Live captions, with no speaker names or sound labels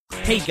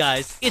Hey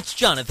guys, it's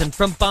Jonathan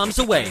from Bombs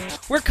Away.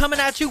 We're coming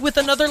at you with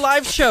another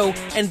live show,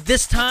 and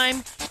this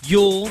time,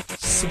 you'll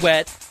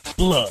sweat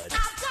blood.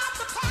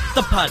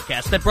 The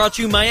podcast that brought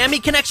you Miami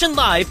Connection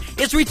Live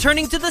is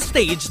returning to the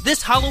stage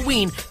this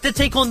Halloween to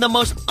take on the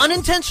most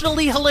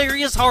unintentionally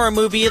hilarious horror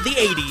movie of the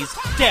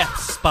 80s, Death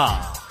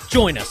Spa.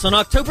 Join us on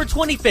October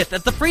 25th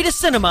at the Frida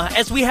Cinema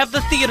as we have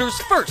the theater's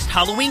first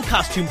Halloween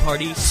costume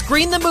party,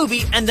 screen the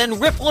movie, and then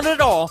rip on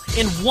it all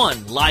in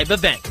one live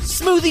event.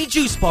 Smoothie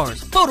juice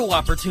bars, photo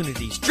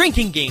opportunities,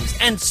 drinking games,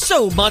 and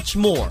so much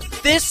more.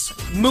 This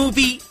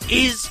movie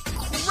is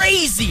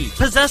crazy!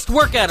 Possessed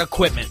workout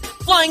equipment,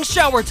 flying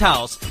shower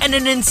towels, and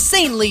an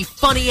insanely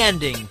funny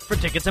ending. For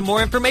tickets and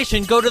more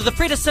information, go to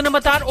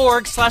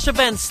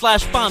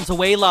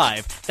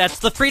thefridacinema.org/events/bombsawaylive. That's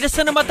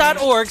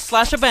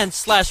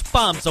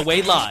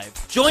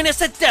thefridacinema.org/events/bombsawaylive. Join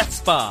us at Death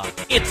Spa.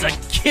 It's a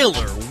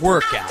killer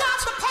workout.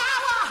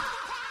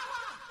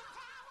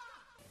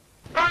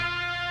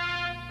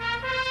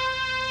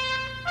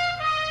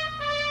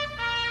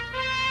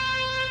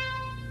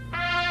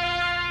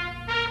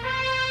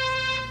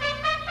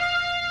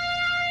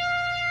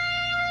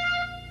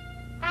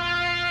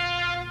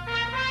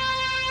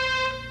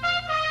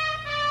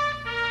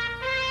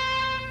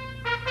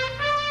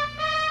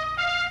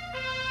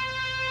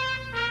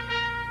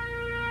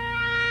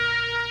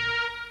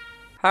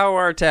 How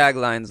are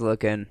taglines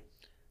looking?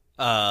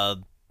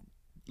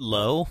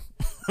 Low.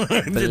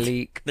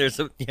 Bleak. There's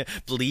a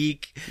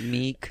bleak.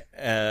 Meek.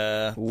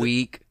 Yeah,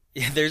 Weak.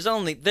 there's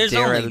only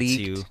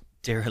two.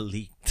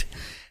 Derelict.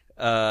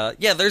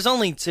 There's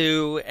only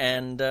two,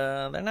 and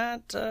they're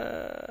not.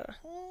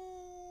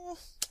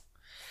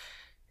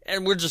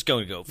 And we're just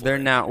going to go for They're it.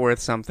 not worth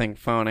something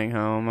phoning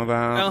home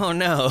about. Oh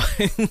no.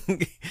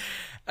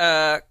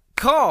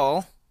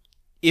 Call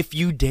if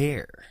you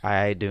dare.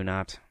 I do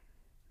not.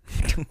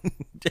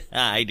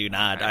 I do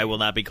not. I will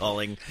not be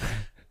calling.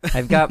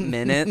 I've got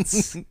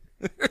minutes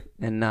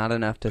and not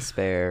enough to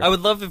spare. I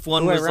would love if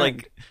one was I rang.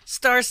 like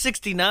star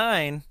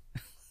 69.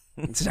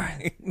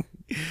 Sorry.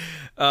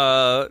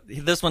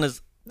 This one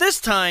is this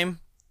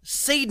time.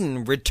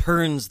 Satan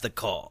returns the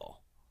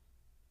call.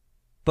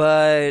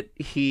 But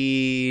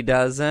he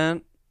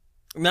doesn't.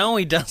 No,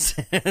 he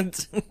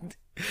doesn't.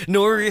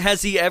 Nor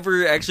has he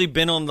ever actually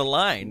been on the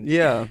line.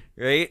 Yeah.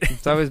 Right?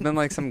 It's always been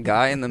like some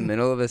guy in the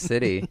middle of a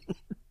city.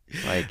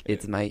 Like,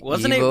 it's my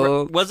Wasn't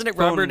evil it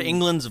Robert phone.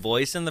 Englund's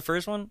voice in the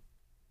first one?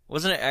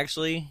 Wasn't it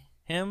actually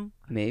him?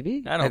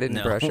 Maybe? I don't didn't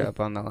know. brush up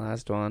on the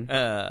last one.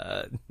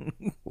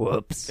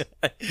 Whoops.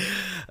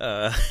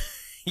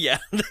 Yeah.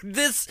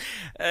 This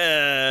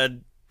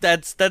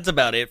that's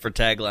about it for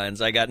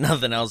taglines. I got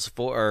nothing else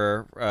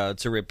to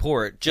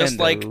report. Just and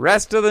like the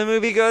rest of the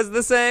movie goes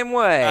the same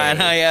way.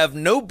 And I have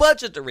no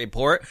budget to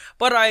report,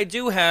 but I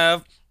do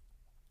have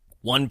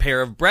one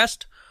pair of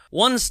breast,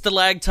 one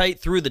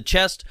stalactite through the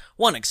chest,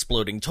 one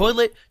exploding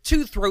toilet,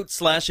 2 throat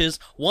slashes,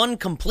 one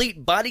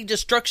complete body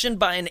destruction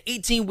by an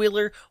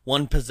 18-wheeler,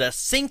 one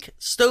possessed sink,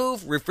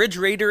 stove,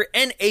 refrigerator,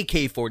 and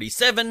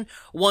AK-47,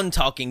 one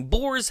talking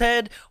boar's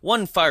head,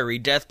 one fiery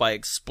death by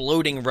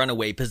exploding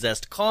runaway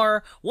possessed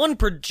car, one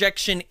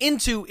projection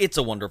into It's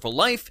a Wonderful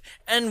Life,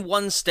 and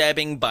one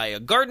stabbing by a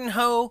garden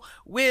hoe,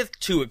 with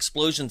 2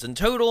 explosions in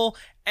total,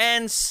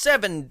 and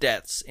 7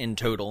 deaths in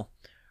total.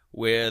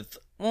 With,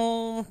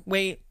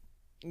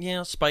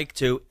 Spike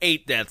 2,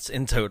 8 deaths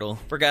in total.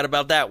 Forgot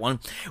about that one.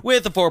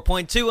 With a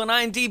 4.2 on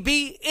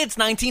IMDb, it's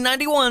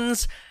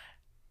 1991's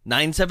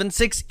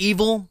 976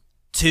 Evil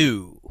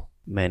 2.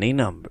 Many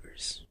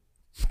numbers.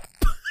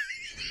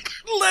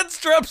 Let's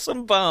drop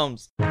some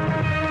bombs.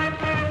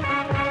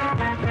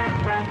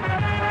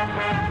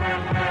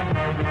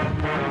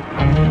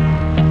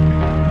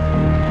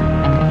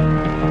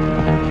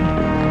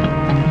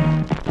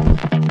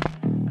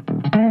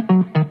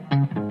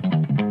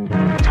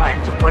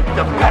 Time to put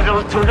the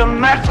pedal to the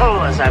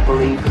metal, as I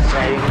believe the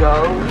saying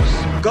goes.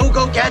 Go,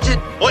 Gadget,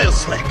 oil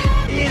slick.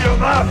 Eat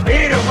 'em up,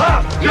 eat 'em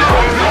up! Go!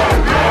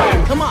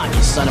 Come on,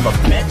 you son of a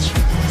bitch.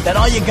 Is that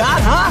all you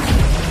got, huh?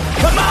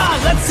 Come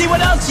on, let's see what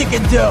else you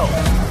can do.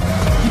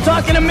 You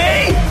talking to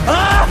me?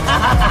 Huh?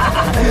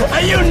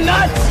 Are you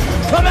nuts?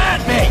 Come at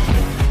me.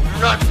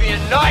 You're not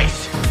being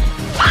nice.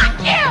 Fuck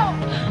you!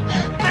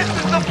 This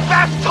is the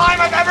best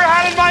time I've ever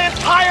had in my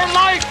entire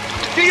life.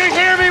 Do you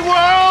hear me,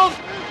 world?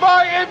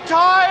 My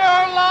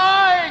entire life!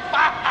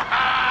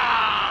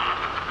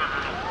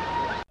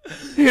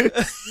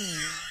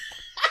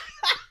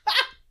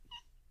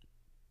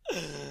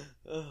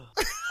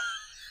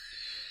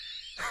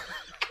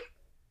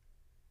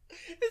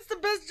 It's the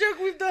best joke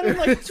we've done in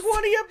like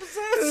 20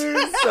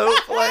 episodes. So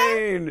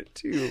plain.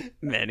 Too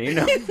many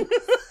numbers.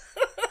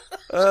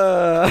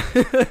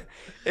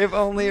 If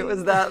only it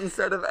was that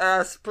instead of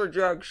ass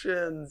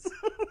projections.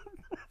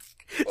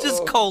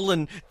 Just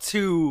colon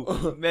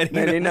 2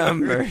 Many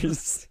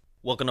numbers.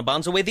 Welcome to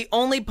Bombs Away, the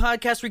only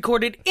podcast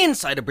recorded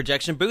inside a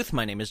projection booth.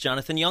 My name is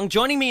Jonathan Young.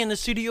 Joining me in the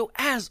studio,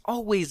 as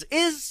always,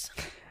 is...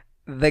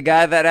 The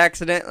guy that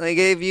accidentally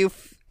gave you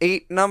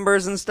 8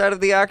 numbers instead of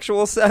the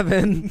actual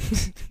 7.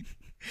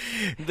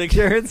 The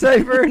Jared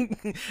Seifert.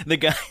 The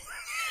guy...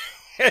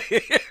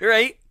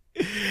 Right?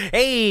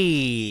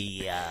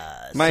 Hey,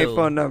 My so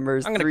phone number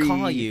is I'm gonna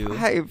call you.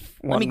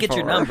 3514. Let me get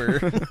your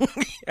number.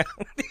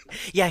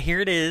 Yeah, here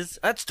it is.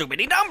 That's too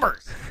many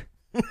numbers.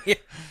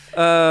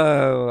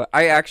 Oh,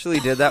 I actually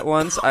did that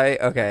once.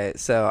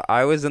 So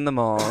I was in the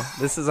mall.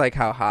 This is like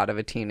how hot of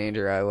a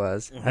teenager I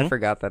was. I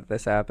forgot that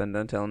this happened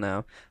until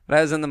now. But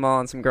I was in the mall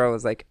and some girl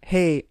was like,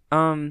 "Hey, me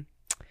and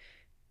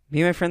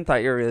my friend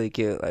thought you were really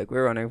cute. Like, we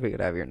were wondering if we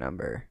could have your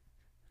number."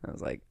 I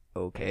was like,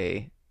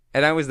 "Okay."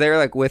 And I was there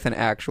like with an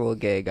actual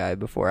gay guy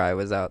before I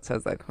was out, so I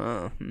was like,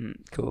 "Huh,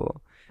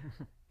 cool."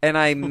 And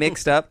I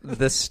mixed up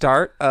the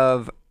start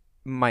of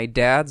my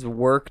dad's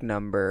work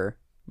number,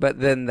 but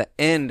then the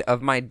end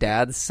of my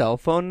dad's cell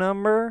phone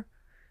number.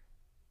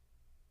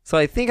 So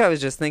I think I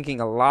was just thinking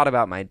a lot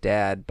about my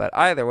dad, but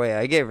either way,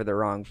 I gave her the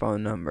wrong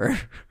phone number.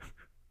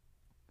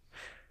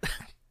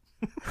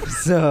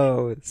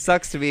 So, it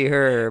sucks to be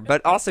her,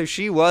 but also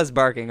she was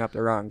barking up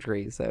the wrong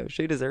tree, so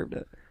she deserved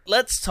it.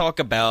 Let's talk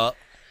about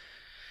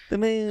The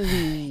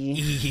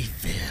movie.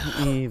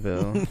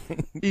 Evil.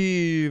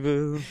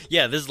 Evil.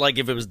 Yeah, this is like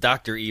if it was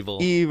Dr.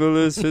 Evil. Evil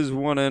is his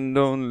one and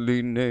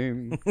only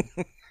name.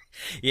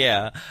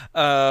 Yeah,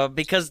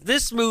 because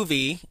this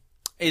movie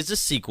is a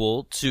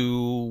sequel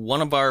to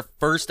one of our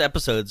first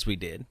episodes we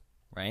did,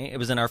 right? It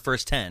was in our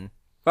first 10.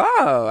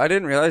 Wow, I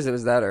didn't realize it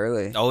was that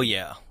early. Oh,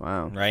 yeah.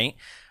 Wow. Right?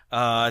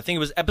 I think it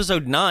was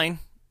episode 9,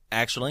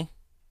 actually,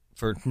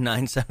 for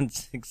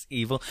 976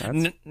 Evil.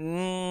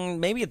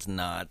 Maybe it's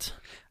not.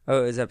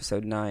 Oh, it was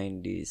episode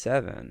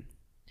 97.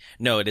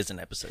 No, it isn't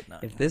episode 9.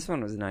 If this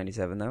one was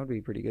 97, that would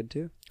be pretty good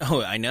too.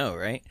 Oh, I know,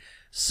 right?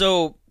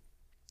 So,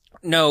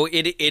 no,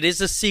 it is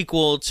a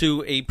sequel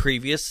to a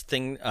previous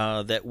thing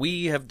that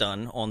we have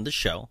done on the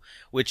show,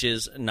 which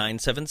is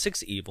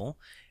 976 Evil.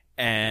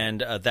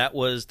 And that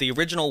was, the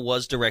original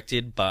was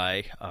directed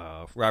by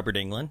Robert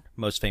Englund,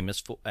 most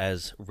famous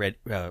as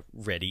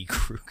Freddy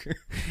Krueger.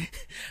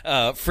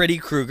 Freddy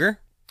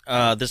Krueger.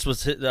 This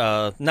was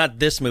not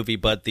this movie,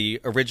 but the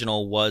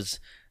original was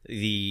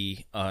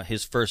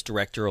his first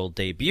directorial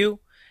debut.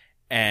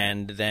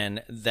 And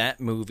then that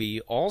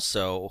movie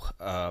also,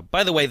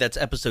 by the way, that's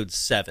episode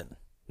 7,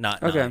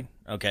 not 9.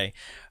 Okay.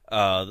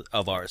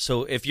 Of ours.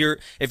 So if you're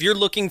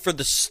looking for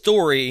the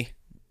story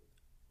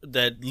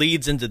that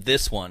leads into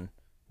this one,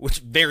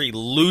 which very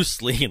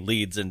loosely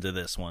leads into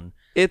this one,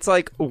 it's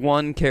like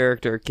one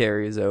character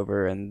carries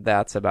over, and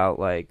that's about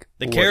like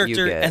the what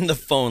character you get. and the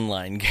phone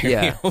line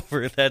carry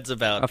over. That's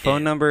about a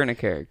phone it. number and a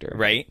character,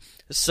 right?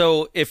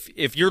 So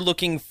if you're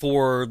looking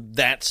for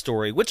that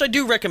story, which I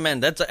do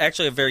recommend, that's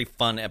actually a very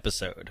fun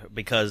episode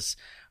because,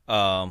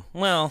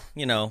 well,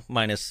 you know,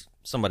 minus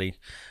somebody.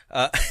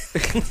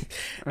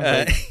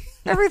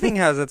 Everything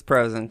has its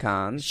pros and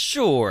cons.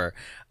 Sure.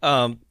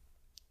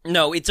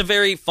 No, it's a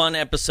very fun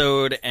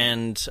episode,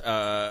 and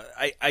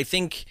I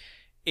think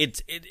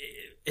it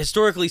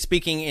historically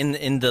speaking,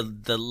 in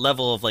the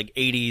level of like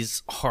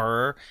 80s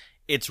horror,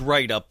 it's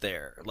right up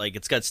there. Like,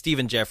 it's got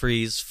Stephen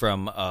Jeffries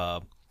from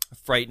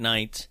Fright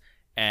Night,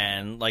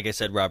 and like I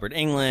said, Robert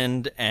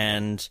Englund,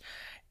 and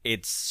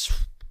it's,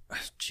 a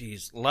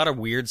lot of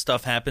weird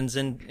stuff happens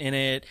in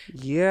it.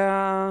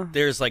 Yeah.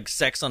 There's like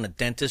sex on a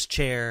dentist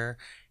chair,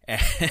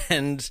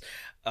 and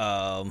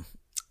I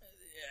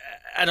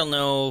don't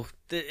know.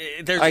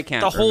 There's I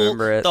can't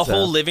remember it. The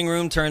whole living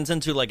room turns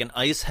into like an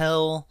ice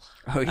hell.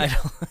 Oh, yeah.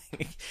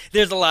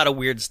 There's a lot of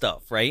weird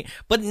stuff, right?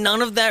 But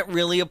none of that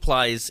really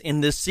applies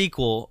in this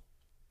sequel,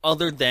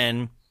 other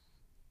than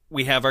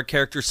we have our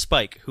character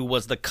Spike, who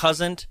was the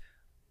cousin.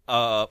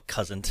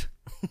 Just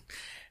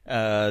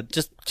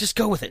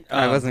go with it.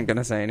 I wasn't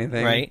gonna say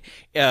anything. Right?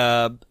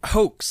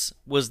 Hoax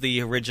was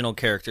the original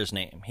character's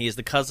name. He is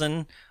the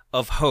cousin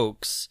of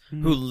Hoax,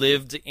 who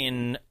lived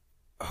in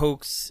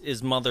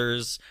Hoax's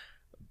mother's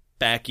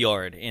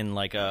backyard in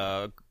like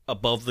a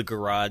above the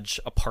garage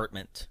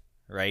apartment,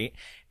 right?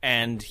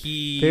 And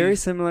he Very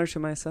similar to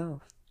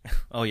myself.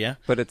 Oh yeah,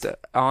 but it's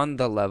on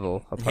the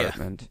level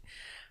apartment.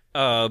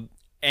 Yeah.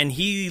 And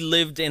he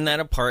lived in that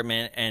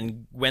apartment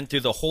and went through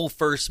the whole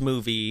first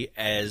movie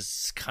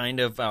as kind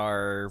of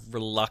our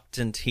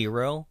reluctant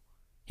hero.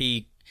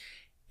 He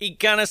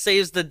kind of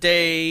saves the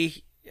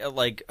day.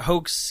 Like,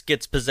 Hoax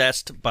gets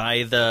possessed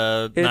by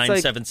the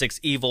 976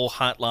 Evil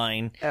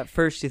hotline. At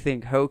first you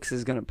think Hoax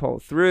is going to pull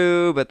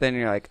through, but then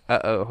you're like,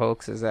 uh-oh,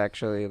 Hoax is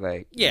actually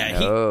like,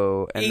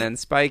 no. And then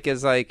Spike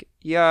is like,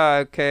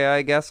 yeah, okay,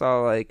 I guess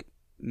I'll like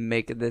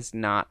make this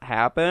not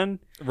happen.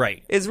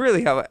 Right. It's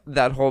really how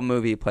that whole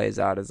movie plays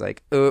out, is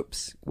like,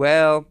 oops,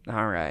 well,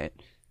 all right.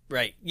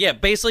 Right. Yeah,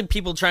 basically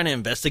people trying to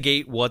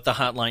investigate what the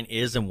hotline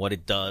is and what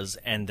it does,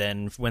 and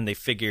then when they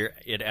figure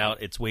it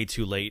out, it's way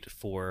too late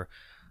for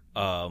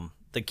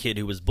the kid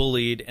who was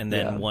bullied and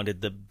then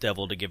wanted the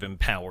devil to give him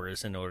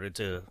powers in order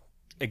to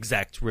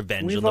exact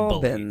revenge on the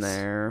bullies. We've all been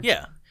there.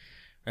 Yeah.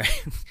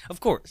 Right.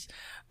 Of course.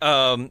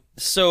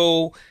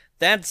 So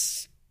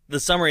that's the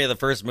summary of the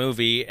first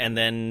movie, and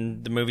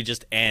then the movie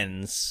just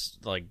ends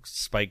like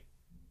Spike.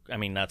 I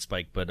mean, not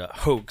Spike, but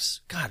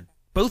Hoax. God,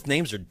 both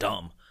names are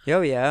dumb.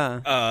 Oh,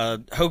 yeah.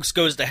 Hoax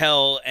goes to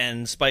hell,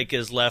 and Spike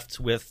is left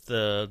with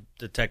the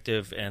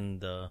detective and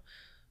the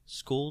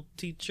school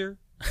teacher.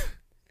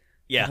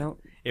 Yeah,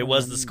 it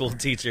was the school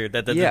teacher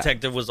that the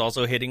detective was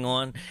also hitting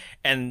on,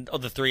 and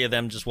the three of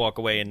them just walk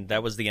away, and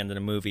that was the end of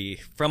the movie,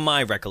 from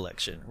my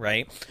recollection,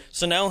 right?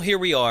 So now here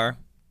we are.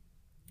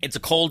 It's a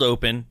cold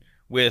open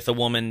with a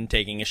woman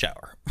taking a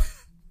shower.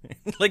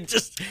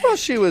 Well,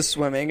 she was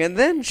swimming, and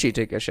then she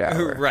took a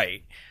shower.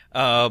 Right.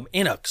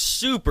 In a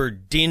super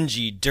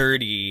dingy,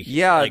 dirty,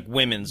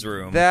 women's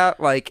room.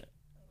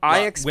 I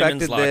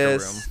expected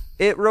this.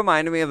 It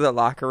reminded me of the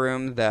locker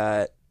room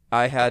that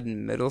I had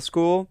in middle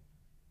school.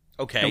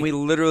 Okay. And we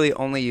literally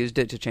only used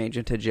it to change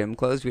into gym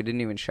clothes. We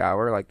didn't even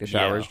shower. Like, the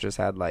showers just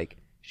had, like,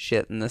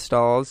 shit in the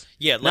stalls.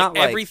 Yeah, like,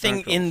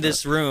 everything in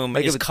this room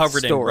is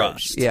covered in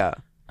rust. Yeah.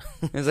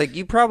 It's like,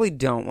 you probably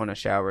don't want to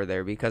shower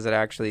there because it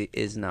actually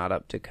is not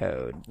up to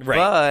code. Right.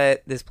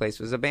 But this place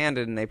was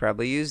abandoned and they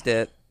probably used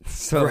it.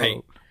 So. Right.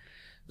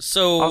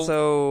 So.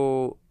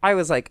 Also, I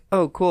was like,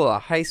 oh, cool, a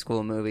high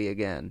school movie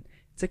again.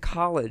 It's a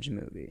college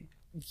movie.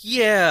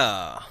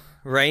 Yeah.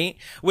 Right?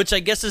 Which I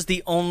guess is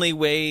the only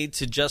way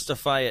to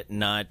justify it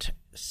not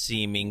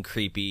seeming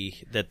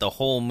creepy, that the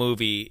whole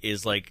movie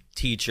is like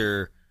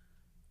teacher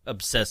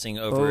obsessing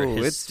over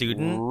his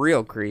student.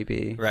 Real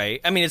creepy.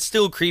 Right? I mean, it's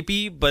still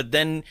creepy, but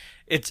then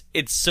it's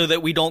so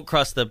that we don't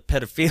cross the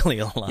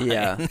pedophilia line.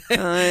 Yeah.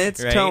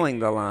 It's right? towing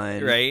the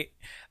line. Right?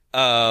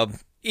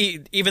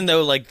 Even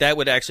though, like, that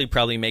would actually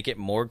probably make it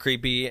more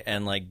creepy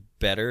and, like,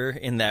 better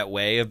in that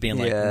way of being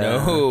like,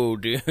 no,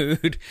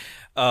 dude.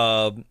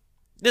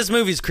 This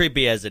movie's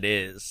creepy as it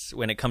is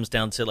when it comes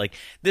down to, like,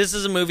 this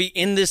is a movie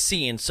in this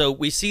scene. So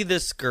we see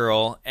this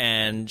girl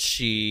and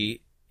she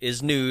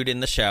is nude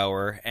in the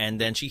shower, and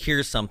then she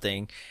hears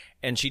something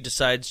and she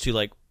decides to,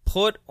 like,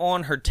 put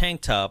on her tank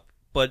top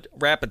but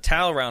wrap a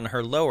towel around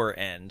her lower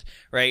end,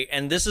 right?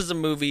 And this is a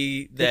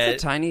movie that...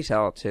 It's a tiny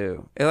towel,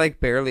 too. It, like,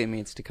 barely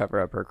means to cover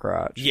up her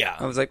crotch. Yeah.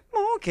 I was like,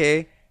 oh,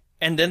 okay.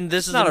 And then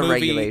this is not a movie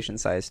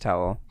regulation-sized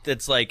towel.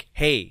 That's like,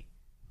 hey,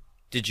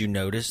 did you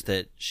notice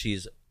that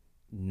she's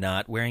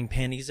not wearing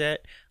panties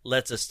yet?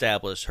 Let's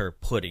establish her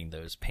putting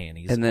those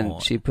panties on. And then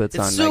she puts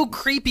on, it's so like,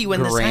 creepy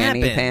when this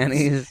granny happens.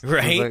 panties.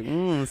 Right? I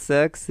was like,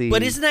 sexy.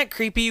 But isn't that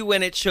creepy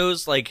when it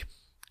shows, like,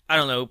 I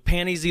don't know,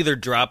 panties either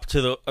drop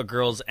to a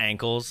girl's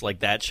ankles, like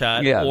that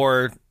shot,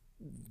 or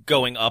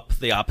going up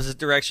the opposite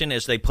direction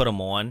as they put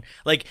them on.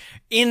 Like,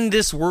 in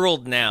this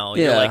world now,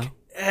 you're like,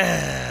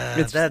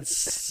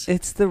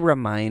 it's the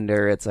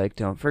reminder. It's like,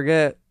 don't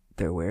forget,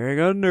 they're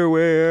wearing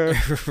underwear.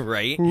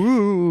 Right?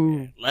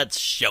 Ooh. Let's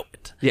show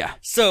it. Yeah.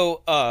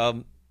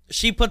 So,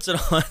 she puts it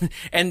on,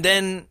 and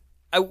then,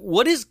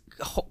 what is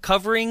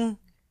covering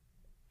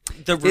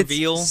the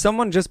reveal?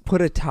 Someone just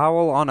put a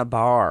towel on a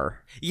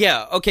bar.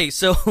 Yeah, okay,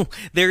 so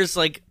there's,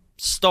 like,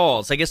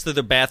 stalls. I guess they're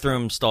the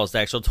bathroom stalls, the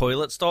actual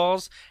toilet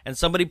stalls, and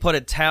somebody put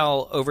a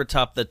towel over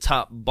top the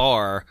top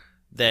bar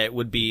that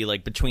would be,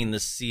 like, between the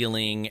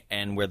ceiling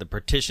and where the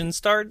partition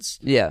starts.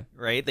 Yeah.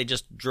 Right? They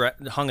just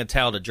hung a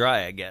towel to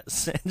dry, I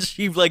guess. And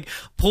she, like,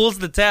 pulls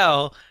the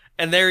towel,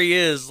 and there he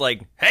is,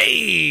 like,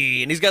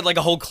 hey! And he's got, like,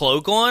 a whole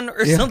cloak on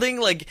or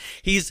something. Like,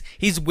 he's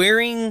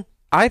wearing...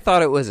 I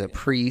thought it was a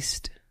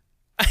priest.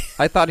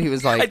 I thought he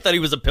was like... I thought he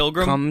was a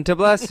pilgrim. Come to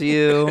bless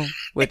you.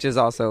 Which is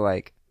also,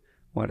 like,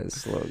 what his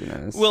slogan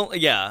is. Well,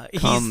 yeah.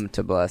 Come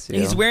to bless you.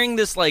 He's wearing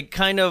this, like,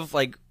 kind of,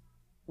 like,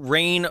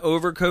 rain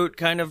overcoat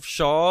kind of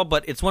shawl,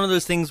 but it's one of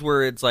those things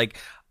where it's like,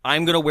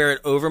 I'm going to wear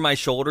it over my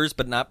shoulders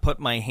but not put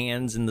my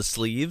hands in the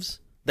sleeves.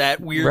 That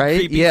weird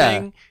creepy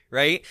thing,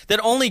 right? That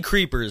only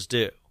creepers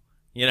do.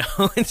 You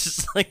know, it's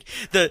just like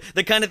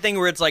the kind of thing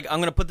where it's like, I'm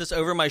going to put this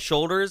over my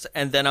shoulders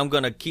and then I'm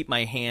going to keep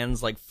my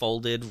hands, like,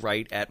 folded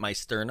right at my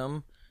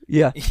sternum.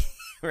 Yeah.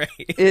 Right.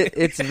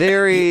 It's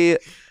very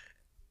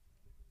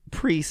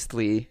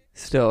priestly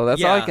still.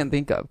 That's all I can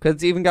think of. Because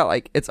it's even got,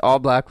 like, it's all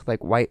black with,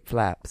 like, white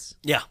flaps.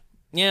 Yeah.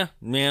 Yeah.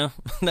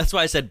 That's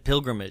why I said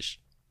pilgrimage.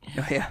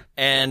 Oh, yeah.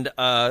 And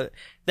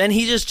then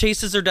he just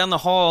chases her down the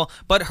hall.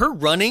 But her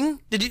running,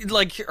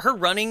 her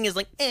running is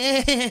like,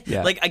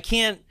 Yeah. Like,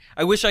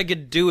 I wish I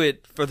could do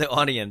it for the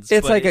audience.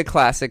 It's like a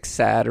classic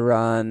sad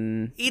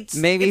run.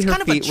 Maybe it's her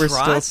kind of a feet were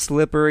trot. still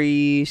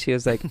slippery. She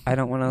was like, I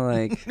don't want to,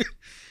 like...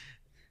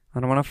 I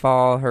don't want to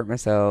fall, hurt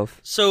myself.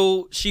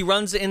 So she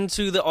runs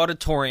into the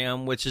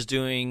auditorium, which is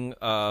doing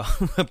a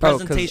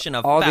presentation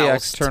of all Faust. the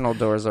external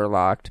doors are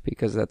locked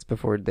because that's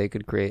before they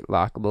could create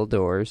lockable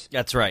doors.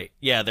 That's right.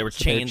 Yeah, there were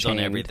chains on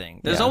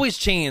everything. There's always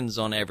chains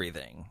on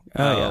everything.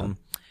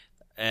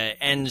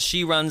 And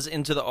she runs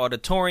into the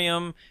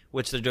auditorium,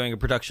 which they're doing a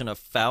production of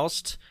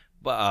Faust.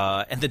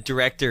 And the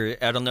director,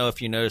 I don't know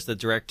if you noticed, the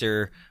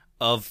director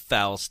of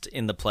Faust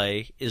in the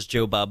play is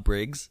Joe Bob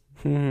Briggs.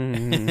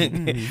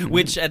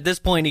 Which at this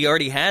point he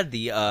already had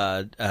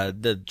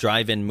the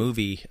drive-in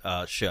movie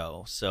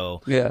show,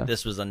 so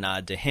this was a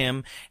nod to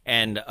him.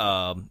 And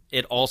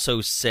it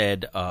also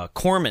said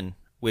Corman,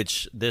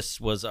 which this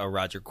was a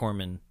Roger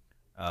Corman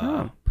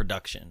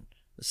production.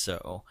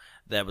 So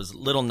that was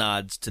little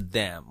nods to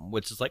them,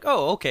 which is like,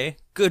 oh, okay,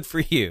 good for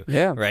you.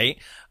 Yeah. Right?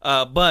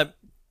 But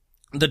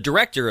the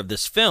director of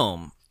this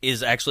film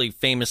is actually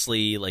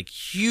famously like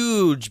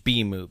huge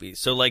B movie.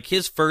 So like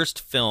his first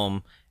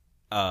film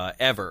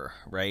ever,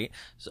 right,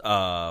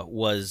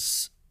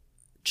 was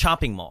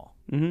Chopping Mall,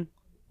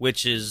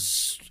 which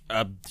is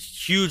a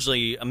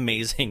hugely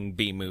amazing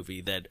B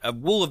movie that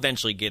we'll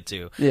eventually get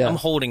to. Yeah. I'm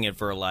holding it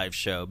for a live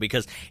show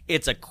because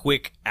it's a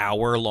quick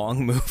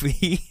hour-long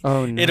movie.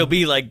 Oh, no. It'll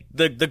be like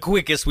the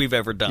quickest we've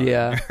ever done.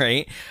 Yeah.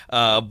 Right?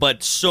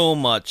 But so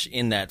much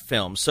in that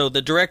film. So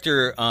the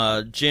director,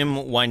 Jim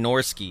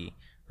Wynorski,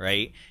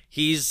 right?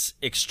 He's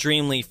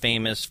extremely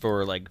famous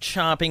for like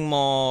Chopping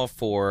Mall,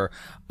 for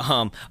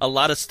a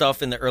lot of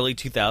stuff in the early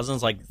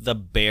 2000s, like the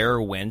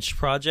Blair Witch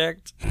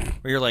Project,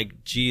 where you're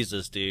like,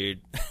 Jesus,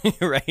 dude,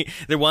 right?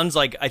 The ones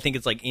like, I think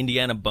it's like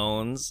Indiana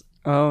Bones.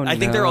 Oh, I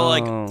think they're all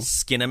like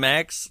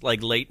Skinamax,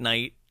 like late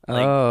night.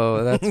 Like,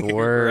 oh, that's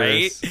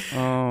worse. right?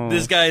 Oh,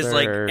 this guy's sir.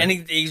 like, and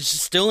he's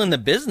still in the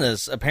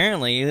business,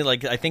 apparently.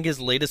 Like, I think his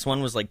latest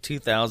one was like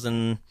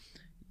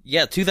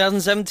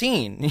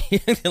 2017.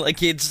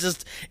 Like, it's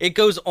just, it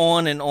goes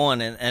on,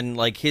 and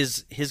like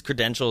his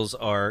credentials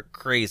are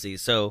crazy.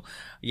 So,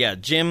 yeah,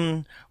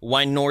 Jim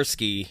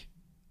Wynorski,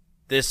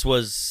 this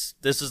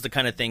is the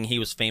kind of thing he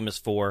was famous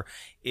for,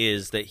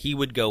 is that he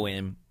would go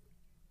in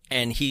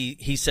and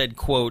he said,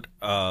 quote,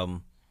 I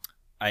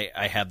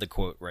have the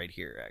quote right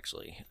here,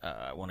 actually.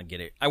 I want to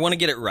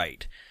get it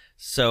right.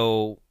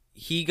 So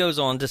he goes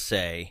on to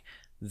say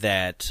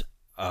that,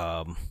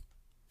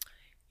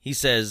 he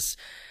says,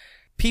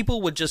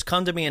 people would just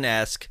come to me and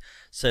ask,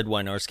 said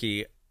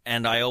Wynorski,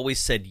 and I always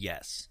said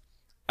yes.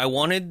 I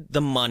wanted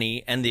the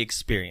money and the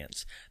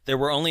experience. There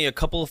were only a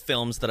couple of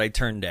films that I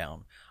turned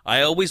down.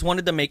 I always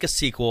wanted to make a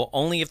sequel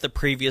only if the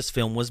previous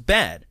film was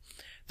bad.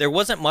 There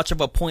wasn't much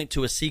of a point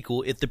to a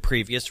sequel if the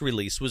previous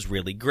release was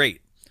really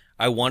great.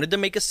 I wanted to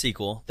make a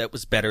sequel that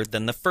was better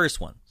than the first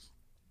one.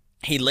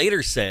 He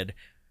later said,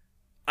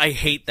 I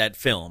hate that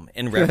film,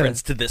 in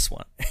reference to this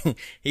one.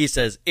 He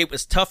says, it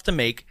was tough to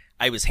make.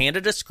 I was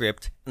handed a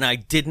script, and I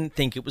didn't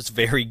think it was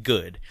very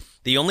good.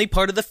 The only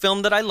part of the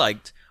film that I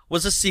liked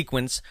was a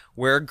sequence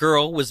where a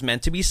girl was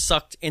meant to be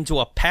sucked into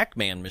a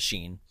Pac-Man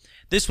machine.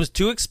 This was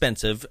too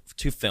expensive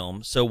to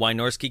film, so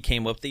Wynorski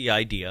came up with the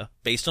idea,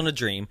 based on a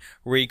dream,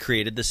 where he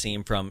created the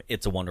scene from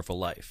It's a Wonderful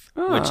Life,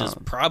 which is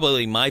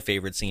probably my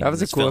favorite scene. That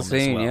was in this a cool film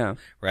as scene, well, yeah.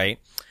 right?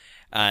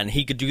 And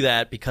he could do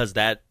that because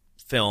that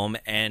film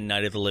and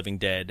Night of the Living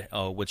Dead,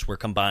 which were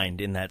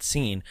combined in that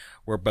scene,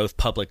 were both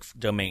public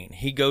domain.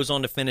 He goes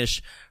on to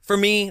finish, for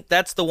me,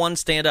 that's the one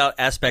standout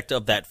aspect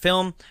of that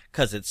film,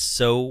 because it's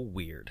so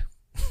weird,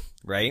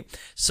 right?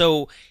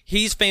 So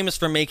he's famous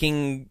for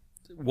making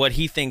what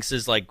he thinks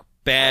is like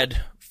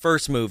bad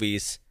first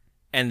movies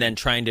and then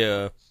trying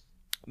to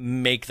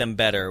make them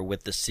better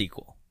with the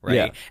sequel, right?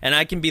 Yeah. And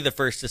I can be the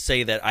first to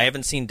say that I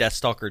haven't seen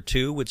Deathstalker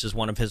 2, which is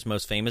one of his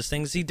most famous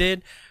things he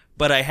did,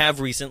 but I have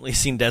recently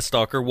seen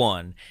Deathstalker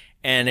 1,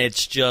 and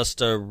it's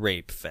just a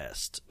rape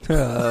fest.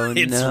 Oh,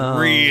 It's no.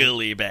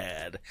 really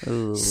bad.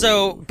 Ooh.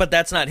 So, but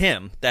that's not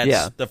him. That's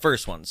Yeah. the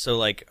first one. So,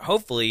 like,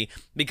 hopefully,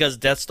 because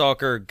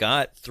Deathstalker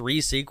got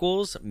 3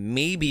 sequels,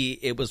 maybe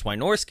it was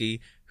Wynorski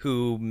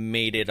who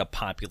made it a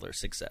popular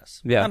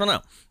success. Yeah. I don't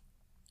know.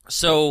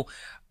 So,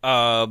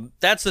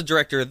 that's the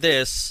director of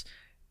this,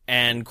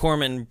 and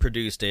Corman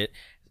produced it.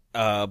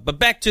 But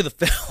back to the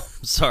film.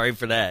 Sorry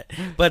for that.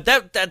 But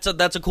that's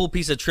a cool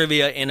piece of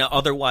trivia in an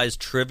otherwise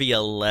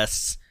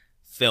trivia-less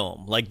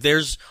film. Like,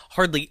 there's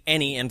hardly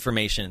any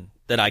information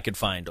that I could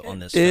find on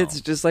this film.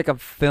 It's just like a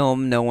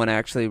film no one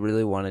actually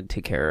really wanted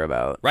to care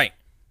about. Right.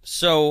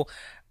 So,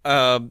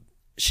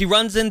 she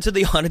runs into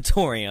the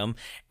auditorium,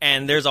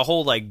 and there's a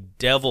whole, like,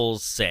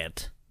 devil's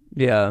set,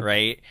 Yeah.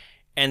 right?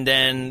 And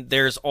then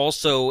there's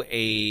also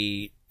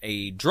a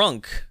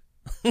drunk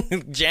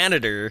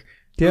janitor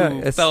Yeah,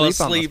 who fell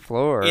asleep on the asleep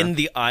floor. in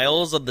the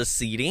aisles of the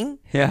seating,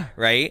 Yeah.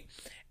 right?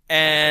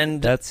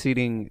 And That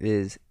seating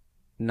is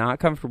not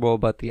comfortable,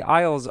 but the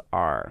aisles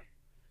are.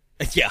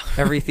 yeah.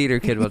 Every theater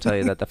kid will tell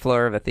you that the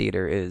floor of a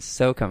theater is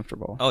so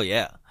comfortable. Oh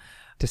yeah.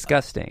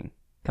 Disgusting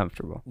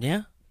comfortable.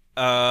 Yeah.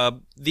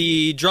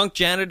 The drunk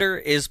janitor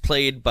is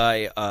played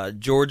by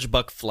George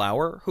Buck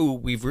Flower, who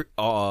we've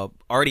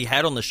already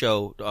had on the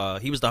show.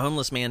 He was the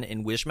homeless man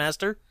in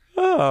Wishmaster.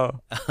 Oh.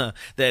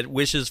 That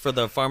wishes for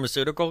the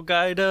pharmaceutical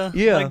guy to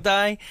Yeah. like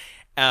die.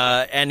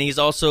 And he's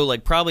also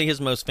like probably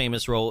his most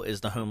famous role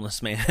is the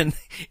homeless man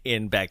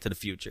in Back to the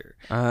Future.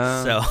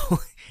 So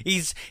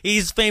he's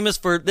famous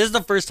for this is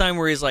the first time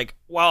where he's like,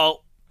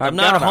 well, I'm I've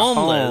not got a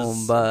homeless,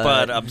 home,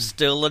 but I'm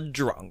still a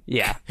drunk.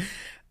 Yeah.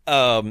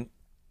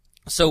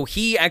 So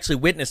he actually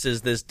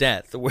witnesses this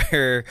death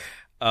where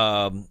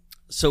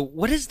so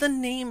what is the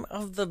name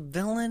of the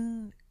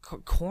villain?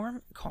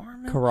 Corman?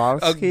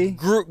 Karofsky?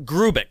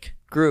 Grubik.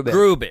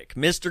 Grubik.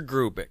 Mr.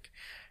 Grubik.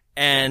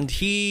 And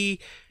he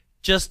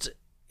just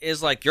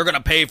is like, you're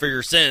gonna pay for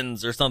your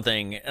sins or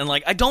something. And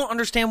like, I don't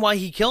understand why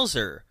he kills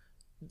her.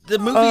 The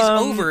movie's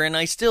over and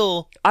I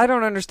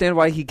don't understand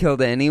why he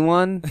killed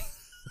anyone.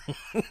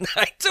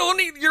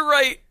 You're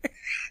right.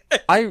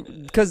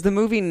 Because the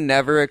movie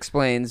never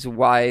explains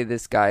why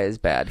this guy is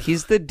bad.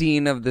 He's the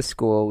dean of the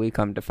school, we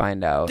come to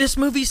find out. This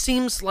movie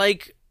seems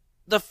like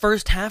the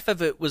first half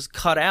of it was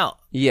cut out.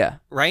 Yeah.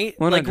 Right?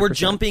 100%. Like we're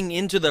jumping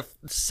into the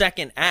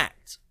second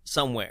act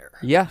somewhere.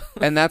 Yeah.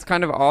 And that's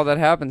kind of all that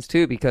happens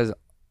too, because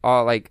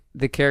all like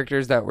the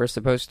characters that we're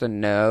supposed to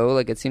know,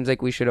 like it seems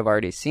like we should have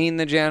already seen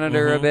the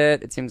janitor a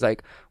bit. It seems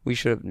like we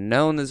should have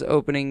known this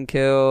opening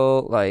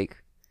kill. Like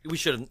we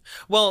should have.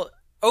 Well,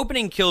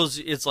 opening kills,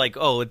 it's like,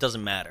 oh, it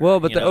doesn't matter.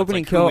 Well, but the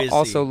opening like, kill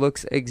also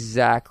looks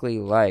exactly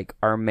like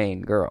our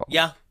main girl.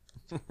 Yeah.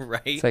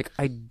 Right. It's like,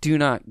 I do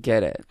not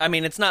get it. I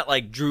mean, it's not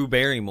like Drew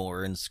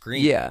Barrymore in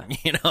Scream. Yeah.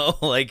 You know,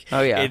 like,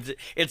 oh yeah,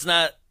 it's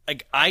not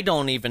like I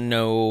don't even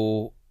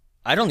know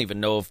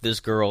if this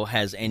girl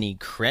has any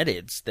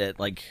credits that,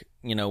 like,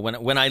 you know,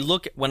 when I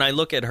look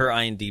at her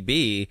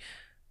IMDb,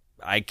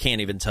 I can't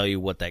even tell you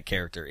what that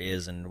character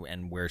is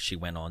and where she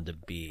went on to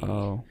be.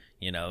 Oh,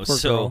 you know, poor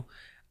so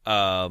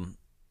girl.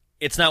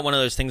 It's not one of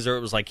those things where it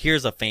was like,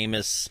 here's a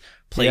famous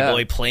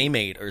Playboy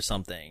playmate or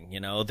something. You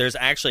know, there's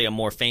actually a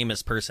more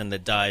famous person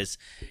that dies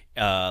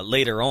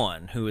later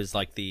on, who is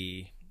like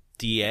the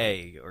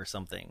DA or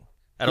something.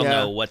 I don't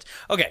know what.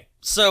 Okay,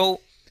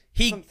 so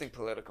something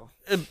political.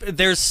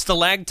 There's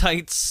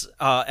stalactites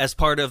as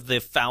part of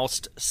the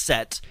Faust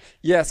set.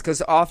 Yes,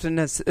 because often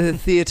as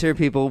theater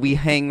people, we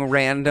hang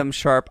random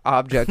sharp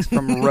objects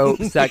from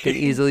ropes that can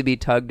easily be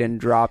tugged and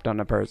dropped on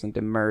a person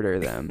to murder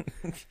them.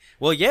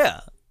 Well,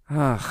 yeah.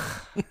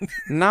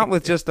 Not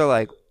with just a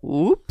like,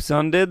 oops,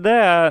 undid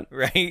that.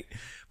 Right?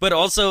 But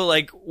also,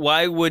 like,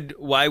 why would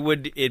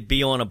it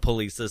be on a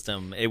pulley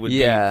system? It would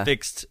be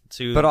fixed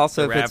to but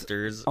also the if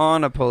rafters. It's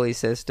on a pulley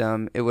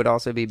system, it would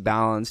also be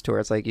balanced to where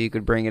it's like you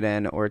could bring it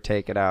in or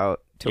take it out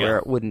to where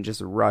it wouldn't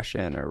just rush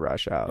in or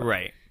rush out.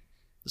 Right.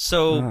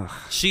 So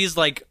she's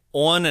like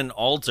on an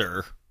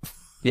altar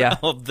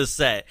of the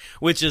set,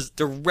 which is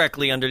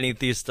directly underneath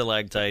these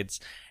stalactites.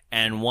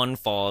 And one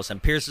falls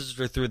and pierces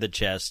her through the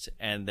chest,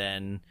 and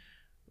then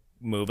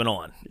moving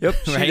on. Yep,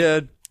 she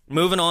did.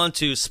 Moving on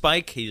to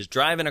Spike. He's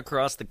driving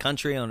across the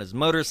country on his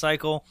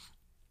motorcycle,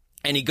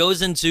 and he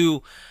goes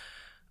into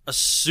a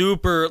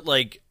super,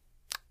 like,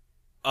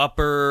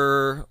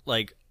 upper,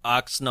 like,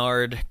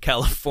 Oxnard,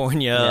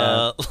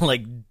 California,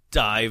 like,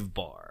 dive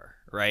bar.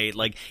 Right,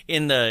 like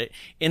in the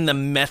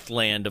meth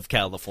land of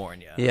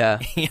California. Yeah,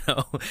 you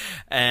know,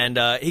 and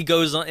he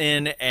goes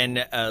in,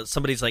 and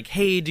somebody's like,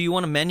 "Hey, do you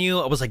want a menu?"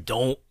 I was like,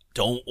 "Don't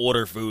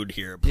order food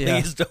here,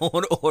 please.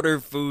 Don't order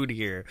food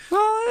here."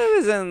 Well, it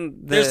was in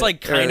there's like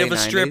kind of a 90s.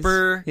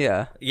 stripper.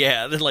 Yeah,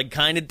 they're like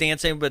kind of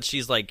dancing, but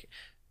she's like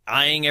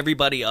eyeing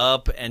everybody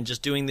up and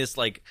just doing this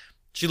like.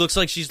 She looks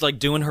like she's like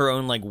doing her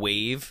own like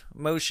wave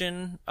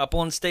motion up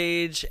on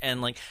stage,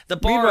 and like the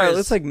bar. Meanwhile,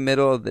 it's like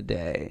middle of the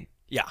day.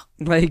 Yeah.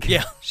 Like,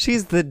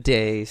 she's the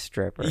day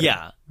stripper.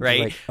 Yeah,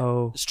 right?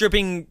 Like,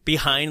 stripping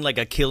behind, like,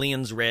 a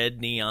Killian's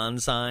Red neon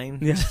sign.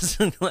 Yeah.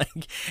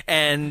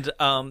 And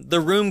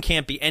the room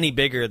can't be any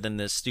bigger than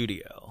this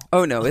studio.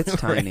 Oh, no, it's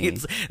tiny.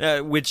 Right?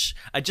 It's, which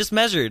I just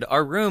measured.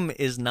 Our room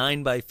is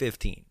 9 by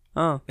 15.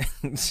 Oh,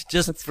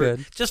 just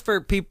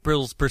for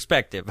people's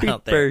perspective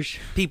out there.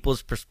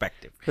 People's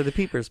perspective. For the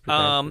peepers'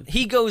 perspective.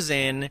 He goes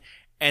in,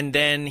 and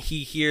then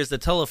he hears the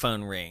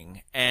telephone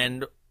ring,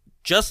 and...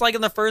 just like in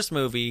the first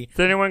movie. Is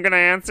anyone going to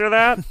answer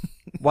that?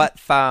 What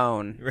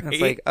phone? Right?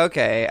 It's like,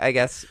 okay, I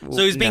guess.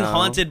 So he's being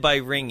haunted by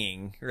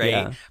ringing, right?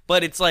 Yeah.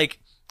 But it's like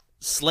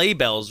sleigh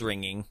bells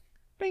ringing.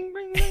 Bing,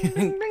 bing, bing,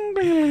 bing, bing,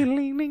 bing,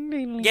 bing, bing,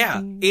 bing.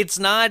 Yeah, it's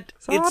not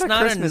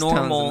a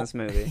normal. In this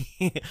movie.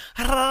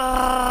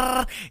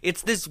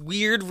 It's this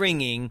weird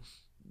ringing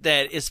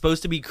that is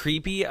supposed to be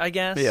creepy, I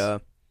guess. Yeah.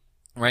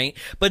 Right?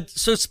 But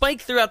so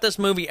Spike throughout this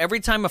movie, every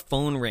time a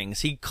phone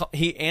rings,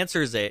 he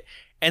answers it.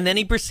 And then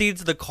he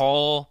proceeds to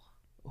call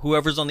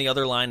whoever's on the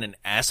other line an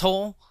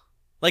asshole.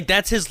 Like,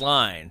 that's his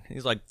line.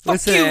 He's like, "Fuck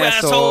Listen, you,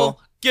 asshole.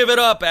 Give it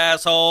up,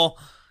 asshole."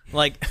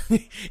 Like,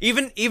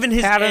 even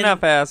his had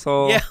enough,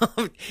 asshole. Yeah,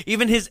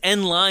 even his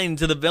end line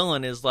to the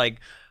villain is like,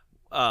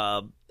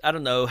 I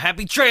don't know,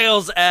 "Happy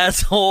trails,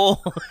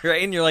 asshole."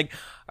 Right? And you're like,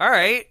 all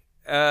right.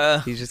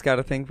 He's just got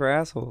a thing for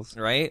assholes.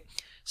 Right?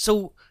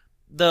 So,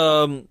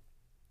 the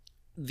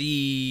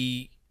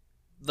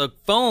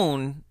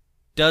phone...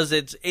 does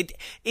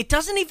it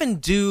doesn't even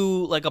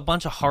do like a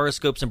bunch of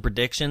horoscopes and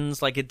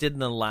predictions like it did in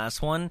the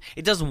last one.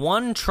 It does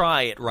one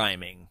try at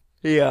rhyming.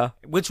 Yeah.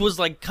 Which was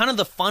like kind of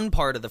the fun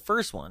part of the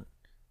first one,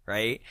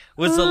 right?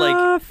 Was the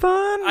like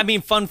fun? I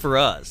mean, fun for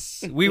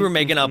us. We were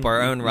making up our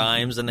own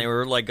rhymes and they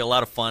were like a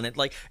lot of fun. It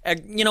like,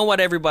 you know what,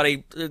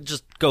 everybody,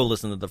 just go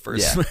listen to the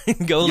first one.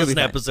 Go listen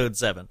to episode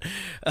 7.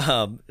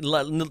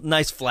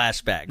 Nice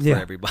flashback for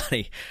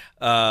everybody.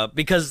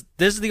 Because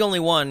this is the only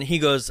one. He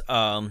goes,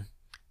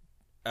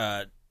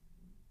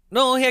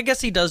 no, I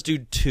guess he does do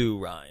 2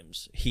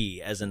 rhymes.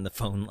 He, as in the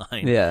phone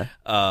line. Yeah.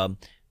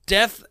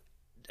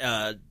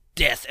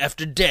 Death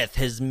after death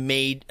has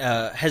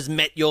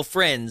met your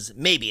friends.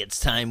 Maybe it's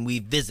time we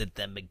visit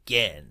them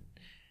again.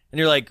 And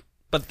you're like,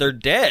 but they're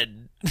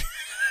dead.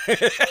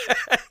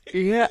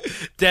 Yeah.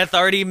 Death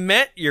already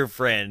met your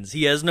friends.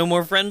 He has no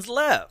more friends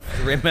left.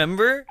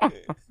 Remember?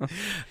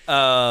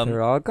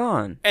 They're all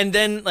gone. And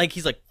then, like,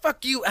 he's like,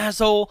 fuck you,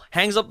 asshole,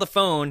 hangs up the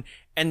phone,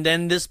 and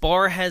then this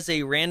bar has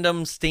a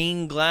random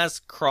stained glass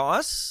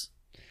cross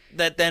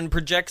that then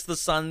projects the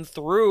sun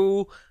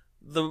through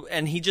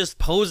and he just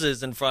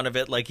poses in front of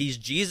it like he's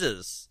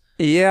Jesus.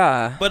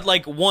 Yeah. But,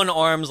 like, one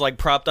arm's, like,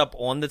 propped up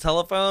on the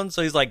telephone,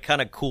 so he's, like,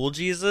 kind of cool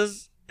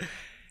Jesus.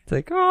 It's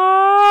like,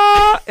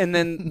 ah, and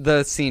then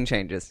the scene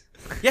changes.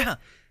 Yeah.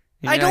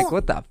 And you're like,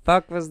 what the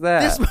fuck was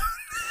that?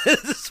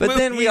 This But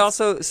then we movie's-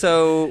 also,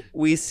 so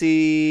we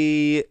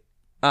see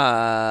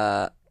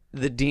the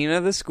dean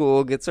of the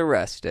school gets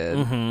arrested.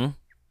 Mm-hmm.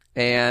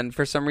 And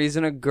for some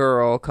reason, a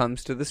girl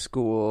comes to the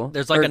school.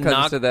 There's like or a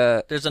comes to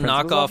the there's a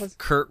principal's knockoff office?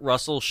 Kurt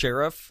Russell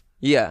sheriff.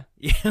 Yeah.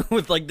 Yeah,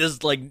 with like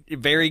this like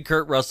very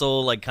Kurt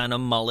Russell like kind of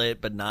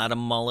mullet, but not a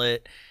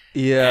mullet.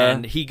 Yeah.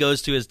 And he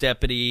goes to his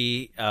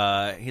deputy.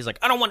 He's like,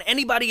 I don't want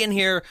anybody in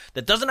here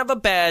that doesn't have a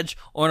badge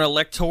or an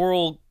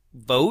electoral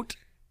vote.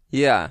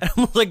 Yeah.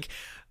 I'm like,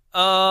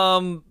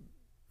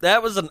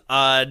 that was an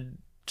odd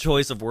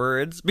choice of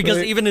words because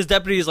Right. even his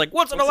deputy is like,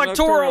 what's an What's an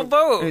electoral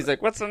vote? And he's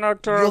like, what's an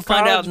electoral You'll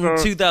find out in college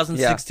vote?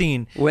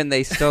 2016. Yeah. When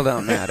they still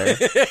don't matter.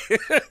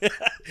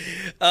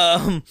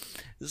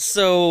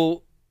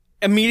 So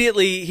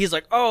immediately he's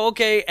like, oh,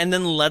 okay. And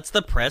then lets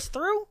the press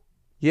through.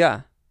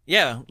 Yeah.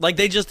 Yeah. Like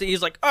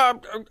he's like, oh,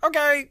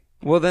 okay.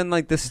 Well, then,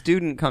 like, the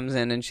student comes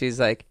in and she's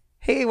like,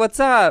 hey, what's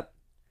up?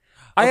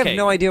 I Okay. have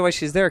no idea why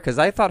she's there because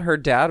I thought her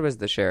dad was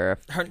the sheriff.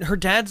 Her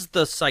dad's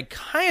the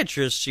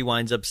psychiatrist she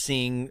winds up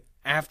seeing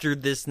after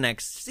this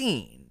next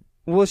scene.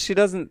 Well, she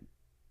doesn't.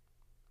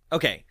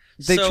 Okay.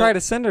 They so, try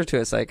to send her to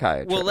a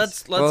psychiatrist. Well,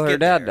 let's well, her get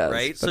dad there, does,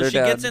 right? but So her she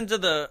dad- gets into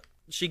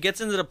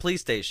the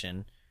police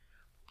station.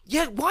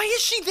 Yeah, why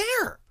is she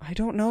there? I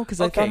don't know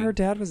because I Okay. thought her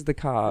dad was the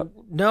cop.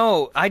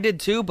 No, I did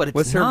too, but it's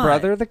Was her not.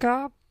 brother the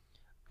cop?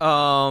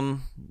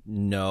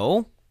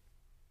 No.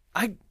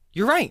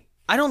 You're right.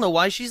 I don't know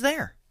why she's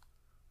there.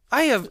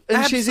 I have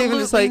And she's even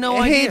just absolutely like,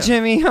 no hey, idea.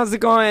 Jimmy, how's it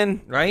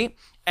going? Right?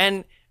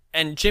 And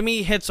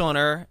Jimmy hits on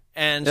her,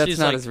 and That's she's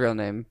not like, his real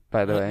name,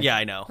 by the way. yeah,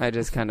 I know. I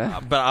just kind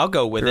of. But I'll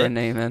go with threw it. a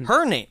name in.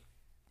 Her name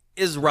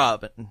is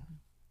Robin.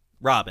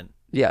 Robin,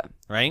 Yeah.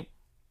 right?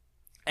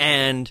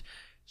 And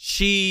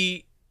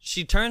she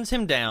turns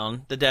him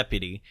down, the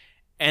deputy,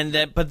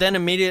 but then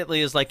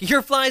immediately is like,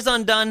 your fly's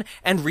undone,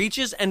 and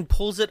reaches and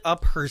pulls it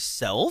up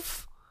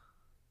herself.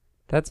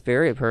 That's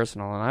very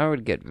personal, and I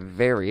would get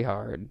very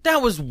hard.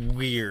 That was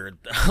weird.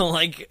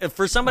 Like,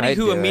 for somebody I'd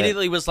who do it.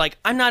 immediately was like,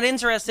 I'm not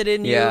interested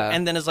in you, Yeah.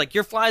 and then is like,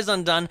 your fly's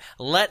undone,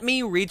 let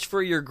me reach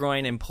for your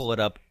groin and pull it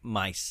up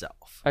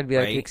myself. I'd be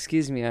right? like,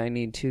 excuse me, I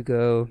need to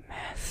go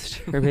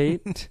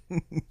masturbate.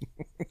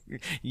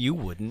 You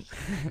wouldn't.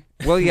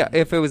 Well, yeah,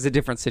 if it was a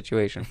different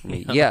situation for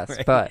me, yes,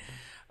 right. but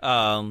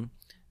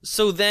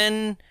So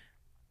then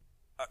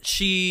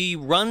she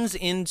runs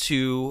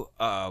into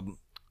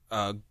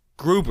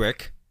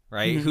Grubrick,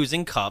 right, who's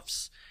in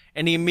cuffs,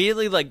 and he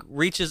immediately like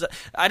reaches.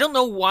 I don't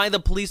know why the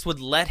police would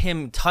let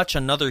him touch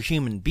another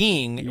human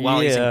being while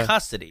he's Yeah. in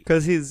custody.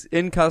 because he's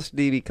in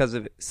custody because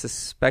of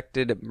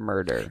suspected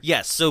murder.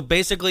 Yes, so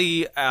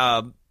basically,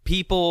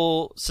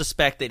 people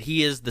suspect that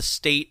he is the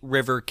State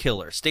River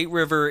killer. State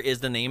River is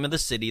the name of the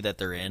city that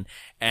they're in,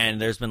 and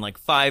there's been like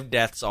 5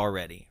 deaths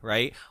already,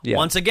 right? Yeah.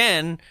 Once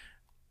again,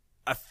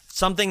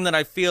 something that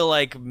I feel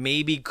like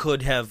maybe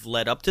could have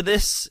led up to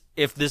this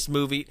if this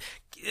movie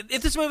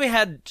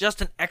had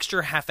just an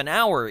extra half an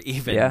hour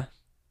even. Yeah.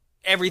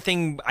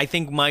 Everything I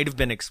think might have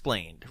been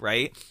explained,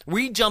 right?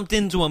 We jumped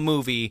into a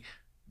movie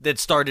that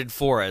started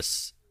for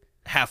us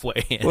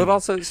halfway in. Well, it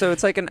also, so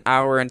it's like an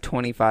hour and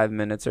 25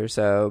 minutes or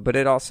so, but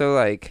it also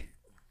like,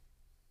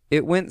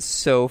 it went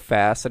so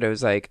fast that it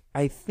was like,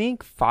 I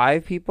think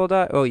 5 people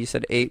died. Oh, you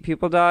said 8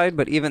 people died,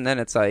 but even then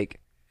it's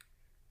like,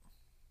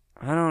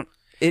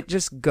 it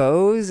just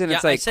goes and yeah,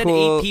 it's like, I said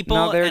cool, 8 people,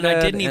 now they're and I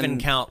dead, didn't even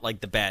and- count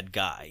like the bad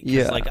guy. 'Cause,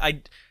 Yeah. like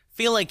I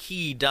feel like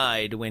he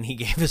died when he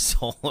gave his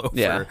soul over.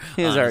 Yeah,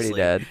 he was already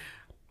honestly.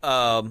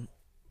 dead.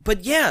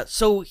 But yeah,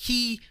 so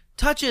he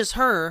touches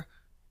her,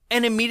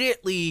 and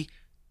immediately,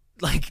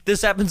 like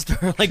this happens to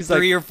her like She's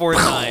 3 like, or 4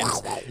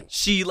 times.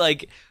 She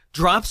like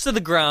drops to the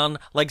ground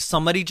like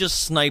somebody just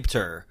sniped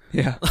her.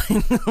 Yeah.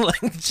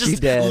 Like She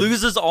just dead.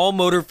 loses all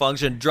motor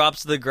function,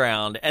 drops to the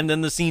ground, and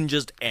then the scene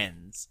just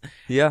ends.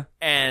 Yeah.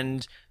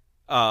 And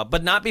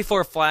but not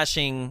before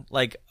flashing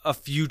like a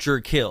future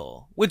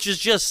kill, which is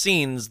just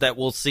scenes that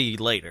we'll see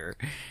later.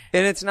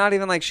 And it's not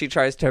even like she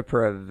tries to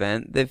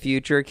prevent the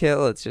future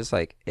kill. It's just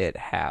like it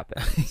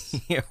happens.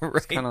 Yeah,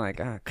 right. Kind of like,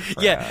 ah,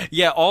 crap.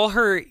 Yeah. All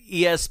her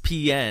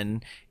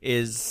ESPN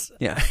is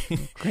Yeah.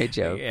 Great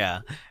joke.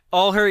 yeah.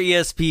 All her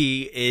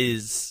ESP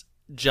is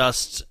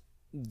just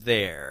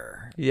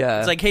there. Yeah.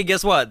 It's like, hey,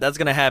 guess what? That's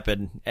gonna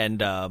happen. And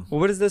Well,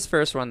 what is this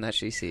first one that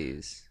she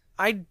sees?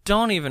 I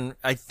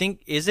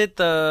think, is it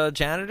the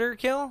janitor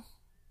kill?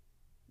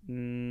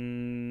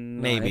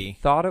 Maybe. Maybe.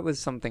 I thought it was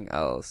something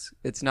else.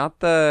 It's not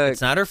the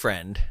It's not her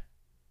friend.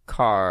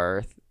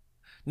 car.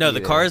 No, the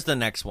either. car is the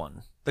next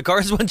one. The car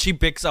is when she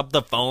picks up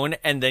the phone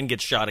and then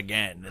gets shot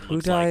again.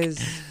 Who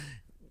dies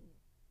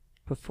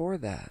before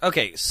that?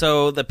 Okay,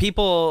 so the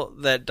people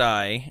that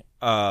die,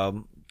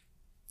 the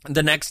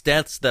next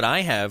deaths that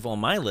I have on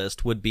my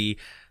list would be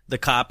the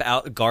cop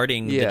out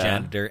guarding the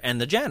janitor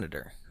and the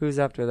janitor. Who's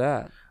after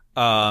that?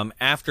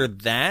 After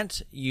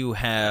that, you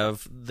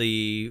have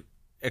the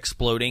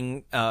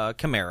exploding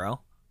Camaro.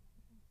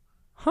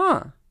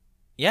 Huh.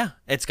 Yeah,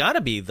 it's got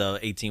to be the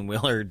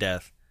 18-wheeler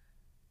death.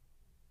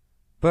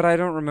 But I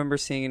don't remember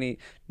seeing any.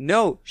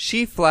 No,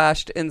 she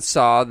flashed and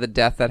saw the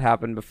death that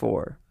happened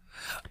before.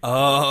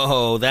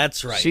 Oh,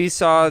 that's right. She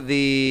saw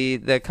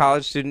the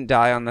college student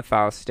die on the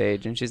Faust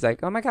stage, and she's like,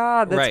 "Oh my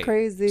God, that's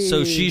crazy."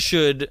 So she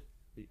should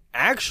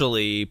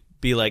actually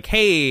be like,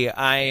 "Hey,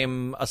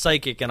 I'm a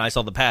psychic, and I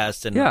saw the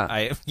past, and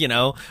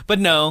But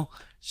no,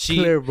 she.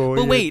 Clairvoyant.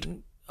 But wait,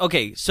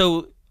 okay,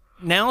 so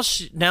now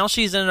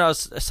she's in a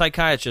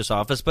psychiatrist's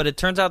office, but it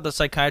turns out the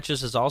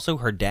psychiatrist is also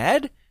her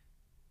dad.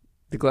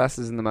 The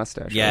glasses and the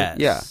mustache.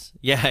 Yes.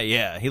 Right?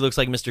 Yeah. He looks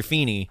like Mr.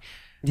 Feeney.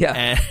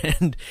 Yeah.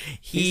 And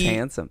he's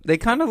handsome. They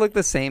kind of look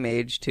the same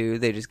age, too.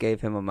 They just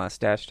gave him a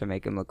mustache to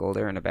make him look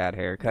older and a bad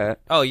haircut.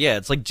 Oh, yeah.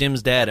 It's like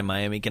Jim's dad in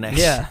Miami Connection.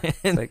 Yeah.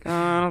 It's like, oh,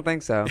 I don't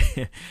think so.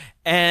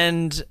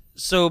 And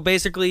so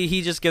basically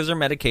he just gives her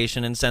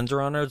medication and sends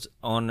her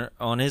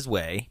on his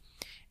way.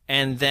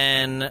 And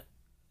then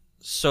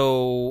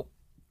so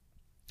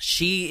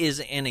she is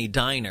in a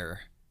diner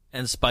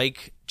and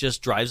Spike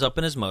just drives up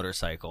in his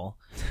motorcycle.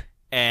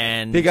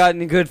 And they got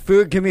any good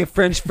food? Give me a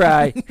French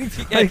fry.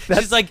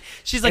 She's like,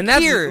 and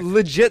that's here,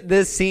 legit.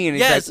 This scene.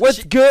 He's yes, like,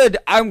 what's good?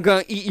 I'm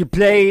gonna eat your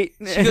plate.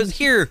 She goes,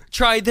 here,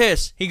 try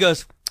this. He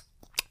goes,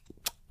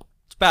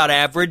 it's about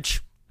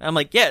average. I'm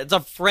like, yeah, it's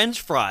a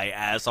French fry,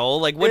 asshole.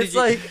 Like, what did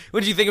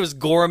you think it was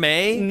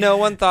gourmet? No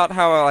one thought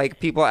how like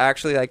people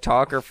actually like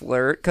talk or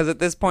flirt, because at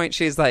this point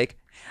she's like,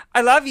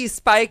 I love you,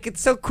 Spike.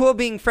 It's so cool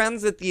being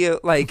friends with you.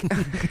 Like,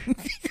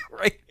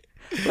 right?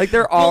 Like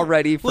they're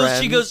already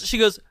friends. Well, she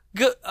goes.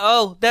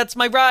 Oh, that's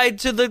my ride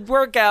to the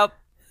workout.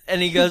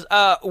 And he goes,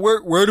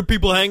 where do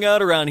people hang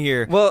out around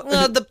here? Well,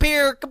 the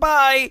pier.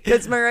 Goodbye.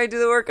 That's my ride to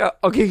the workout.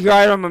 Okay, you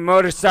ride on my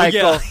motorcycle.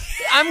 Yeah.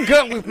 I'm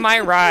good with my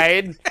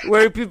ride.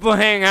 Where do people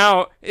hang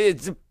out?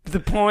 It's the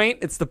point.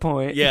 It's the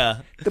point.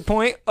 Yeah. The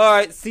point. All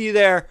right, see you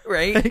there.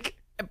 Right.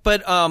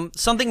 But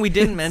something we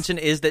didn't mention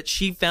is that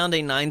she found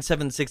a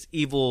 976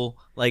 evil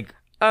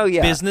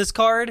business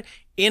card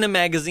in a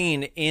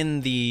magazine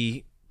in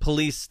the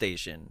police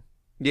station.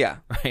 Yeah.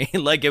 Right.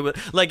 Like it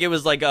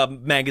was like a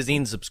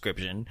magazine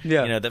subscription.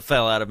 Yeah. That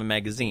fell out of a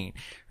magazine.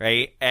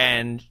 Right.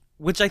 And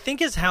which I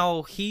think is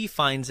how he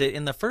finds it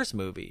in the first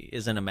movie,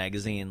 is in a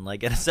magazine,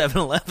 like at a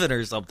 7-Eleven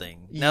or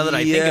something. Now that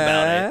I think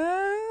about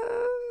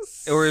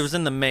it. Or it was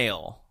in the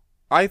mail.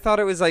 I thought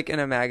it was like in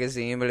a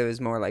magazine, but it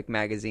was more like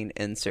magazine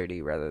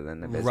insert-y rather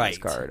than the business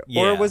card.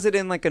 Yeah. Or was it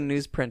in like a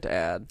newsprint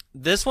ad?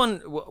 This one,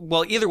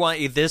 well, either one.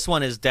 This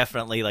one is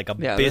definitely like a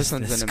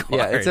business card.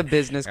 Yeah, it's a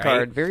business right?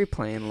 card, very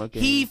plain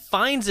looking. He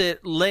finds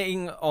it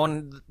laying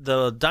on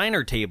the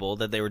diner table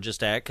that they were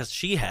just at because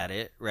she had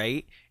it,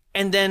 right?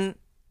 And then,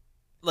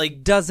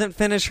 doesn't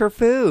finish her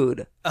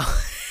food.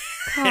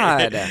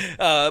 God,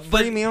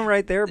 free meal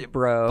right there,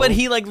 bro. But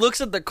he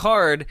looks at the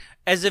card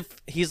as if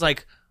he's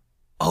like,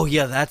 oh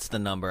yeah, that's the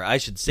number. I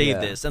should save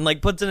this, and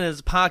puts it in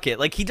his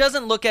pocket. He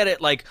doesn't look at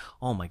it like,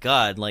 oh my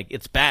God,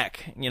 it's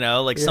back.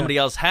 Somebody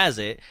else has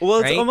it.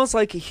 Well, right? It's almost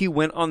like he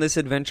went on this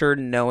adventure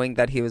knowing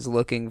that he was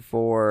looking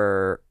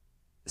for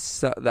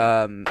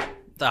the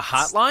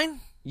hotline.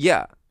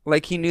 Yeah,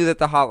 he knew that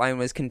the hotline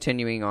was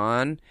continuing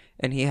on,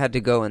 and he had to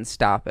go and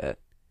stop it.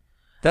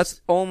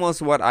 That's almost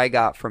what I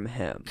got from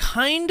him.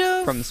 Kind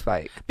of from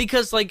Spike,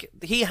 because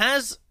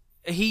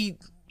he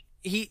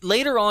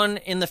later on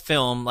in the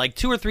film,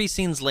 2 or 3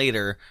 scenes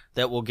later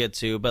that we'll get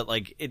to, but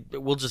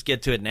we'll just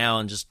get to it now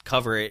and just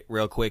cover it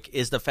real quick,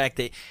 is the fact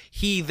that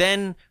he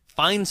then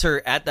finds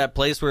her at that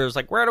place where it was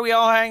like, where do we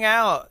all hang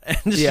out?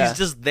 And she's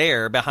just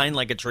there behind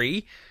a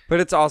tree.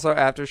 But it's also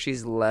after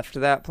she's left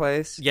that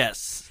place.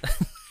 Yes.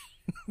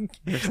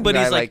 But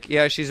he's like,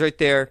 yeah, she's right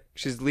there.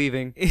 She's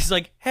leaving. He's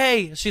like,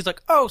 hey. She's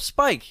like, oh,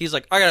 Spike. He's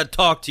like, I gotta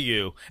talk to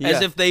you.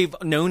 As if they've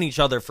known each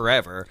other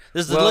forever.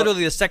 This is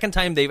literally the second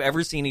time they've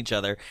ever seen each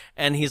other.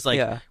 And he's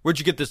like, where'd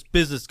you get this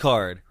business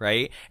card?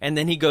 Right? And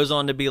then he goes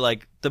on to be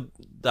like, the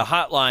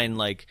hotline,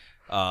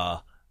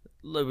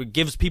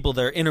 gives people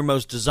their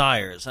innermost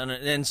desires.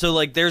 And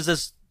so, there's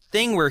this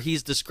thing where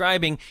he's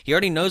describing, he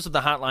already knows what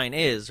the hotline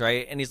is,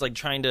 right? And he's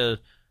trying to,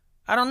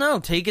 I don't know,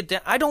 take it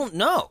down. I don't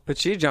know. But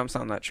she jumps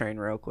on that train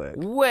real quick.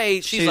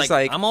 Wait, she's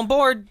like, I'm on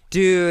board.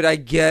 Dude, I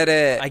get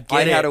it.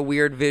 I had a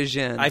weird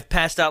vision. I've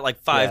passed out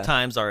 5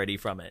 times already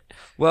from it.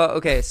 Well,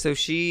 okay, so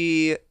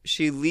she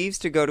leaves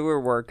to go to her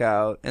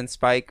workout, and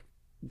Spike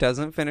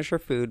doesn't finish her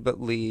food,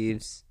 but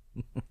leaves.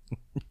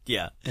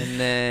 Yeah. And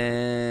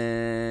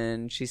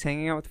then she's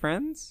hanging out with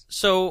friends?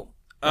 So,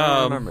 I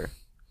don't remember.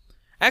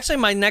 Actually,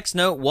 my next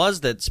note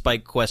was that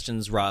Spike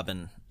questions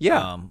Robin.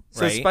 Yeah.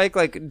 So right? Spike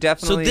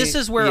definitely. So this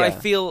is where I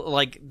feel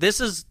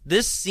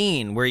this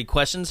scene where he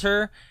questions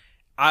her,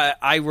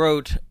 I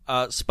wrote,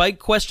 Spike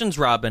questions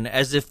Robin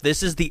as if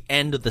this is the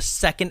end of the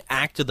second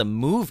act of the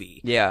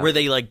movie. Yeah. Where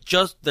they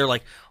they're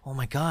like, oh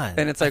my God.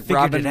 And it's I like figured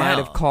Robin it might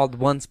out. have called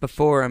once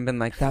before and been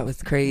like, that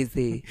was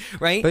crazy.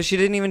 Right? But she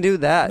didn't even do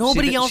that.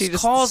 Nobody else she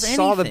just calls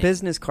saw the anything.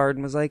 business card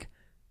and was like,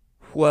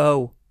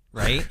 whoa.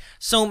 Right?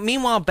 So,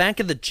 meanwhile, back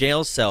at the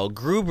jail cell,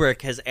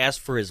 Grubrick has asked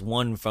for his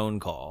one phone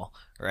call,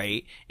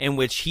 right? In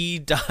which he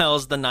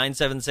dials the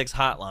 976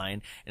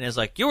 hotline and is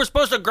like, you were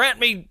supposed to grant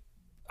me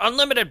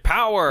unlimited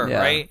power, Yeah.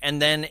 right? And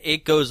then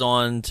it goes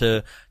on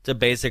to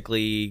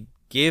basically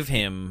give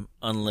him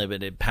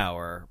unlimited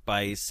power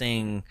by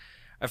saying,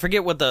 I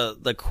forget what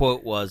the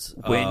quote was.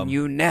 When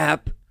you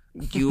nap,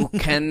 you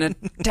can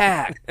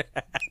attack.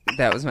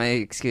 That was my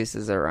excuse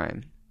as a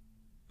rhyme.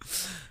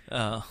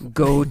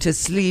 Go to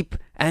sleep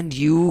and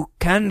you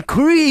can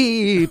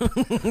creep.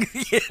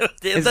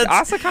 It's that's-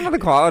 also kind of the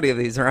quality of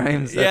these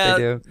rhymes that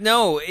they do.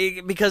 No,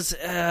 because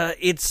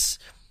it's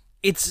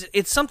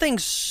something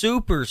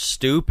super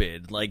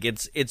stupid. Like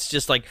it's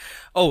just like,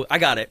 oh, I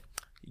got it.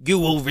 You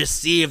will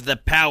receive the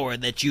power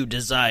that you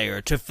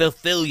desire to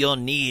fulfill your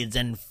needs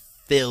and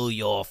fill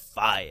your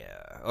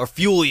fire or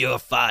fuel your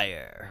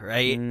fire,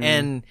 right?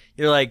 And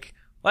you're like,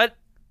 what?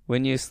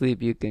 When you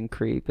sleep, you can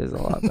creep is a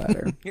lot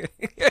better.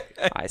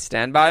 I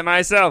stand by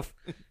myself.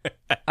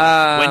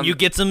 When you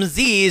get some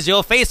Z's,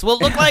 your face will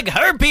look like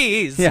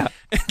herpes. Yeah.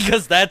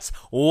 Because that's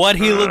what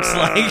he looks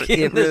like in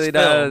It this really film.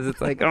 does. It's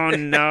like, oh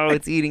no,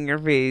 it's eating your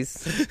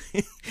face.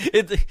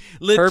 It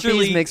literally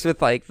Herpes mixed with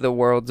like the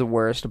world's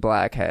worst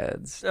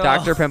blackheads. Oh.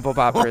 Dr. Pimple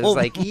Popper is Oh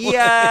like, my-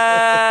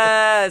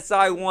 yes,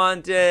 I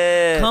want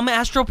it. Come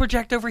astral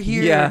project over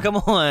here. Yeah. Come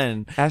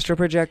on. Astral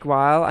project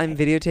while I'm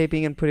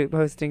videotaping and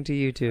posting to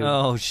YouTube.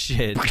 Oh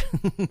shit.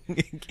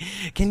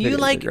 Can you Videos are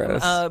like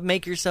gross.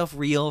 make yourself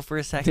real for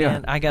a second?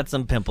 Yeah. I got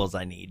some pimples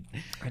I need.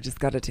 I just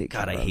gotta take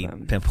God, care I of hate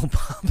them. pimple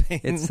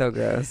popping. It's so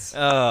gross.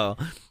 Oh.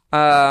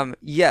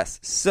 Yes.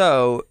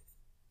 So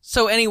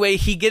So anyway,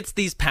 he gets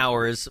these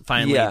powers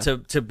finally Yeah.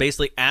 to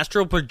basically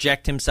astral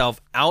project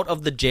himself out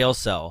of the jail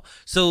cell.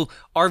 So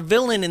our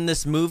villain in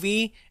this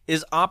movie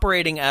is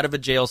operating out of a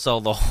jail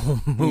cell the whole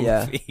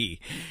movie.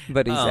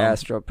 but he's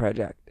astral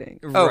projecting.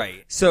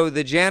 Right. So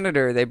the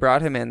janitor, they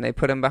brought him in. They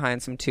put him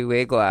behind some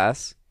two-way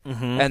glass,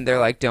 and they're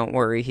like, "Don't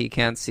worry, he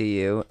can't see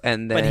you."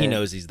 And then, But he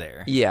knows he's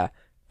there. Yeah.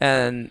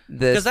 And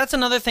this, Because that's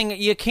another thing.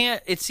 You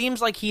can't. It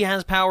seems like he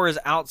has powers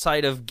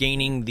outside of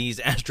gaining these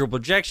astral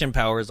projection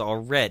powers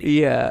already.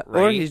 yeah,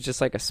 or right? he's just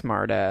like a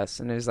smart ass,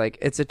 and he's like,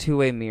 "It's a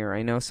two-way mirror.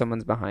 I know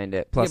someone's behind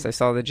it." Plus, I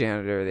saw the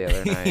janitor the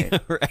other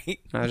night. Right.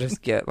 I'll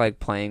just get like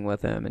playing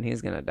with him, and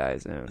he's gonna die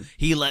soon.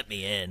 He let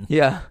me in.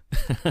 Yeah,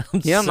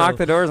 he unlocked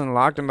So- the doors and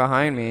locked him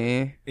behind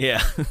me.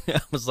 Yeah.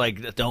 I was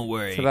like, don't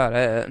worry. That's about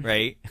it.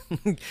 Right?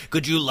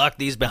 Could you lock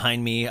these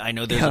behind me? I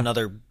know there's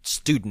another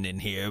student in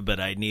here, but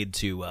I need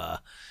to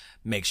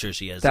make sure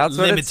she has That's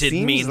what it limited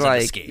seems means like.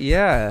 of escape.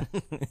 Yeah.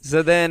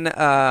 So then,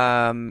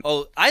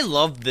 Oh, I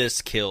love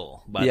this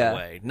kill, by Yeah. the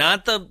way.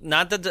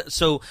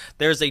 So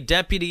there's a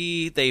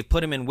deputy. They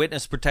put him in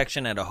witness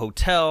protection at a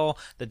hotel.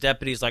 The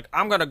deputy's like,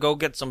 I'm going to go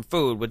get some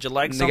food. Would you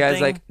like the something?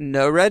 guy's like,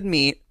 no red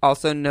meat,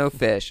 also no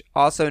fish,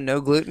 also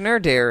no gluten or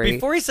dairy.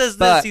 Before he says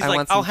but this, he's I like,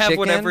 want I'll some have chicken."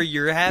 whatever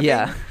you're having.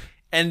 Yeah.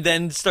 And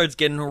then starts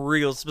getting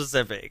real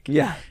specific.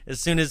 Yeah. As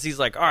soon as he's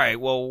like, all right,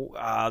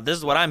 well, this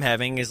is what I'm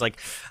having. He's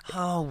like,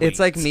 oh, wait. It's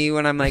like me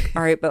when I'm like,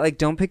 all right, but like,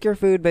 don't pick your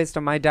food based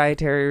on my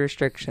dietary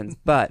restrictions.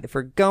 But if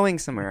we're going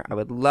somewhere, I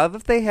would love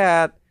if they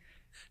had.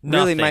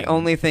 Really, my Nothing.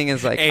 only thing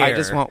is like, I Air.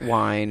 just want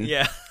wine.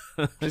 Yeah.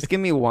 Just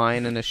give me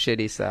wine and a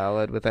shitty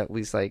salad with at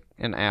least like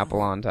an apple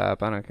on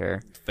top. I don't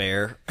care.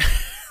 Fair.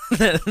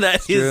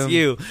 That true. is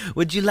you.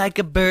 Would you like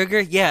a burger?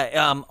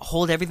 Yeah.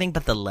 Hold everything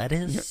but the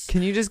lettuce.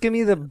 Can you just give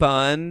me the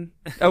bun?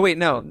 Oh wait,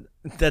 no.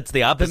 That's the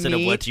The opposite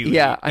meat. of what you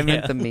yeah, eat. I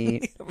meant the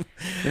meat.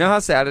 You know how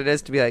sad it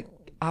is to be like,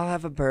 I'll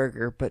have a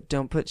burger, but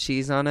don't put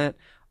cheese on it.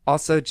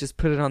 Also, just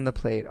put it on the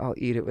plate. I'll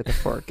eat it with a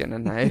fork and a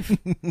knife.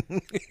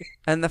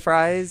 And the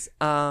fries,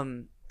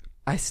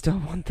 I still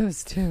want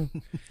those too.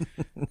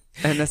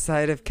 And a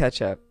side of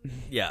ketchup,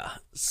 Yeah.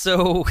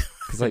 So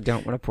because I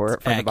don't want to pour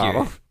it from the accurate,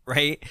 bottle.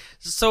 right?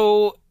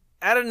 So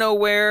out of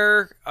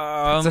nowhere,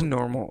 It's a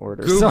normal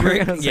order. Grubrick-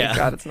 Sorry, I was yeah. like,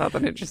 God, it's not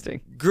that interesting.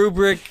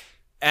 Grubrick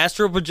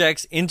astral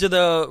projects into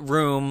the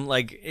room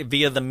like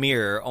via the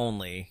mirror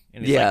only,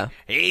 and he's Yeah. like,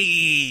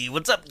 "Hey,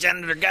 what's up,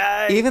 janitor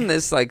guy?" Even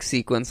this like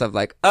sequence of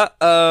like,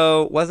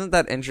 uh-oh, wasn't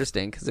that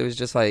interesting? Because it was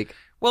just like,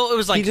 well, it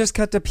was like, he just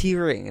cut to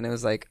peering, and it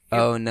was like,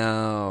 oh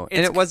no. And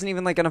it's- it wasn't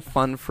even like in a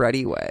fun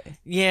Freddy way.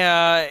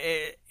 yeah,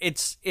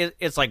 it's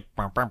like,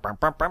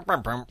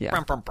 Yeah.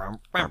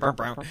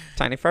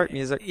 Tiny fart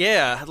music.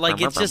 yeah,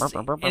 like it's just,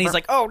 and he's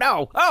like, oh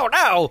no,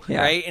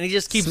 Yeah. right, and he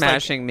just keeps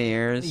Smashing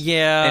mirrors.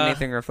 Yeah.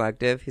 Anything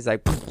reflective. He's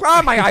like,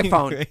 ah, my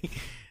iPhone. Right?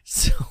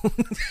 So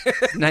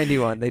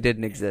 91. They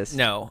didn't exist.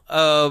 no,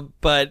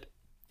 but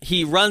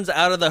he runs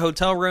out of the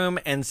hotel room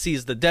and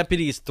sees the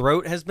deputy's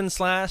throat has been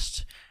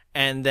slashed,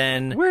 and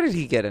then Where did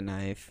he get a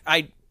knife?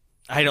 I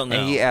don't know.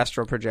 And he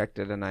astral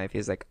projected a knife.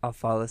 He's like, I'll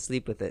fall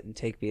asleep with it and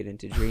take me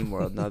into dream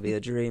world, and I'll be a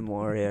dream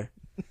warrior.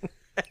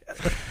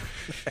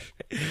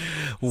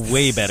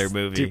 Way better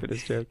movie.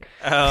 Stupidest joke.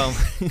 Um,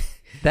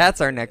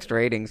 That's our next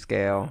rating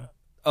scale.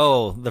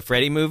 oh, the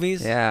Freddy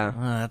movies? Yeah.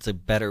 Oh, that's a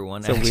better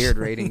one. It's a weird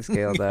rating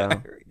scale,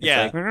 though.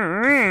 Yeah.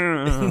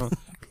 It's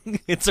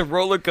like, It's a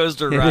roller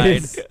coaster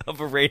ride is. of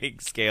a rating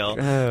scale.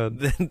 a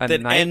that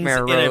nightmare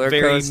ends in a roller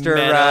very coaster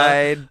meta-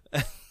 ride.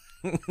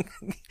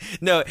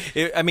 No,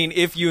 I mean,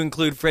 if you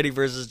include Freddy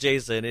versus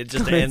Jason, it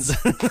just ends.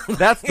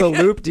 That's the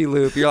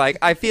loop-de-loop. You're like,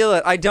 I feel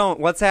it. I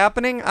don't. What's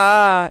happening?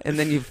 And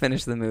then you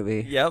finish the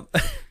movie. Yep.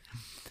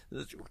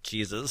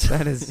 Jesus.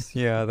 That is,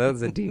 yeah, that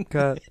was a deep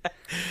cut.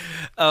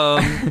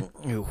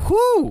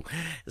 Whoo.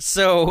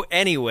 So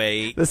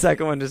anyway, The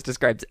second one just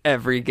describes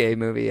every gay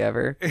movie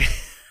ever.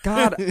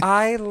 God,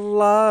 I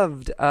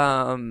loved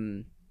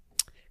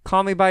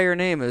Call Me By Your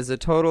Name. It was a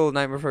total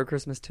Nightmare Before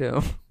Christmas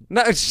 2.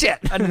 No, shit.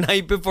 A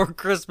Night Before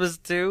Christmas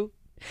 2.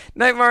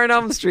 Nightmare on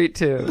Elm Street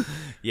 2.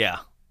 Yeah.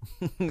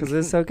 Because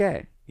it's so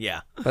gay.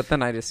 Yeah. But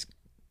then I just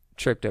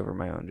tripped over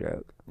my own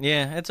joke.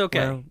 Yeah, it's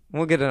okay. Well,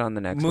 we'll get it on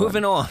the next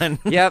Moving one. on.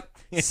 Yep.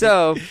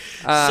 So,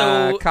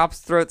 So- cop's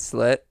throat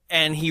slit.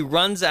 And he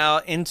runs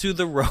out into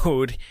the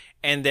road,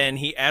 and then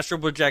he astral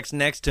projects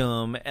next to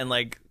him and,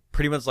 like,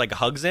 pretty much, like,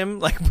 hugs him,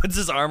 like, puts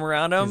his arm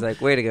around him. He's like,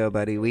 way to go,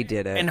 buddy. We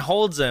did it. And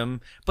holds him.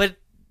 But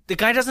the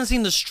guy doesn't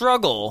seem to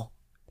struggle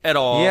at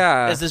all.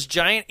 Yeah. As this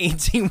giant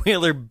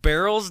 18-wheeler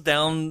barrels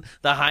down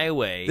the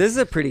highway. This is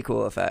a pretty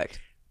cool effect.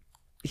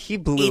 He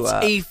blew It's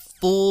up. a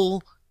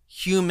full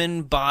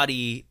human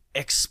body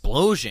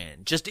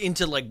explosion just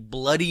into like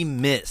bloody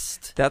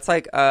mist. That's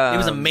like It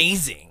was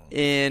amazing.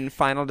 in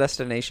Final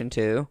Destination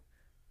 2.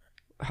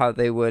 How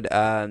they would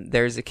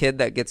there's a kid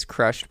that gets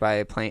crushed by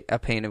a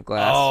pane of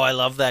glass. Oh, I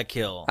love that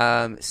kill.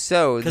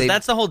 So Because they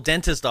that's the whole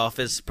dentist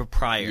office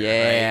prior.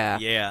 yeah.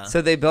 Right? Yeah.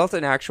 So they built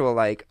an actual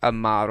like a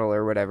model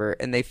or whatever,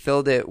 and they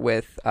filled it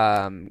with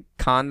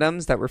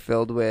condoms that were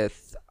filled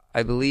with,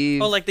 I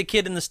believe. Oh, like the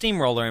kid in the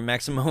steamroller in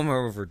Maximum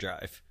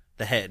Overdrive.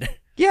 The head.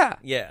 Yeah.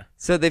 Yeah.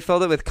 So they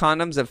filled it with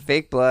condoms of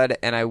fake blood,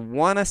 and I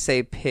want to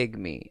say pig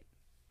meat,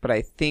 but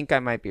I think I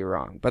might be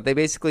wrong. But they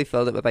basically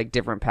filled it with like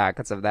different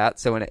packets of that.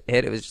 So when it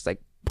hit, it was just like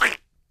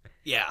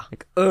Yeah.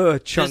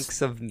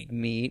 chunks of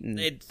meat and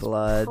It's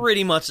blood.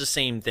 pretty much the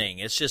same thing.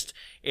 It's just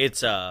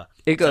it's a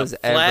It goes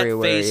it's a flat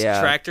everywhere, faced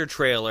yeah. tractor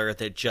trailer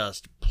that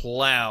just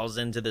plows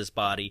into this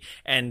body,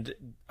 and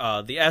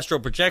the astral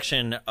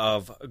projection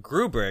of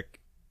Grubeck.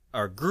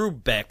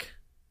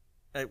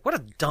 What a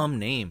dumb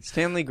name.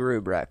 Stanley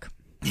Grubeck.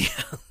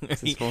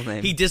 That's his full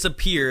name. He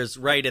disappears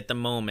right at the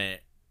moment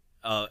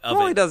of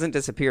Well, it. he doesn't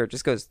disappear; it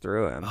just goes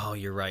through him. Oh,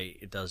 you're right.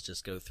 It does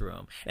just go through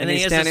him, and then he's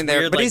he has standing this there,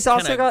 weird, but like, he's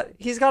also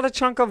kinda- got a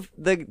chunk of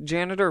the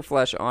janitor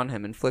flesh on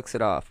him and flicks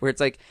it off. Where it's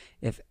like,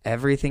 if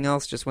everything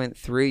else just went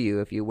through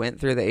you, if you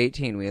went through the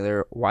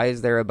 18-wheeler, why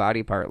is there a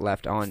body part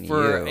left on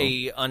for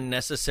you? a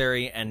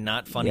unnecessary and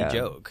not funny Yeah,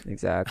 joke.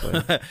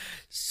 Exactly.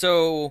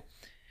 So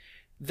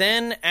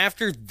then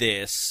after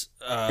this,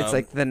 It's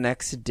like the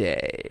next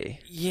day.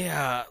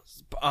 yeah,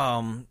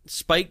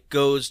 Spike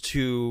goes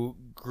to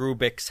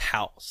Grubeck's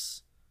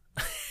house,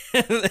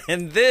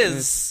 and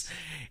this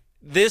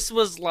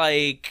was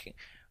like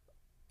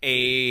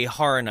a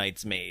Horror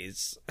Nights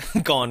maze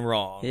gone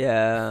wrong.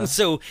 Yeah.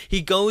 So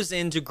he goes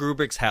into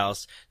Grubeck's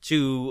house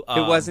to.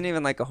 It wasn't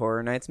even like a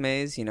Horror Nights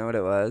maze. You know what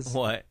it was?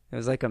 What? It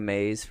was like a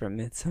maze from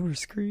Midsummer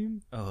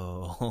Scream.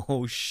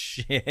 Oh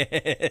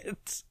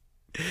shit.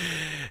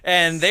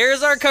 And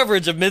there's our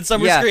coverage of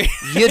Midsummer Yeah, Scream.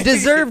 you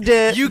deserved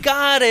it. You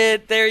got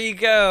it. There you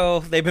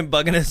go. They've been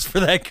bugging us for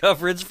that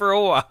coverage for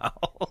a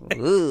while.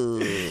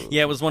 Ooh.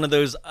 Yeah, it was one of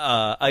those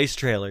ice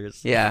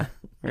trailers. Yeah.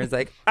 Where it's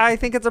like, I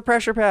think it's a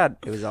pressure pad.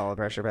 It was all a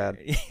pressure pad.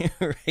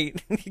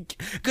 Right.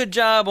 Good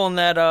job on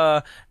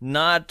that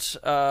not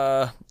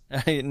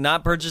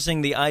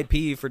purchasing the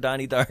IP for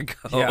Donnie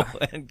Darko. Yeah.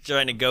 And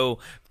trying to go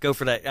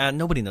for that.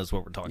 Nobody knows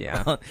what we're talking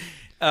Yeah. about.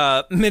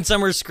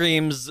 Midsummer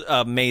Scream's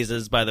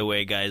mazes, by the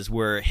way, guys,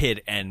 were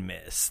hit and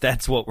miss.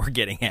 That's what we're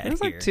getting at It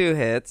was here. like 2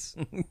 hits.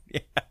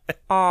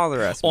 All the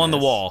rest On the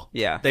missed. wall.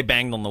 Yeah. They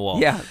banged on the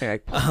wall. Yeah.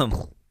 They're like,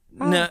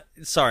 No,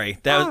 sorry,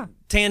 that was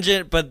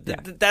tangent, but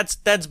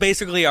that's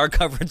basically our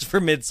coverage for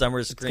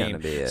Midsummer Scream. gonna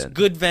be it. It's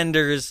good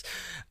vendors,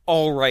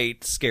 all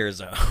right, scare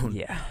zone.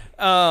 yeah.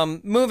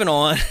 Moving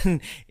on,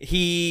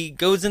 he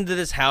goes into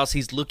this house.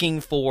 He's looking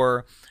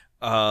for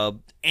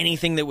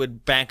anything that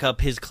would back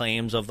up his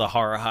claims of the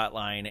horror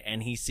hotline,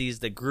 and he sees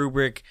that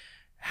Grubeck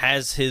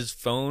has his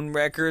phone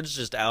records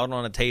just out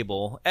on a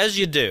table, as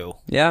you do,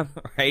 Yeah.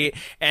 right?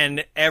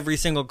 And every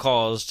single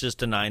call is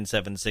just a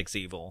 976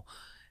 evil.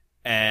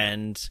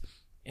 And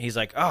he's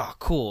like, "Oh,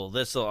 cool.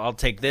 I'll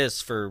take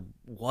this for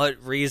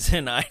what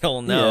reason? I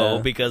don't know."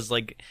 Yeah. Because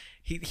like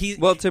he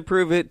Well, to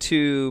prove it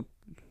to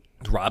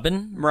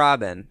Robin.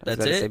 Robin. I was That's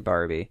about to it? say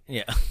Barbie.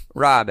 Yeah,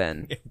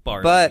 Robin.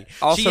 Barbie. But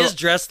also, she is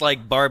dressed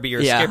like Barbie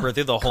or Skipper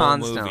through the whole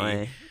constantly.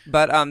 movie.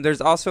 But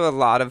there's also a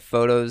lot of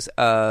photos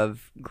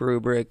of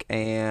Grubeck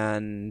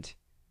and...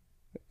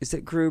 Is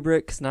it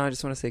Grubeck? 'Cause now I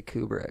just want to say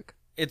Kubrick.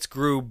 It's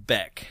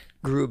Grubeck.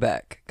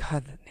 Grubeck.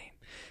 God, that name.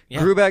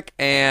 Yeah. Grubeck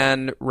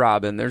and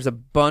Robin. There's a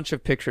bunch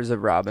of pictures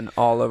of Robin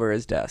all over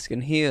his desk,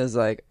 and he is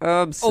like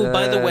obsessed. Oh,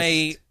 by the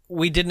way,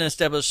 we didn't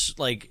establish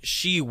like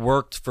she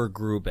worked for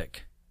Grubeck.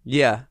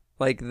 Yeah,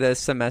 like the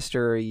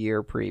semester a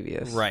year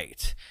previous.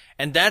 Right.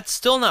 And that's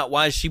still not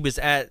why she was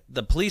at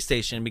the police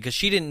station, because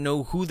she didn't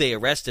know who they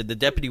arrested. The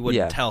deputy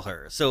wouldn't tell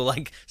her. So,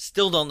 like,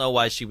 still don't know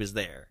why she was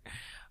there.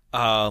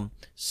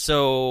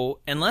 So,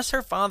 unless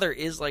her father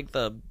is, like,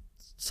 the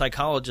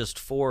psychologist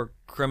for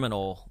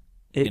criminal,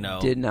 It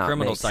did not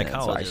criminal make sense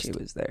psychologist. why she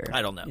was there.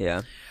 I don't know.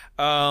 Yeah.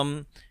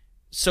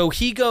 So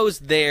he goes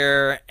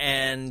there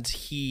and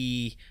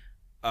he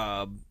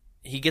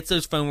gets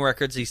those phone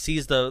records. He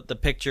sees the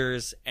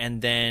pictures,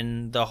 and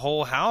then the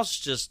whole house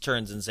just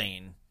turns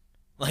insane.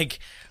 Like,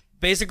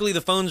 basically, the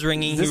phone's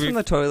ringing. Is this when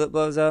the toilet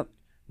blows up?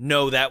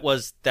 No, that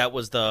was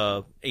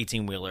the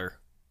 18-wheeler.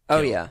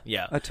 Oh, yeah.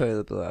 Yeah. A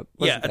toilet blew up.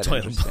 Yeah, Wasn't a that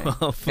toilet interesting?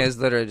 blew up. It was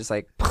literally just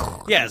like...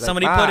 Yeah, it was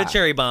somebody like, put a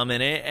cherry bomb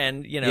in it,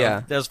 and,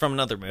 that was from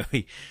another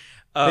movie.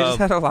 They just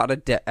had a lot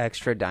of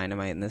extra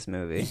dynamite in this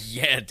movie.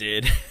 Yeah, it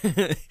did.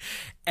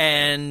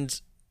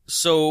 And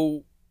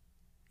so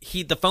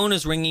the phone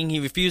is ringing. He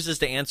refuses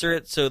to answer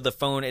it, so the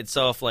phone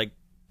itself, like,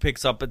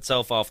 picks up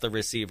itself off the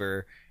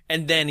receiver.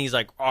 And then he's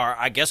like,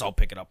 I guess I'll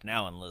pick it up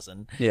now and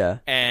listen. Yeah.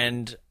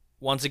 And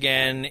once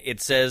again,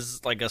 it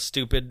says like a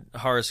stupid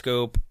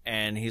horoscope,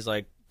 and he's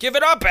like, give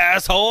it up,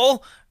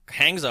 asshole!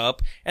 Hangs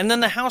up, and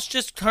then the house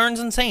just turns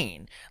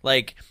insane.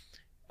 Like,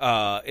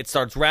 it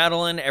starts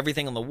rattling,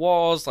 everything on the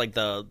walls, like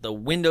the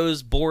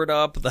windows board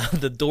up,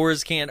 the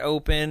doors can't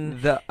open.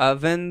 The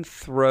oven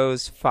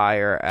throws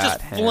fire at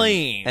Just him.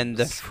 flames. And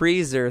the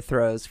freezer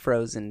throws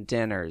frozen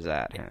dinners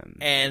at him.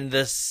 And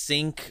the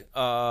sink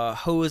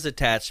hose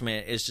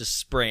attachment is just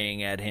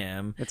spraying at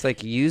him. It's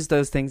like, use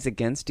those things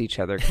against each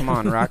other. Come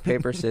on, rock,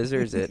 paper,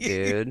 scissors it,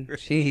 dude.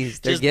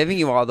 Jeez, they're Just- giving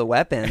you all the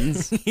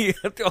weapons.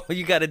 All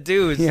you gotta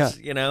do is,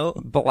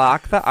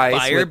 Block the ice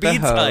Fire with the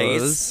beats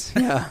hose.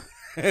 Yeah.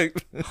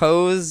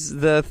 Hose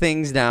the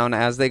things down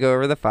as they go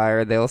over the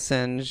fire. They'll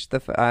singe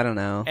the... I don't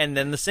know. And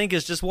then the sink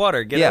is just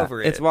water. Get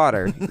over it. It's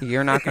water.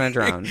 You're not going to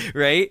drown.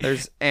 Right?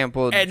 There's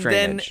ample And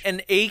drainage. then an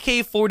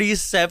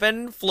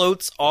AK-47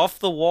 floats off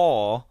the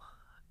wall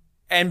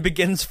and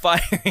begins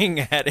firing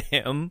at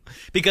him,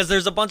 because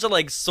there's a bunch of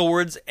like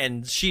swords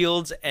and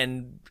shields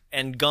and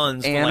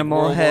guns from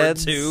Animal like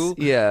heads. World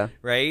War II, Yeah.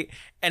 right?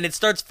 And it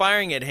starts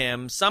firing at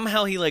him.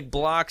 Somehow he like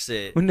blocks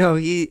it. No,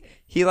 he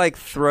like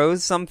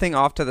throws something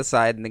off to the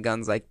side, and the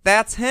gun's like,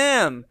 that's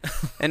him!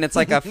 And it's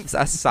like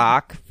a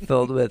sock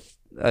filled with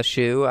a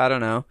shoe. I don't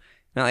know.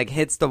 And it like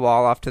hits the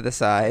wall off to the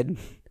side,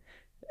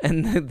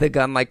 and the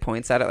gun like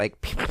points at it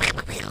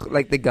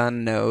like the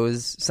gun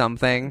knows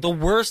something. The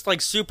worst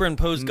like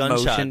superimposed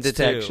gunshots Motion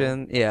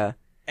detection. too. Yeah.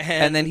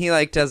 And then he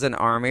like does an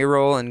army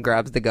roll and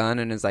grabs the gun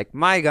and is like,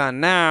 my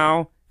gun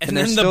now. And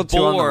there's then still the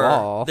two on the boar,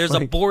 wall. there's a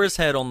boar's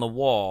head on the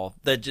wall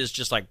that is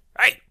just like,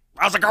 hey,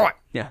 how's it going?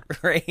 Yeah.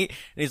 Right? And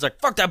he's like,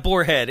 fuck that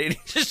boar head. And he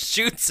just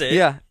shoots it.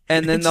 Yeah.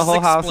 And then It the just whole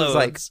house is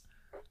like, explodes.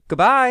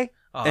 goodbye.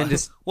 And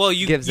just well,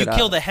 you gives it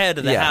kill up. the head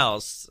of the Yeah.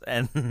 house,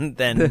 and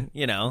then,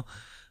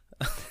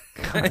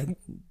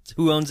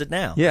 who owns it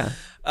now? Yeah.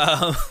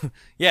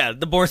 Yeah,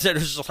 the boar's head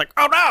is just like,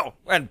 oh no!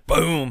 And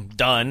boom,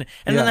 done.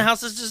 And then Yeah. the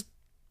house is just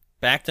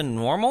back to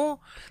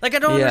normal? Like, I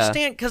don't Yeah.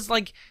 understand, because,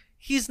 like,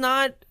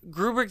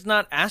 Gruber's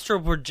not astral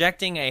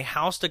projecting a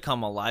house to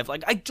come alive.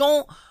 Like, I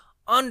don't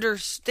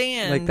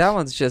understand. Like, that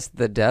one's just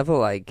the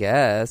devil, I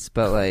guess.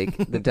 But, like,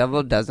 the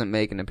devil doesn't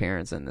make an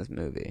appearance in this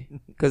movie.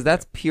 Because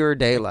that's pure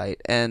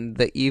daylight. And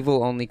the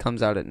evil only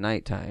comes out at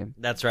nighttime.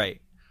 That's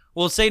right.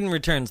 Well, Satan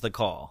returns the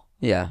call,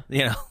 Yeah.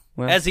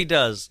 Well, as he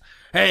does.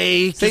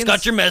 Hey, just Satan's-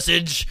 got your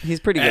message. he's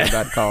pretty good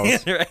about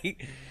calls. Right?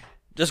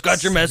 Just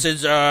got your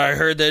message. I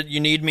heard that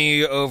you need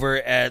me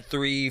over at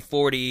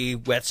 340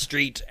 West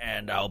Street,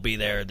 and I'll be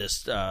there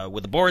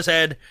with a boar's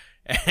head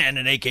and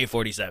an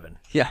AK-47.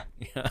 Yeah.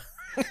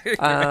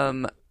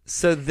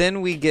 So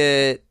then we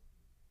get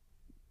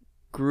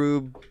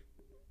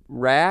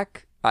Grubeck.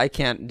 I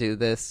can't do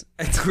this.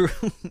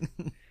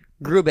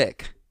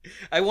 Grubeck.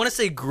 I want to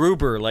say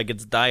Gruber like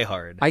it's Die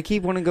Hard. I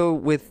keep wanting to go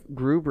with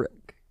Grubrick.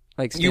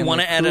 Like You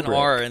want to add an Kubrick.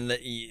 R, and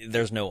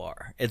there's no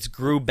R. It's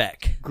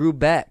Grubeck.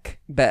 Grubeck.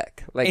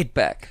 Beck. Like It-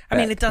 Beck. I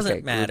mean, Beck. it doesn't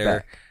Okay, matter.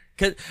 Grubeck.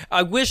 'Cause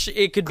I wish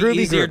it could be Groovy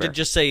easier to Gruber.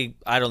 just say,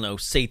 I don't know,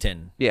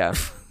 Satan, Yeah.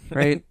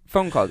 Right?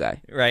 Phone call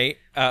guy. right?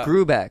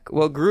 Grubeck.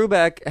 Well,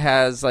 Grubeck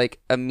has like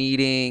a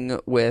meeting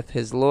with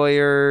his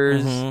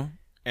lawyers.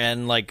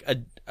 And like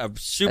a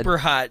super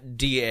hot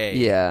DA.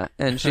 Yeah.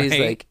 And she's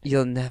Right. like,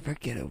 you'll never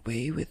get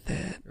away with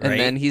that. Right. And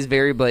then he's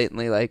very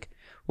blatantly like,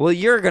 well,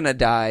 you're going to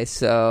die,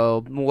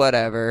 so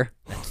whatever.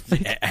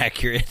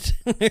 Accurate.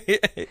 And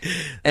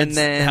That's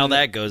then how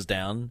that goes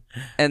down.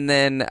 And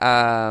then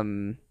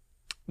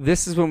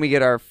this is when we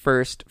get our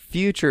first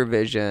future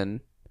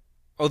vision.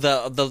 Oh,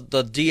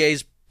 the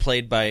DA's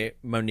played by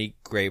Monique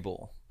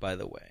Grable, by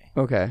the way.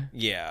 Okay.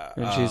 Yeah.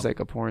 And she's like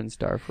a porn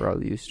star for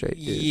all you straight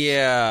dudes.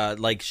 Yeah,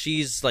 like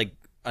she's like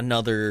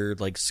another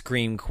like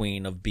scream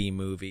queen of B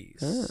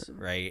movies,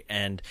 right?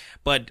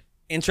 But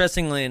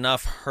interestingly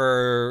enough,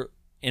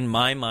 in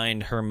my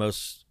mind, her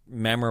most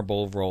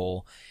memorable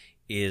role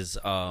is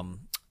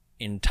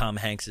in Tom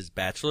Hanks's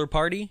Bachelor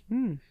Party.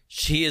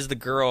 She is the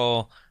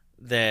girl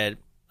that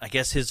I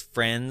guess his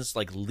friends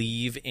like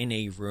leave in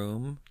a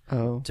room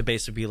to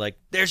basically be like,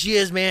 there she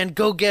is, man,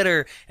 go get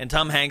her. And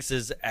Tom Hanks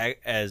is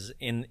as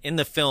in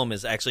the film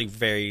is actually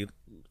very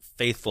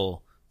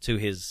faithful to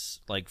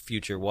his like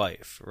future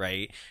wife,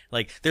 right?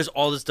 Like there's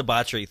all this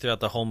debauchery throughout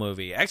the whole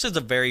movie. Actually, it's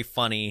a very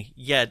funny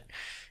yet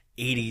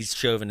 80s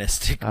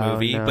chauvinistic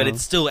movie, but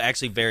it's still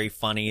actually very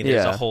funny.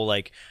 There's a whole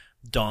like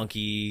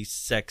donkey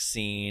sex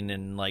scene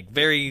and like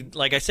very,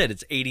 like I said,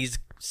 it's 80s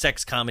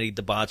sex comedy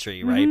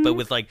debauchery, right? But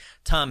with like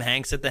Tom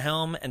Hanks at the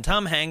helm, and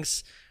Tom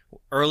Hanks,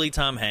 early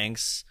Tom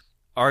Hanks,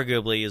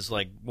 arguably is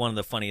like one of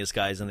the funniest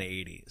guys in the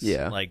 80s.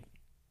 Yeah. Like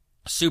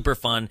super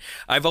fun.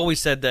 I've always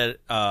said that,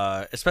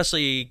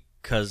 especially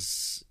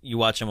because you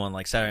watch him on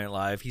like Saturday Night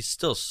Live, he's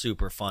still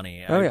super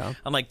funny.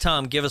 I'm like,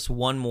 Tom, give us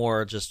one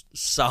more just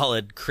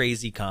solid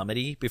crazy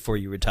comedy before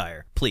you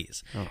retire,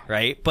 please.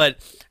 Right? But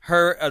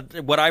her,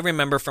 what I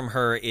remember from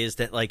her is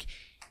that like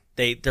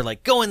they're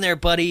like, go in there,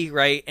 buddy,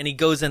 right? And he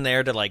goes in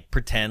there to like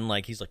pretend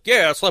like he's like,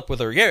 yeah, I slept with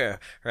her, yeah,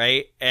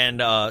 right?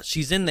 And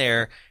she's in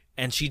there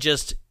and she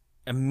just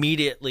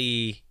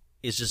immediately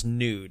is just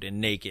nude and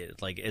naked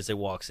like as it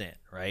walks in,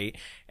 right?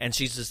 And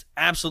she's this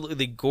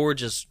absolutely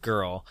gorgeous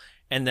girl.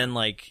 And then,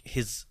 like,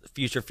 his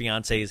future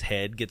fiance's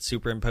head gets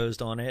superimposed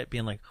on it,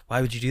 being like,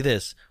 why would you do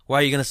this? Why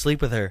are you going to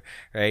sleep with her?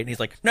 Right? And he's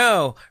like,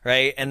 no.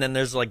 Right? And then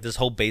there's, like, this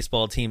whole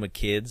baseball team of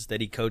kids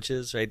that he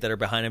coaches, right, that are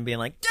behind him being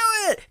like, do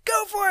it!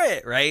 Go for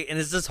it! Right? And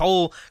it's this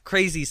whole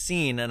crazy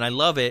scene, and I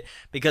love it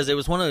because it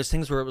was one of those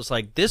things where it was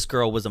like, this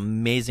girl was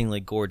amazingly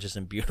gorgeous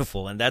and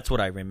beautiful, and that's what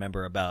I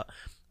remember about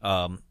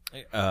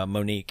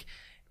Monique.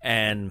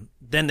 And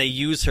then they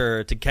use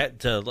her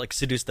to like,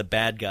 seduce the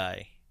bad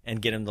guy. And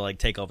get him to like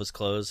take off his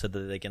clothes so that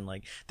they can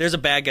like. There's a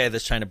bad guy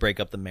that's trying to break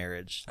up the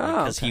marriage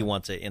because he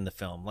wants it in the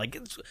film. Like,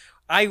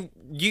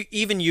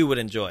 even you would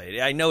enjoy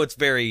it. I know it's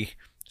very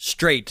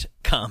straight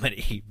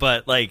comedy,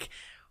 but like,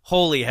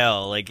 holy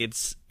hell, like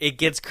it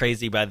gets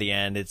crazy by the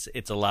end.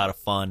 It's a lot of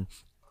fun.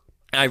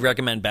 I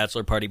recommend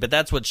Bachelor Party, but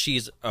that's what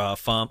she's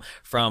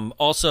from.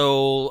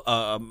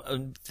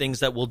 Also,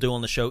 things that we'll do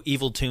on the show.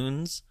 Evil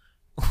Toons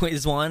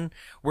is one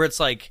where it's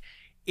like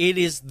it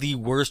is the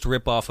worst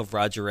ripoff of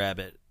Roger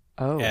Rabbit.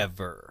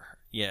 Ever.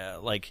 Yeah,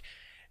 like,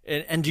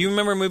 and do you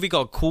remember a movie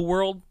called Cool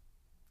World?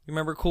 You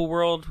remember Cool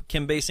World?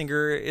 Kim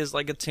Basinger is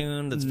like a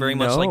tune that's very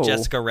much like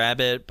Jessica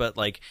Rabbit, but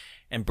like,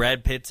 and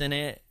Brad Pitt's in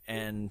it,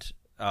 and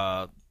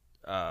the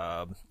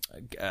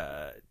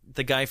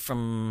guy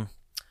from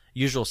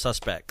Usual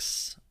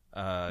Suspects,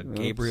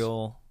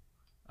 Gabriel.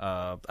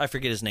 I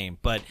forget his name,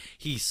 but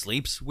he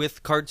sleeps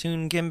with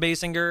cartoon Kim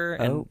Basinger,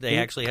 and they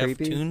actually have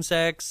toon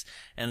sex,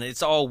 and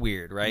it's all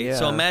weird, right? Yeah.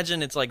 So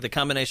imagine it's like the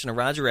combination of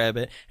Roger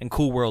Rabbit and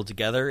Cool World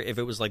together if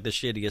it was like the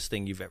shittiest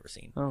thing you've ever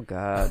seen. Oh,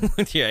 God.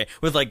 Yeah,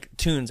 with like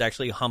toons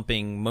actually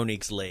humping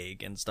Monique's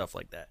leg and stuff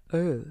like that,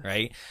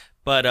 right?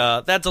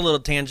 But that's a little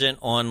tangent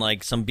on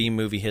like some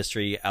B-movie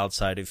history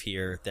outside of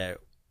here that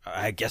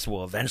I guess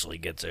we'll eventually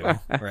get to,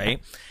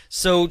 right?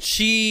 So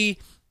she...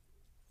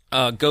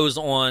 goes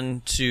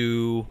on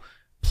to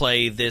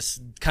play this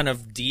kind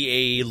of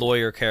DA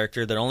lawyer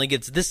character that only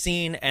gets this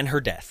scene and her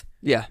death.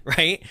 Yeah.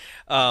 Right?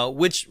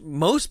 Which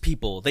most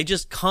people, they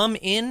just come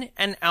in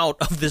and out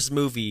of this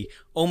movie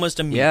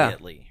almost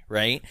immediately. Yeah.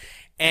 Right?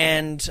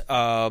 And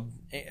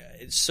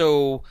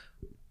so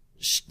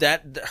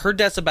that her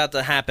death's about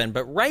to happen.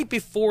 But right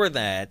before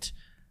that,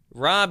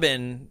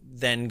 Robin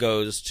then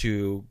goes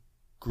to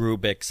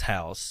Grubik's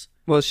house.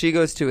 Well, she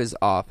goes to his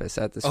office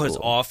at the school. Oh, his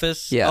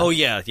office? Yeah. Oh,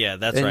 yeah,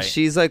 that's right. And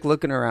she's, like,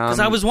 looking around. Because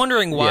I was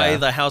wondering why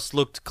the house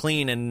looked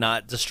clean and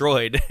not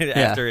destroyed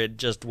after it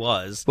just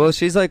was. Well,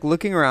 she's, like,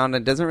 looking around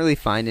and doesn't really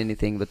find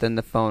anything, but then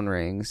the phone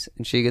rings,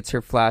 and she gets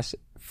her flash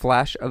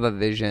of a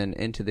vision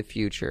into the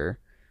future.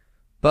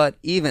 But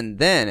even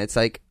then, it's,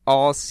 like,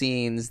 all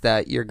scenes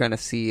that you're going to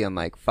see in,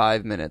 like,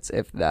 5 minutes,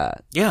 if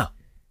that. Yeah.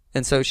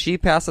 And so she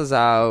passes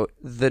out.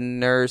 The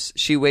nurse,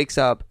 she wakes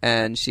up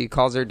and she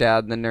calls her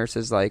dad. And the nurse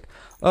is like,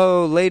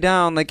 oh, lay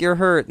down like you're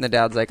hurt. And the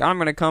dad's like, I'm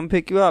going to come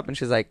pick you up. And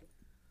she's like,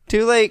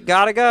 too late,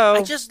 gotta go.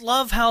 I just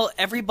love how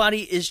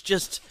everybody is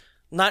just,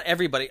 not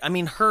everybody, I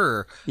mean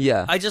her.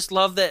 Yeah. I just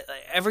love that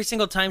every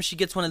single time she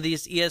gets one of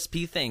these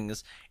ESP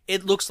things,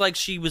 it looks like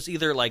she was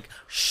either like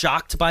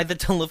shocked by the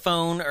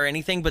telephone or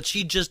anything, but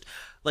she just,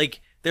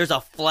 like, there's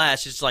a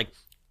flash. It's like,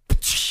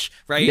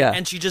 right? Yeah.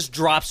 And she just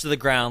drops to the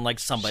ground like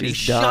somebody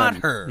shot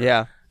her.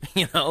 Yeah.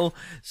 You know?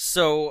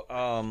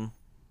 So,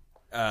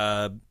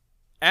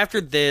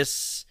 after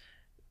this,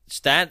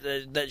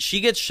 that she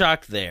gets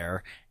shocked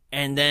there,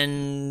 and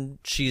then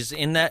she's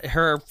in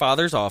her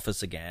father's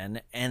office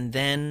again, and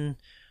then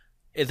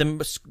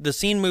the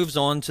scene moves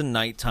on to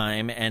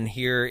nighttime, and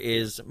here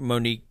is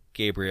Monique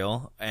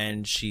Gabriel,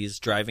 and she's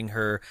driving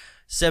her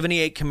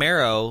 78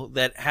 Camaro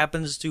that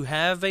happens to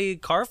have a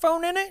car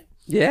phone in it.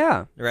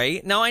 Yeah.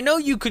 Right? Now, I know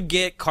you could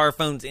get car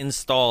phones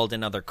installed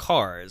in other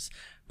cars,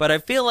 but I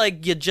feel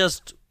like you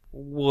just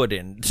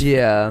wouldn't.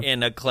 Yeah.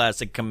 In a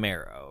classic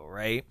Camaro,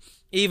 right?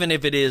 Even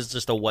if it is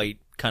just a white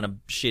kind of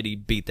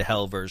shitty beat the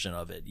hell version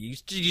of it, you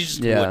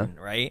just wouldn't,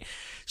 right?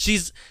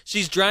 She's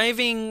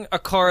driving a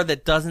car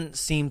that doesn't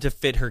seem to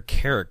fit her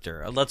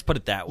character. Let's put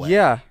it that way.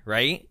 Yeah.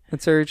 Right?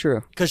 That's very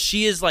true. Because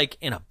she is like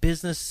in a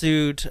business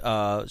suit.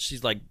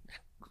 She's like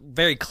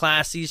very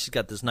classy. She's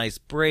got this nice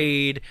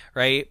braid,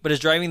 right? But is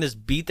driving this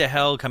beat the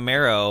hell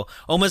Camaro,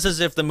 almost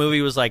as if the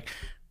movie was like,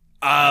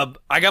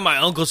 I got my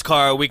uncle's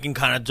car. We can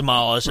kind of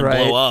demolish and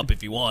blow up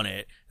if you want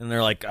it. And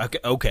they're like,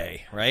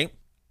 okay, right?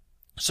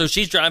 So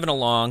she's driving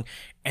along,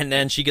 and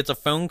then she gets a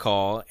phone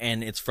call,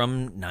 and it's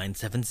from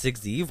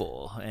 976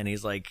 Evil. And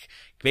he's like,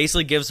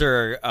 basically gives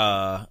her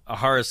a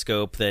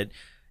horoscope that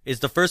is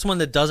the first one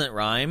that doesn't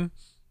rhyme.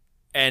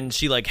 And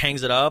she like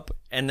hangs it up,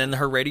 and then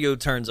her radio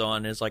turns on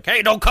and is like,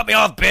 hey, don't cut me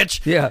off,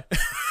 bitch. Yeah.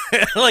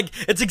 Like,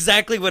 it's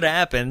exactly what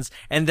happens.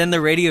 And then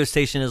the radio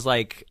station is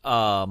like,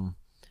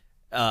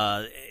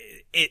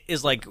 it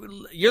is like,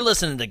 you're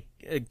listening to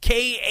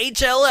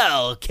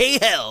KHLL,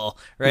 K-Hell,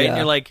 right? Yeah. And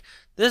you're like,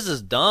 this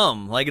is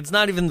dumb. Like, it's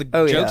not even,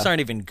 jokes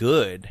aren't even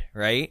good,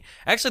 right?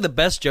 Actually, the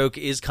best joke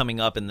is coming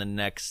up in the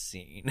next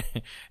scene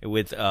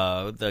with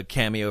the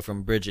cameo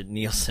from Bridget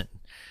Nielsen.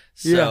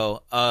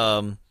 So,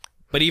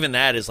 but even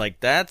that is like,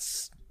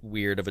 that's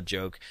weird of a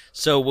joke.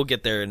 So we'll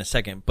get there in a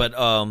second. But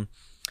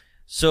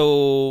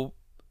so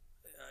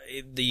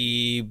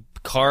the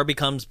car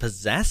becomes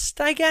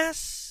possessed, I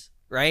guess,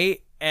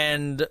 right?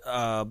 And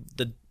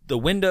the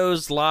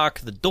windows lock,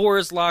 the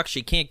doors lock.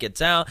 She can't get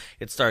out.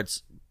 It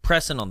starts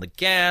pressing on the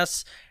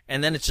gas,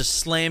 and then it's just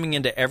slamming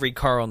into every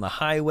car on the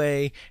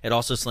highway. It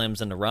also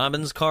slams into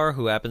Robin's car,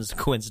 who happens to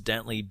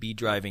coincidentally be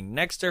driving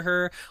next to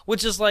her,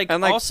 which is like,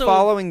 and like also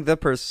following the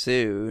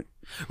pursuit.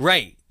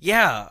 Right.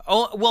 Yeah.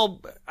 Oh,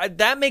 well,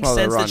 that makes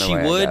sense that she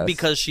would,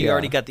 because she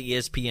already got the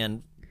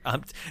ESPN.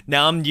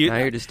 Now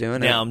you're just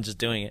doing it. Now I'm just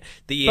doing it.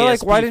 The but ESP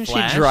like, why didn't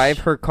flash? she drive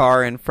her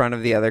car in front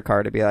of the other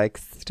car to be like,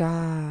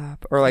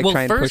 stop, or like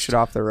try and push it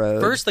off the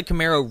road? First, the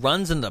Camaro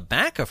runs in the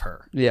back of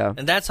her. Yeah,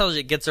 and that's how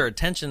it gets her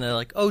attention. They're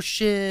like, oh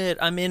shit,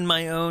 I'm in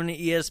my own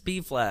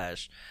ESP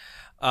flash.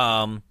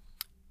 And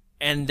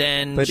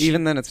then, but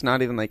even then, it's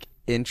not even like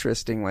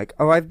interesting. Like,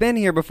 oh, I've been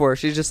here before.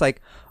 She's just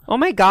like, oh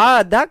my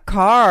god, that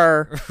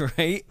car,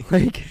 right?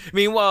 Like,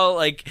 meanwhile,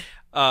 like,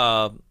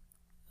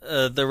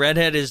 the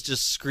redhead is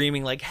just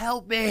screaming like,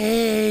 help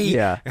me!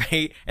 Yeah.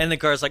 Right? And the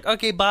car's like,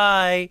 okay,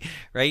 bye!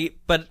 Right?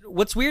 But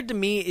what's weird to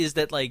me is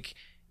that, like,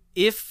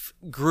 if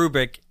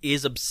Grubrick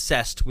is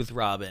obsessed with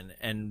Robin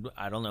and,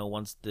 I don't know,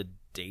 wants to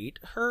date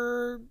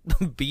her,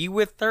 be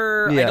with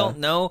her, I don't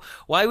know,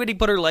 why would he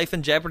put her life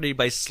in jeopardy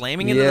by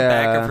slamming into the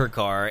back of her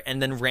car and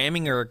then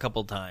ramming her a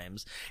couple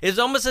times? It's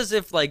almost as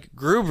if, like,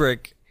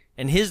 Grubrick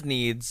and his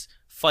needs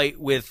fight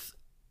with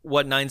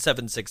what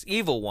 976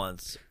 Evil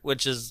wants,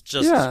 which is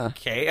just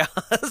chaos.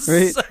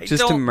 Right?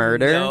 Just to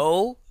murder?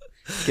 No.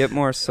 Get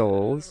more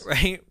souls.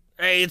 Right?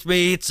 Hey, it's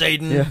me, it's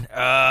Satan.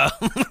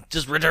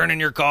 Just returning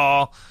your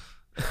call.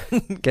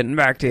 Getting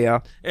back to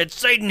you. It's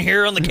Satan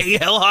here on the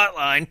KL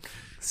hotline.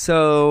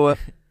 So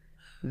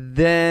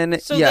then,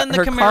 then the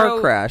her Camaro, car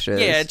crashes.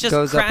 Yeah, it just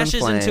goes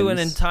crashes up in into an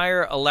flames.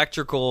 entire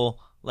electrical,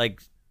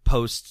 like,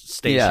 post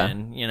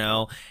station, you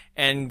know,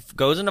 and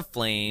goes into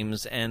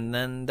flames, and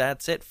then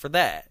that's it for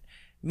that.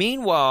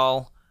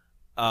 Meanwhile,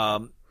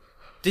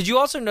 did you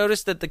also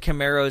notice that the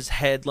Camaro's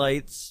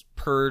headlights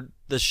per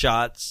the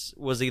shots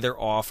was either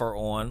off or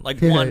on? Like,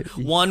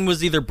 one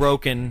was either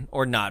broken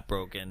or not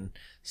broken.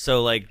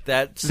 So, like,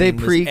 that they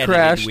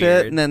pre-crashed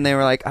weird. it, and then they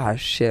were like, ah,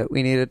 shit,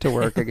 we need it to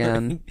work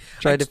again.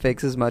 Tried to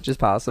fix as much as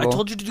possible. I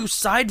told you to do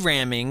side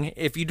ramming.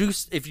 If you do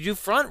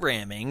front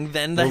ramming,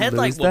 then the We'll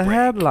headlight lose will the break.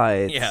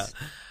 headlights.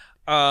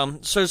 Yeah.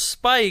 So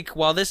Spike,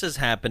 while this is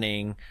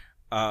happening,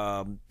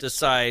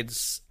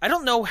 decides, I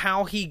don't know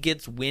how he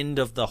gets wind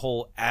of the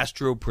whole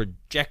astro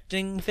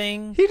projecting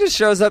thing. He just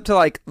shows up to,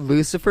 like,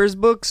 Lucifer's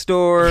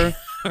bookstore.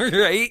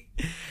 Right?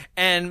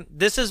 And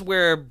this is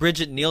where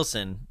Bridget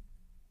Nielsen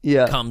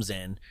comes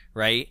in,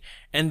 right?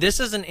 And this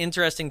is an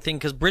interesting thing,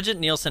 because Bridget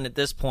Nielsen at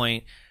this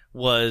point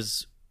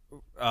was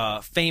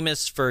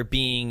famous for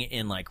being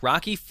in, like,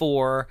 Rocky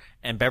IV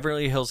and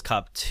Beverly Hills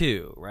Cop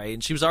 2, right?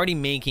 And she was already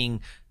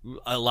making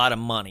a lot of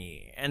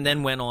money, and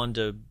then went on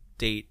to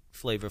date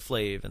Flavor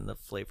Flav and the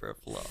Flavor of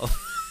Love.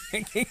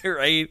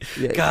 Right?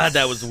 Yikes. God,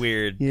 that was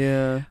weird.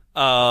 Yeah.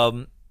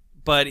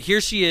 But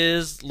here she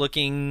is,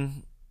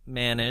 looking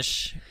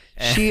mannish.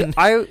 And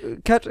I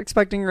kept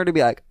expecting her to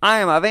be like, I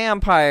am a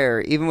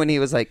vampire, even when he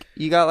was like,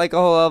 you got like a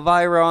whole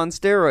Elvira on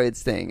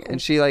steroids thing, and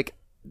she, like,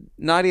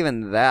 not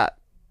even that.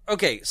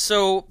 Okay,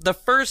 so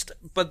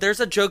but there's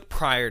a joke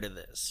prior to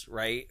this,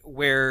 right?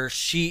 Where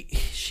she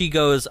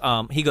goes,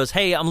 he goes,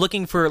 hey, I'm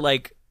looking for,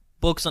 like,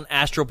 books on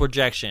astral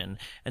projection,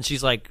 and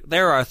she's like,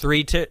 there are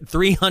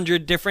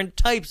 300 different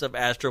types of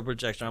astral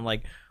projection. I'm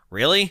like,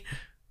 really?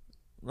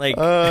 Like,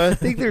 I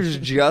think there's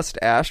just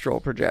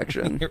astral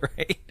projection.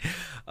 Right?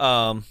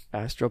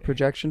 Astral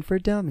projection for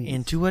dummies.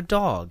 Into a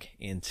dog,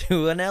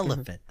 into an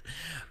elephant.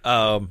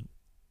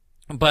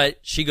 But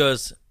she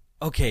goes,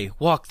 okay,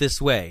 walk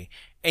this way.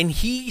 And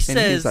he And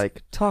says, he's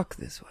like, talk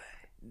this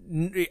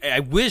way. I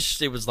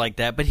wish it was like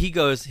that, but he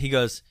goes,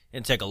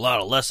 it'd take a lot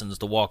of lessons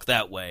to walk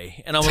that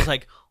way. And I was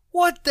like,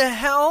 what the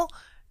hell?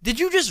 Did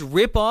you just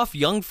rip off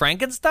Young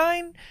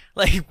Frankenstein?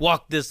 Like,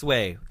 walk this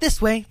way,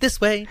 this way, this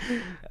way.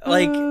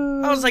 Like,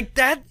 I was like,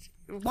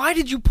 why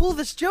did you pull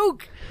this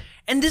joke?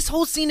 And this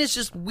whole scene is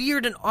just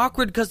weird and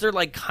awkward because they're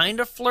like kind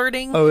of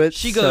flirting. Oh, it's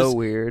she goes, so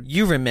weird.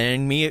 You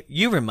remind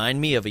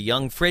me of a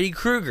young Freddy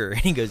Krueger.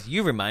 And he goes,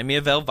 you remind me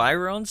of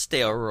Elvira on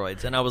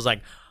steroids. And I was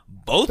like,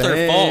 both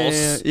are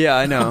false. Yeah,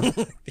 I know.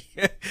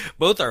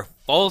 Both are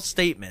false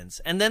statements.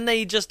 And then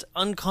they just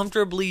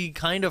uncomfortably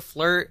kind of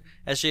flirt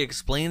as she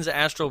explains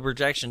astral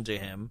projection to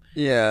him.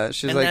 Yeah,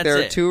 she's And like, that's there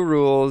are it. 2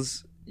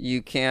 rules.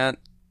 You can't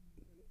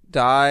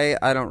die.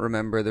 I don't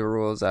remember the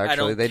rules,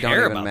 actually. They don't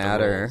care even about the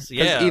matter. rules. 'Cause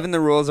Yeah. even the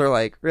rules are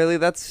like, really,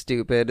 that's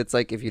stupid. It's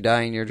like, if you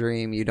die in your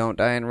dream, you don't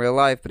die in real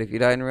life. But if you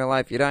die in real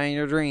life, you die in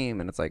your dream.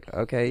 And it's like,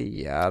 okay,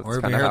 yeah, that's Where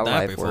have kind you of heard how that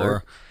life before?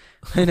 works.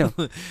 I know.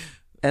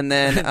 And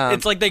then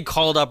It's like they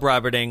called up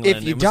Robert Englund.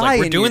 if you It was die like,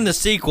 we're in doing your- the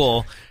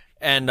sequel,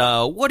 and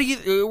what do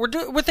you?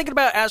 We're thinking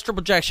about astral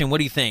projection. What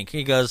do you think?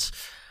 He goes,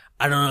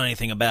 I don't know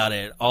anything about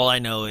it. All I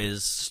know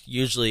is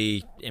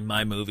usually in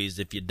my movies,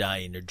 if you die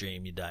in your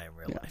dream, you die in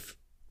real life.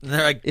 And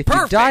they're like, if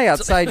perfect. you die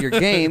outside your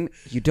game,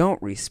 you don't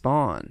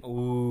respawn.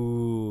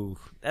 Ooh,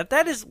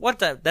 that is what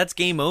that's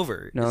game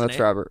over. No, isn't that's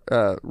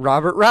it?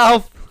 Robert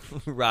Ralph.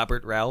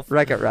 Robert Ralph.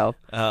 Wreck-It Ralph.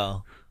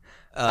 Oh,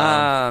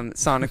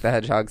 Sonic the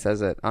Hedgehog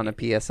says it on a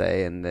PSA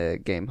in the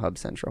game Hub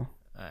Central.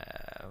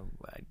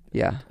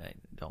 Yeah. I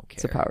don't care.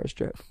 It's a power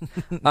strip.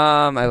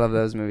 I love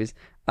those movies.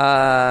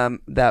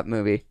 That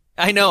movie.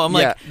 I know. I'm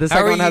yeah, like, the how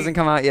second are one you- hasn't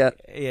come out yet.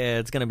 Yeah,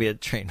 it's gonna be a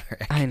train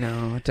wreck. I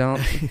know.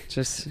 Don't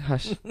just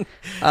hush.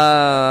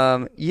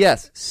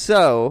 Yes.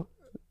 So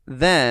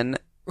then,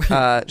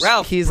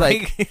 Ralph, he's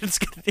like,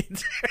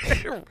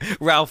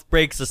 Ralph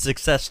breaks a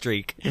success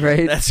streak.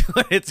 Right. That's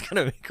what it's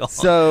gonna be called.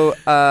 so,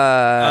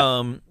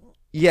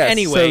 yes.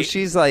 anyway. So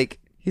she's like,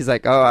 he's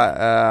like, oh,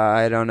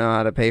 I don't know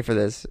how to pay for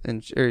this,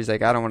 and or he's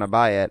like, I don't want to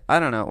buy it. I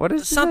don't know what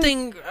is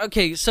something.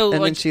 Okay, so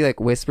And like then she like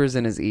whispers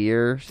in his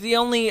ear.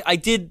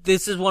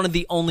 this is one of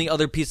the only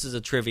other pieces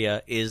of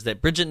trivia is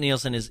that Bridget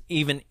Nielsen is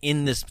even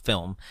in this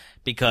film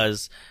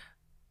because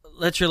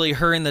literally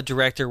her and the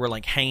director were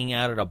like hanging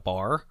out at a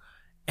bar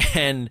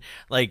and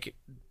like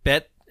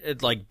bet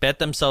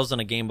themselves on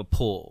a game of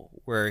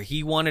pool where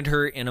he wanted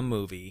her in a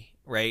movie,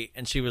 right?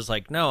 And she was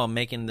like, no, I'm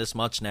making this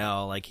much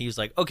now. Like, he's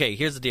like, okay,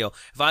 here's the deal.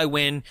 If I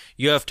win,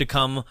 you have to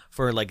come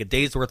for like a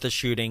day's worth of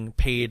shooting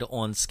paid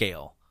on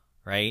scale,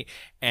 right?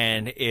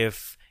 And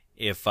if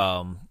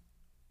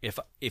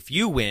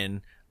you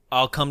win,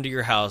 I'll come to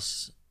your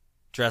house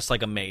dressed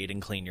like a maid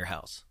and clean your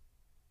house,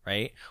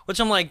 right? Which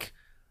I'm like,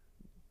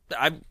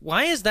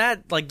 why is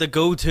that like the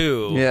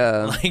go-to?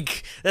 Yeah.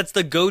 Like that's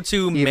the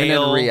go-to Even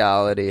male in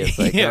reality, it's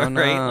like, yeah, oh no.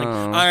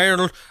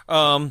 right.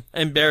 Like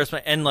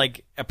embarrassment, and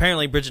like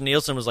apparently Bridget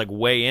Nielsen was like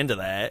way into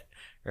that,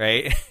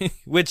 right?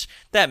 Which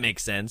that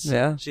makes sense.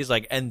 Yeah. She's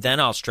like, and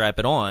then I'll strap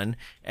it on,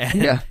 and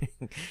Yeah.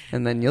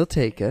 And then you'll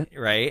take it.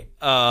 right.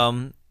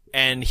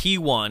 And he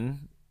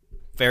won,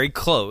 very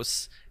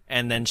close,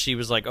 and then she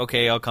was like,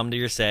 okay, I'll come to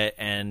your set,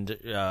 and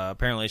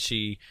apparently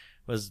she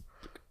was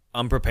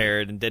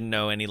unprepared and didn't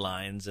know any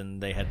lines,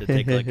 and they had to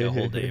take like a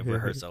whole day of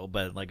rehearsal,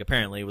 but like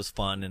apparently it was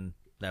fun and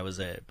that was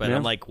it. But Yeah.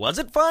 I'm like, was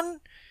it fun?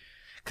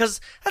 Because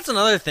that's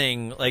another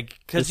thing, like,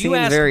 because The you scene's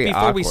asked very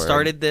before we awkward.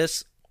 started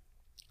this,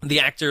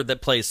 the actor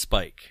that plays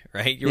Spike,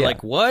 right? You're Yeah.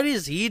 like, what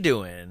is he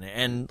doing?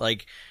 And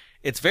like,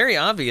 it's very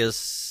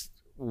obvious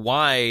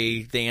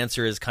why the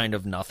answer is kind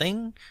of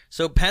nothing.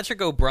 So Patrick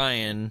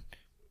O'Brien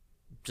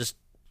just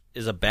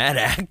is a bad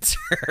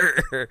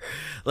actor.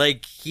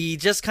 Like, he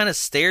just kind of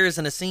stares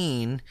in a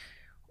scene.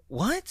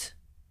 What?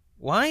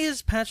 Why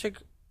is Patrick...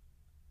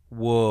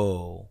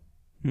 Whoa.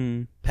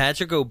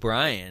 Patrick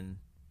O'Brien.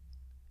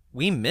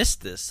 We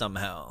missed this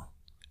somehow.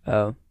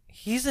 Oh.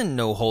 He's in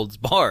No Holds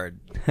Barred.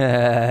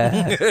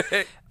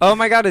 Oh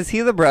my God, is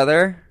he the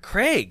brother?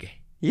 Craig.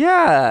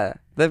 Yeah,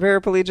 the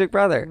paraplegic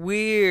brother.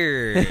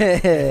 Weird.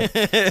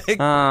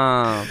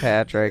 Oh,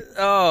 Patrick.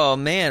 Oh,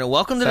 man.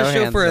 Welcome to the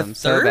So show for a handsome,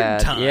 so third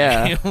bad. time.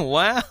 Yeah.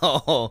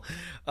 Wow.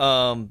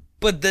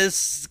 But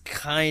this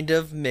kind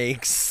of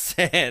makes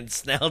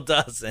sense now,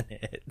 doesn't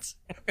it?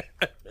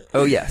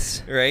 Oh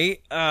yes. Right?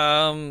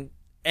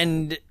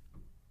 And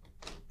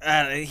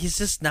he's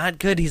just not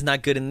good. He's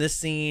not good in this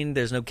scene.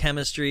 There's no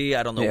chemistry.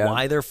 I don't know Yeah.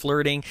 why they're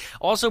flirting.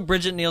 Also,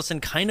 Bridget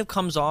Nielsen kind of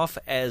comes off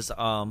as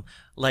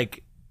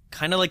like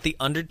kind of like the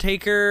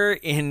Undertaker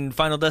in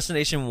Final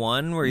Destination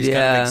 1, where he's kind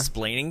Yeah. of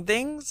explaining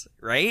things,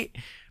 right?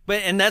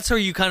 And that's where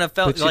you kind of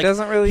felt But she like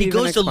doesn't really he even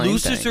goes to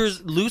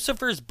explain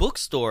Lucifer's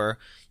bookstore.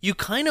 You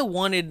kind of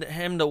wanted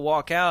him to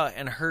walk out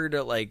and her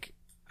to, like,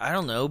 I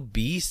don't know,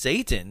 be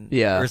Satan,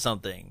 Yeah. or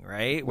something,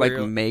 right? Like,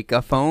 Where- make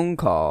a phone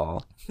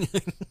call.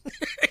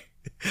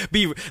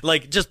 be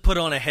like, just put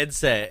on a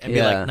headset and be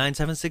Yeah. like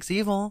 976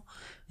 evil.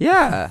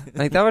 Yeah,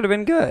 like that would have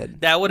been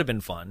good. That would have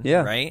been fun,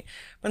 Yeah. right?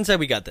 But instead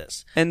we got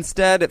this.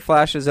 Instead, it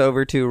flashes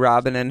over to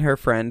Robin and her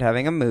friend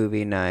having a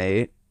movie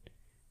night.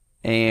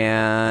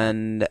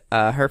 and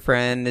her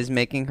friend is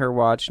making her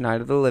watch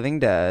Night of the Living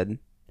Dead.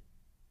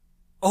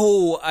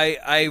 Oh,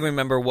 I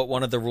remember what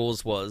one of the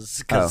rules was,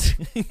 because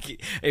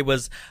it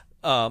was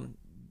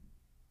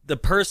the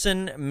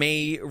person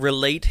may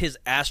relate his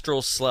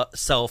astral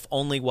self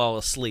only while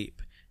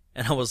asleep.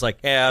 And I was like,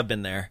 yeah, I've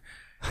been there.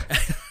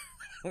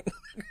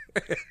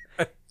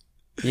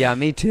 Yeah,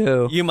 me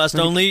too. You must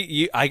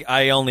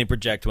I only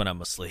project when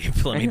I'm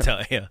asleep, let me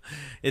tell you.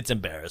 It's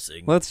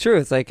embarrassing. Well, it's true.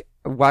 It's like,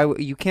 why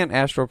you can't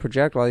astral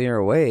project while you're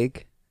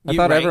awake. I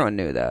thought everyone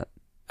knew that.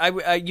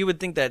 You would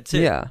think that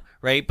too. Yeah.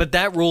 Right? But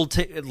that rule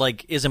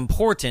is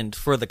important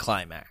for the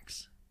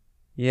climax.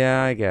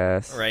 Yeah, I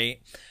guess.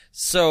 Right?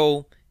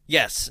 So,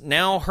 yes,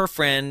 now her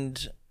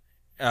friend,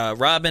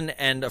 Robin,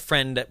 and a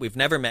friend that we've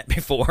never met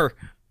before.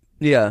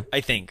 Yeah. I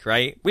think,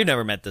 right? We've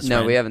never met this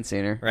friend. No, we haven't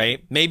seen her.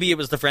 Right? Maybe it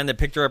was the friend that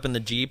picked her up in the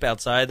Jeep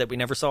outside that we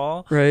never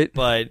saw. Right.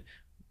 But,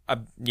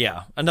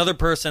 yeah, another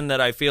person that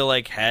I feel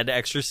like had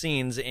extra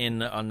scenes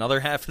in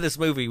another half of this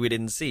movie we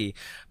didn't see.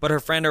 But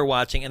her friend are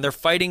watching, and they're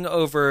fighting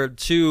over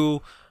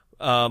two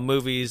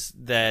movies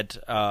that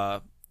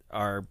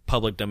are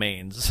public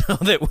domains.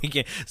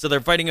 So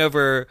they're fighting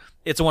over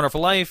It's a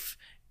Wonderful Life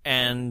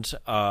and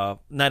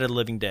Night of the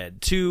Living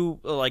Dead. Two,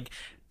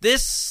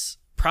 this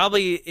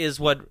probably is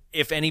what,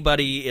 if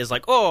anybody is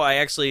like, oh, I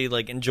actually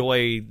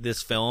enjoy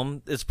this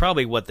film, it's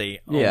probably what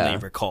they only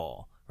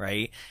recall,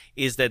 right?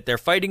 Is that they're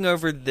fighting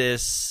over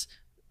this,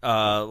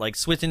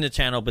 switching the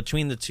channel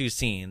between the two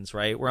scenes,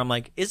 right? Where I'm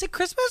like, is it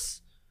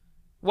Christmas?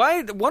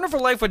 Why? Wonderful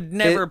Life would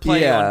never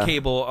play on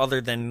cable other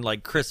than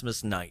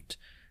Christmas night,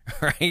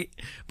 right?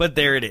 But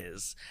there it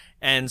is.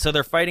 And so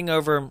they're fighting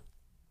over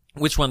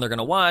which one they're going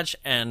to watch,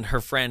 and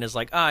her friend is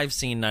like, I've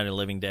seen Night of the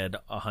Living Dead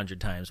 100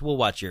 times. We'll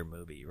watch your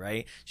movie,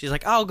 right? She's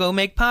like, I'll go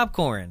make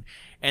popcorn.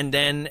 And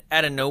then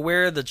out of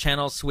nowhere, the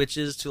channel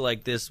switches to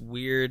this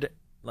weird,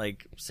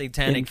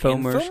 satanic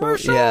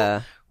infomercial.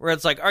 Yeah. Where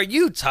it's like, are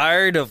you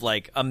tired of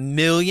a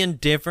million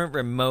different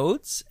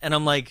remotes? And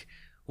I'm like,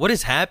 what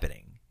is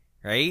happening?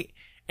 Right?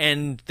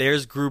 And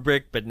there's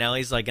Grubrick, but now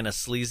he's in a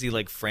sleazy,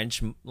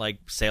 French,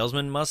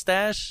 salesman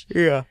mustache.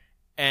 Yeah.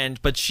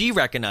 But she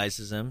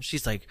recognizes him.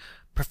 She's like,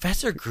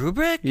 Professor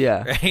Grubrick?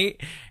 Yeah. Right?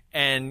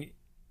 And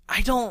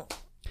I don't...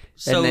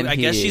 So I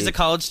guess she's a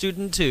college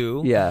student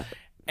too. Yeah.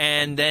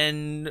 And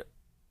then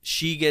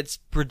she gets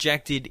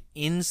projected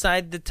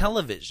inside the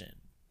television.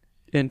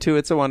 Into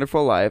It's a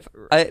Wonderful Life.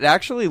 It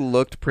actually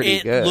looked pretty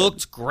good. It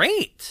looked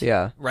great.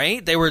 Yeah.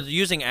 Right? They were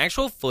using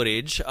actual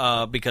footage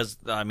because,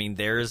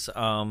 there's...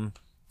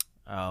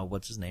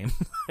 what's his name?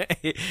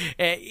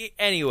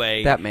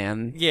 Anyway. That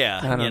man.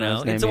 Yeah, I don't know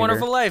his name It's a either.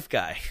 Wonderful Life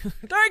guy.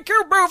 Thank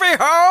you, movie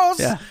house!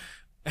 Yeah.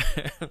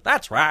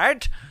 That's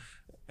right.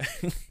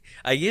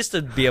 I used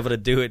to be able to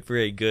do it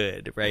very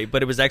good, right?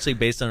 But it was actually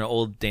based on an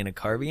old Dana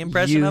Carvey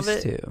impression of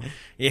it. Used to.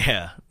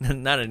 Yeah,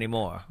 not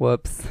anymore.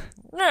 Whoops.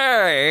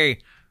 Hey!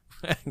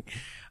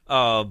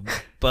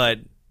 But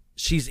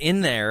she's in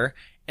there,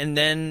 and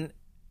then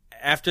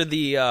after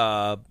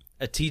an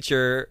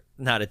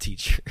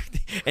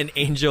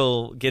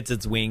angel gets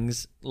its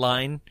wings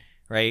line,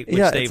 right?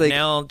 Which they've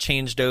now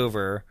changed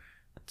over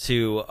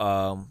to,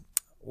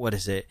 what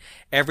is it?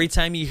 Every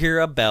time you hear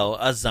a bell,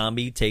 a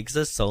zombie takes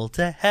a soul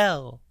to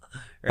hell.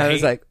 Right? I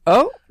was like,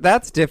 oh,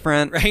 that's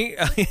different. Right?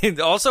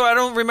 Also, I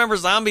don't remember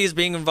zombies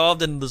being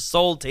involved in the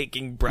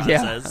soul-taking process.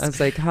 Yeah, I was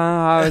like,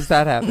 how is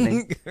that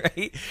happening?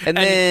 Right? And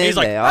then he's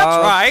like, they that's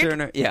all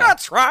right.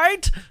 That's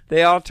right.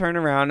 They all turn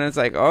around and it's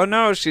like, oh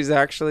no, she's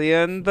actually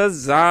in the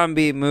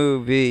zombie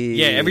movie.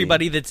 Yeah,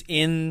 everybody that's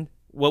in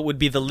what would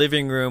be the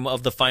living room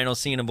of the final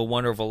scene of A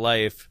Wonderful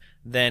Life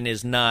then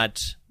is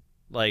not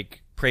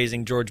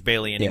praising George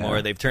Bailey anymore.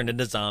 Yeah. They've turned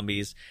into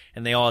zombies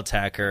and they all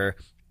attack her.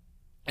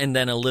 And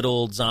then a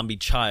little zombie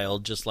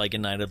child, just like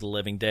in Night of the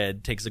Living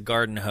Dead, takes a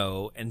garden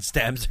hoe and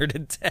stabs her to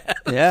death.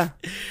 Yeah.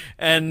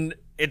 And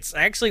it's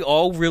actually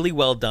all really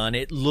well done.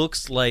 It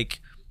looks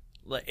like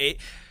they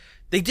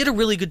did a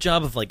really good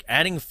job of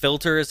adding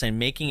filters and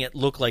making it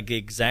look like the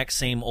exact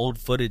same old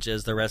footage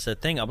as the rest of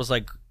the thing. I was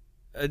like,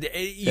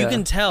 you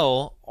can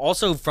tell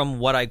also from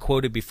what I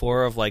quoted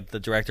before of the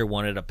director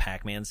wanted a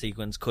Pac-Man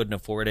sequence, couldn't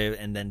afford it,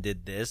 and then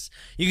did this.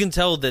 You can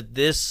tell that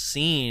this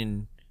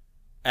scene,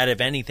 out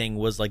of anything,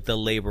 was the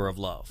labor of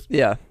love.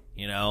 Yeah.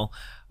 You know?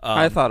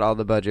 I thought all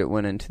the budget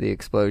went into the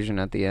explosion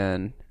at the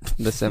end,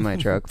 the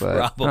semi-truck,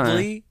 but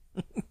probably.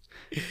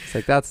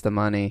 It's that's the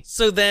money.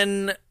 So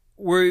then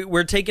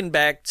we're taken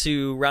back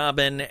to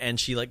Robin, and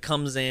she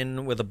comes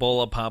in with a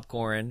bowl of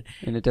popcorn,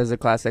 and it does a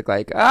classic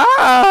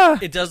ah.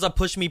 It does a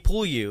push me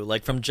pull you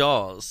from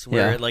Jaws,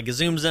 where it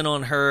zooms in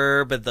on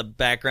her, but the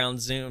background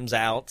zooms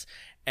out,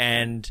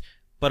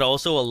 but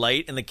also a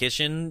light in the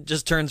kitchen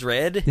just turns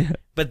red.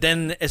 But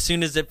then as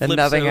soon as it flips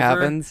nothing over,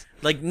 happens.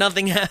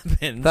 Nothing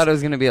happens. Thought it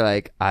was gonna be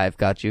I've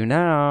got you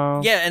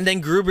now. Yeah, and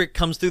then Grubrick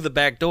comes through the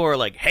back door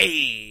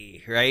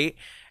hey, right?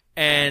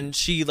 And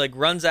she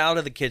runs out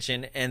of the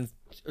kitchen and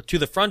to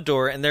the front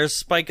door, and there's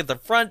Spike at the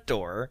front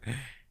door.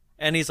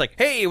 And he's like,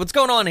 hey, what's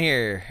going on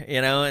here?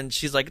 And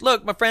she's like,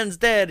 look, my friend's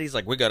dead. He's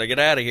like, we gotta get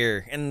out of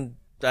here. And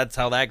that's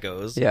how that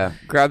goes. Yeah,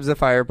 grabs a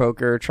fire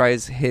poker,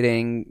 tries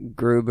hitting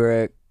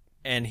Grubrick.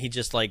 And he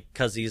just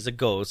because he's a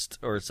ghost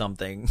or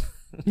something.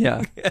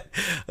 Yeah.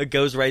 It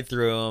goes right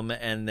through him,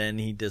 and then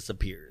he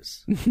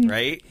disappears.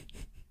 Right?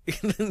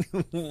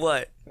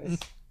 What?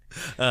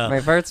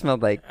 My fart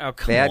smelled like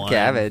bad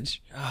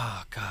cabbage.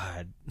 Oh,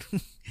 God.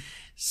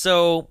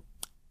 So,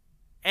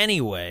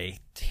 anyway,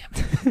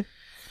 damn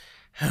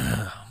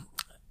it.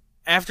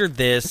 After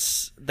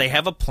this, they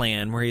have a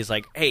plan where he's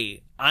like,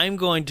 hey, I'm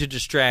going to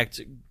distract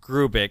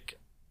Grubrick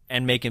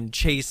and make him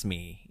chase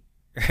me.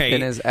 Right?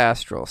 In his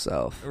astral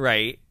self.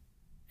 Right.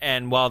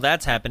 And while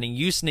that's happening,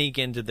 you sneak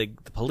into the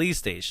police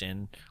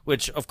station,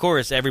 which, of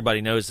course,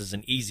 everybody knows is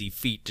an easy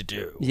feat to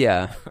do.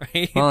 Yeah.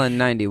 Right? Well, in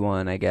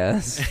 91, I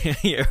guess.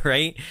 Yeah,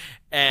 right?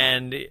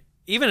 And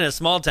even in a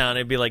small town,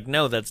 it'd be like,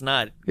 no, that's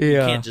not. Yeah. You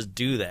can't just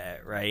do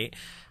that, right?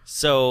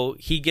 So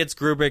he gets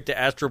Grubrick to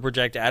astral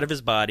project out of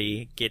his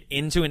body, get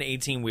into an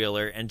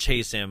 18-wheeler, and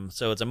chase him.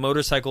 So it's a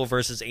motorcycle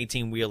versus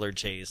 18-wheeler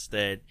chase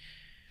that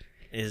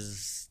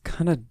is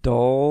kind of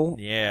dull.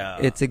 Yeah.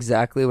 It's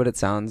exactly what it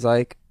sounds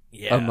like.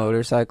 Yeah. A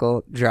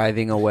motorcycle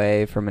driving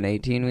away from an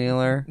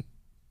 18-wheeler.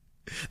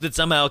 That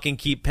somehow can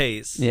keep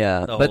pace.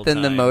 Yeah, but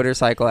then the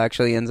motorcycle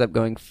actually ends up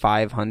going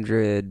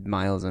 500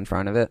 miles in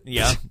front of it.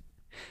 Yeah.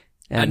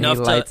 And he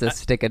lights a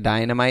stick of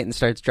dynamite and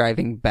starts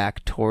driving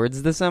back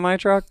towards the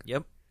semi-truck.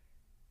 Yep.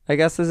 I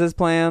guess is his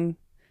plan.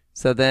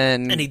 So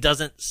then... And he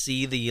doesn't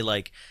see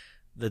the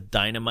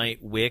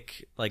dynamite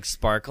wick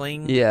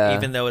sparkling. Yeah.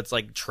 Even though it's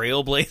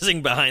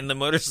trailblazing behind the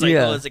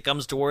motorcycle as it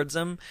comes towards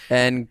him.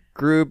 And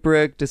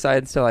Grubrick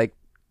decides to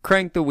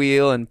crank the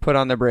wheel and put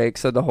on the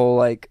brakes, so the whole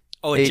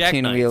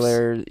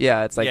 18-wheeler,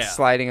 it's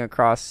sliding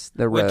across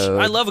the road. Which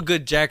I love a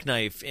good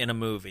jackknife in a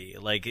movie,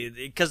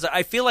 because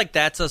I feel like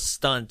that's a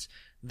stunt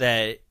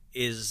that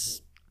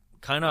is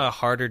kind of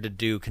harder to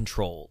do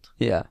controlled.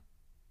 Yeah.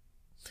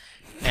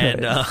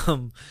 And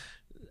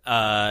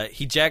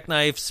he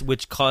jackknifes,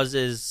 which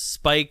causes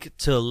Spike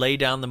to lay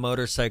down the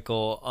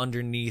motorcycle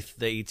underneath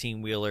the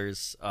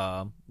 18-wheeler's,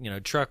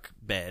 truck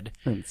bed.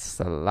 And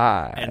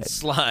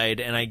slide.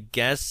 And I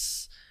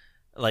guess,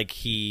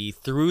 he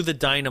threw the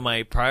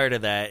dynamite prior to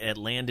that. It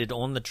landed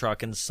on the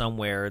truck in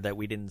somewhere that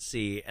we didn't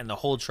see, and the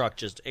whole truck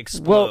just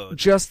explodes. Well,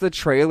 just the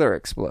trailer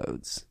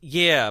explodes.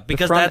 Yeah,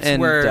 because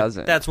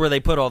that's where they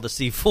put all the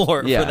C4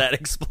 for that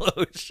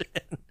explosion.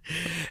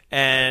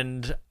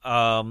 And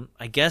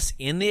I guess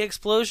in the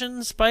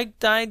explosion, Spike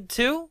died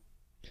too?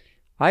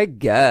 I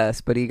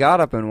guess, but he got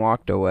up and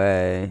walked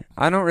away.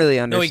 I don't really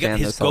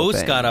understand this whole thing.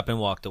 His ghost got up and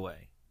walked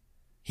away.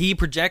 He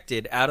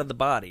projected out of the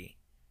body.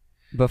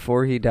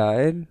 Before he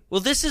died?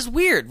 Well, this is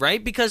weird,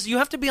 right? Because you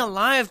have to be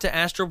alive to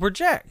astral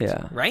project.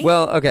 Yeah. Right?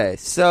 Well, okay.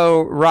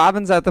 So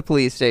Robin's at the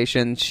police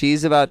station.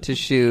 She's about to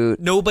shoot.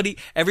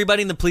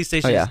 Everybody in the police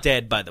station is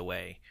dead, by the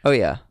way. Oh,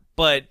 yeah.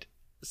 But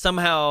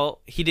somehow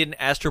he didn't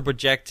astral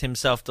project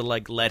himself to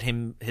let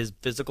his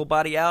physical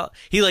body out.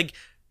 He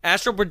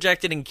astral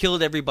projected and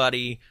killed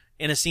everybody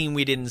in a scene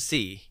we didn't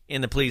see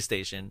in the police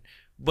station,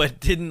 but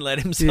didn't let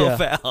himself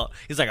out.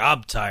 He's like,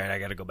 I'm tired. I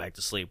got to go back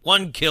to sleep.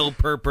 1 kill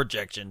per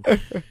projection.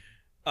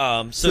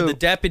 So the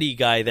deputy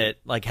guy that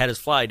had his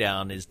fly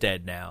down is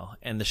dead now,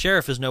 and the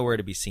sheriff is nowhere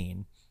to be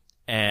seen.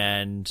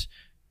 And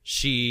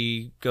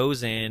she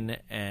goes in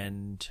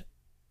and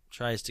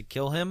tries to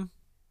kill him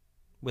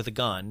with a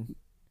gun.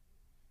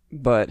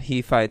 But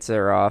he fights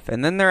her off,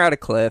 and then they're at a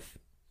cliff.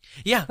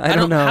 Yeah, I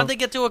don't know. How'd they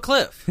get to a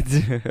cliff?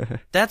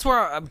 That's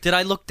where... did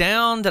I look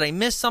down? Did I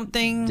miss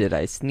something? Did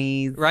I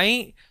sneeze?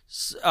 Right?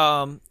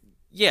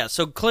 Yeah,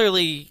 so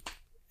clearly...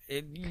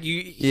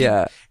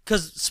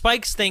 Because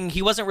Spike's thing,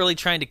 he wasn't really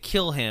trying to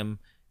kill him.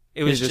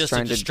 It was just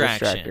a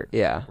distraction.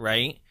 Yeah.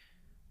 Right?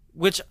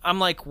 Which, I'm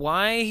like,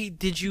 why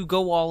did you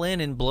go all in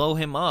and blow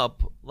him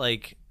up?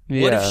 What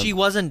if she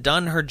wasn't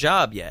done her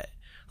job yet?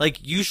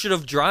 You should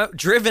have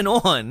driven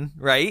on,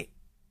 right?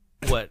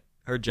 What?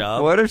 Her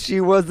job? What if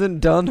she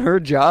wasn't done her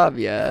job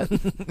yet?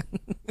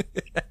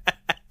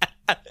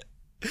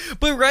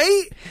 But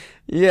right?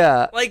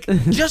 Yeah.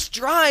 Just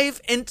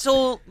drive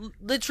until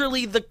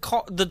literally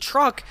the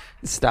truck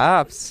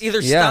stops.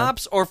 Either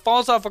stops or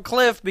falls off a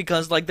cliff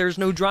because there's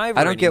no driver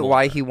I don't anymore. get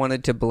why he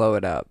wanted to blow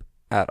it up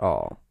at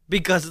all.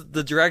 Because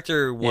the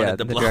director wanted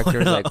to blow it up. The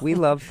director was we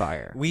love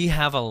fire. We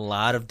have a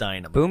lot of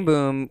dynamite. Boom,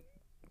 boom.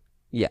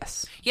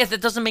 Yes. Yeah,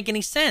 that doesn't make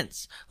any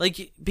sense.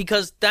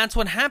 Because that's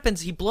what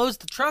happens. He blows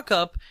the truck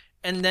up,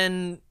 and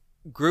then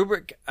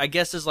Grubrick, I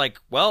guess, is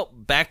well,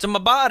 back to my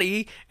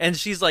body. And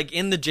she's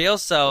in the jail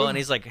cell, and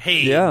he's like,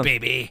 hey,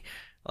 baby.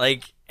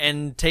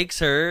 And takes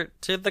her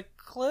to the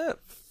cliff.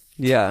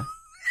 Yeah.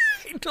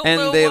 I don't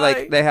know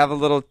why. They have a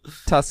little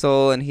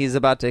tussle, and he's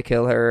about to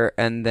kill her,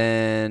 and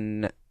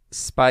then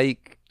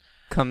Spike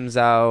comes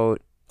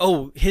out.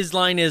 Oh, his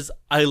line is,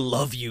 I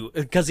love you.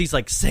 Because he's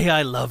say,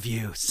 I love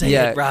you. Say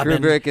it,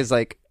 Robin. Grubrick is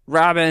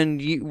Robin,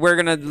 we're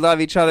going to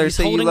love each other,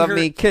 so you love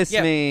me, kiss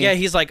me. Yeah,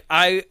 he's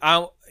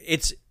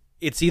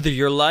it's either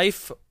your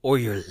life or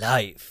your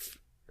life.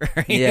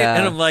 right? Yeah.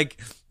 And I'm like,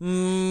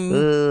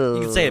 you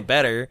can say it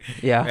better.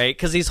 Yeah. Right?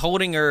 Because he's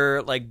holding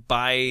her, like,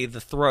 by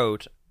the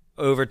throat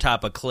over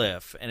top a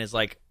cliff, and it's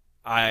like,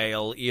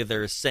 I'll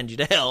either send you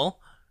to hell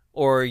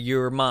or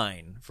you're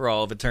mine for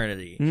all of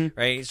eternity,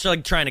 right? She's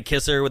like trying to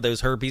kiss her with those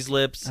herpes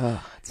lips.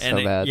 Oh, it's and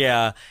so bad.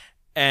 Yeah.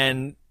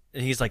 And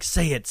he's like,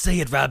 say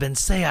it, Robin,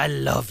 say I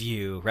love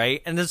you,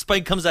 right? And then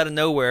Spike comes out of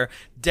nowhere,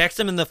 decks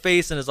him in the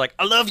face, and is like,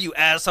 I love you,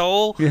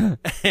 asshole. Yeah.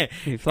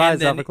 He flies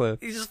And then off a cliff.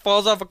 He just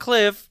falls off a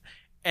cliff,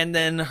 and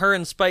then her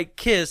and Spike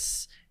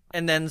kiss,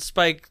 and then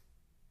Spike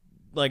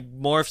like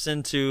morphs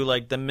into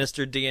like the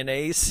Mr.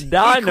 DNA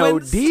Dino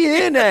sequence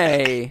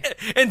DNA.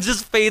 and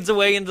just fades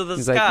away into the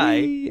He's sky.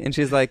 like, "Wee," and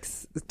she's like,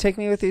 take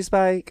me with you,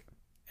 Spike.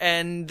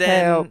 And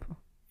then Help.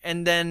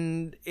 and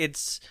then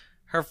it's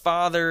her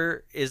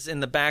father is in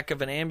the back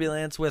of an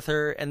ambulance with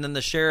her, and then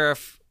the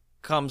sheriff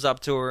comes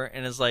up to her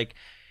and is like,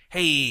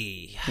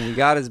 hey, And we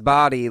got his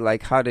body.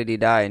 Like, how did he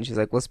die? And she's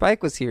like, well,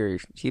 Spike was here.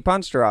 He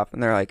punched her off.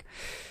 And they're like,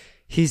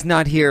 he's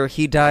not here.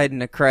 He died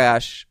in a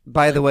crash.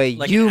 By the way,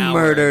 like you an hour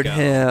murdered ago,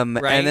 him.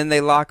 right? And then they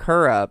lock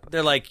her up.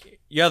 they're like,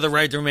 you have the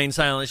right to remain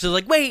silent. She's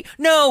like, wait,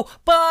 no,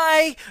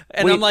 bye.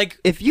 And Wait, I'm like,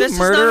 if you this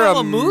murder is not how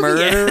a movie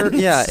murderer,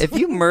 ends. yeah, if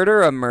you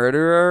murder a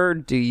murderer,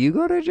 do you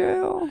go to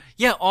jail?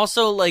 Yeah,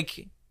 also,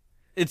 like,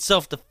 it's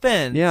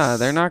self-defense. Yeah,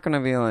 they're not going to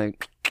be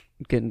like,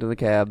 get into the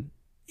cab.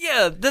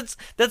 Yeah, that's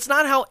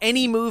not how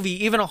any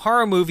movie, even a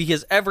horror movie,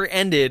 has ever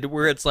ended,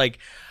 where it's like,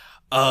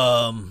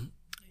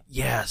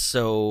 yeah,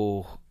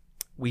 so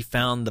we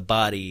found the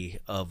body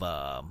of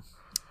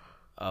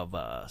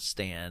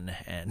Stan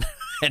and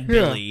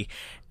Billy,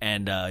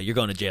 and you're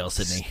going to jail,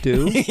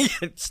 Sydney.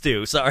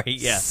 Stu, sorry,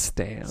 yeah.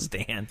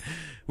 Stan.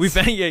 We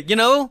found you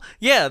know?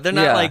 Yeah, they're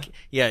not Yeah. like,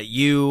 yeah,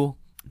 you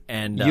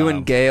and You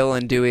and Gail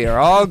and Dewey are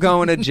all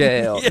going to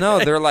jail. No,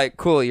 they're like,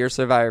 cool, you're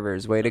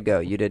survivors. Way to go.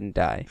 You didn't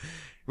die.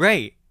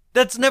 right.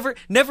 That's never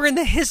in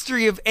the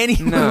history of any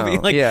No, movie.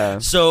 Like, yeah.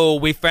 so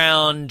we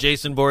found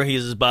Jason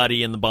Voorhees'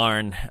 body in the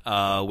barn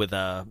with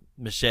a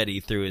machete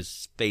through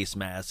his face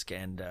mask,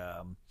 and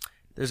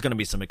there's going to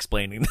be some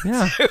explaining.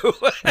 Yeah. too.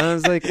 I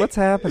was like, what's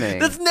happening?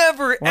 That's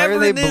never Why are ever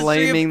they in the history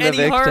blaming of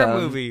the any horror victim?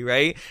 movie,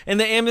 right? And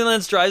the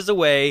ambulance drives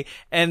away,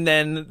 and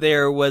then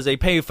there was a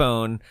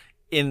payphone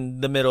in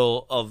the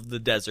middle of the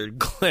desert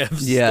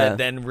cliffs Yeah. that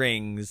then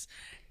rings,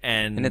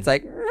 and And it's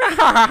like,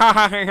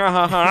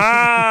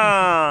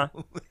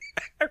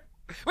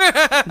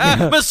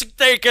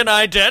 mistaken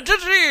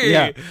identity.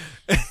 Yeah.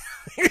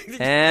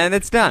 and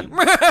it's done.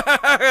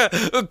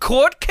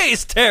 Court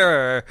case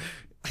terror.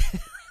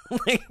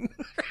 Like,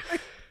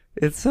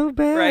 It's so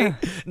bad. right?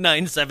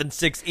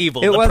 976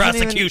 evil. It The wasn't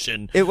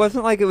prosecution. It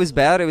wasn't like it was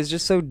bad. It was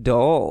just so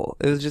dull.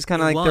 It was just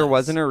kind of It like there was.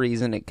 wasn't a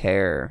reason to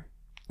care.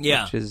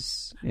 Yeah. Which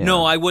is, yeah.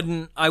 No, I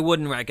wouldn't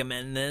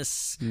recommend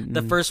this.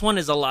 The first one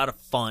is a lot of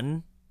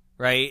fun,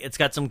 right? It's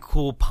got some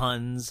cool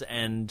puns,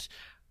 and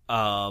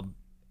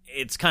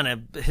it's kind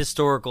of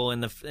historical in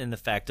the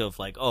fact of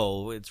like,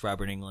 oh, it's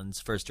Robert Englund's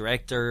first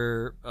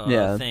director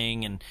Yeah.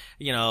 thing, and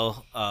you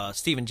know,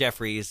 Stephen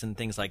Jeffries and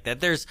things like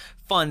that. There's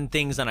fun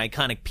things and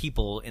iconic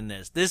people in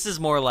this. This is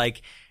more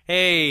like,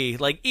 hey,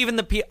 like even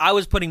I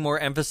was putting more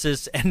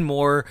emphasis and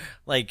more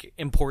like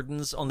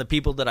importance on the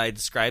people that I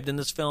described in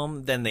this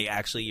film than they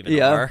actually even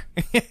Yeah. are.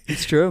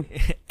 It's true.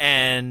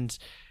 And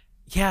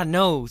yeah,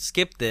 no,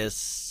 skip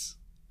this.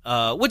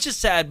 Which is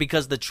sad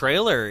because the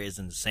trailer is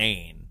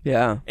insane.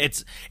 Yeah.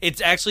 It's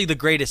actually the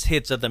greatest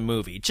hits of the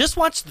movie. Just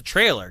watch the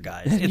trailer,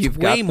 guys. It's You've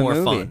got way the more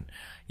movie. fun.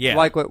 Yeah.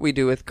 Like what we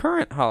do with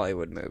current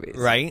Hollywood movies.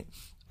 right?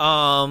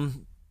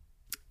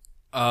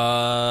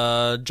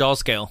 Jaw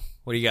scale.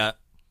 What do you got?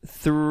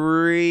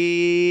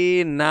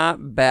 3,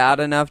 not bad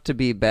enough to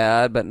be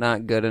bad, but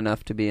not good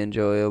enough to be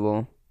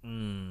enjoyable.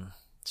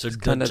 So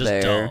Kind of just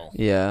there. dull.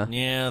 Yeah.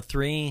 Yeah,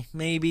 3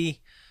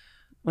 maybe.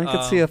 I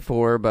could see a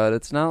 4, but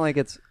it's not like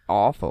it's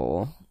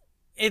awful.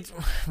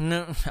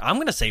 No, I'm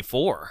gonna say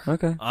 4.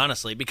 Okay.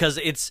 Honestly, because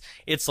it's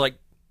like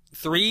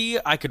 3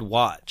 I could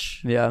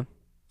watch. Yeah.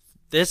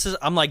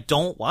 I'm like,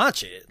 don't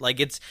watch it. Like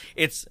it's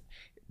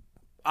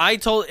I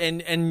told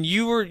and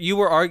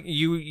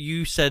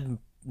you said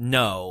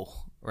no,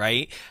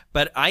 right?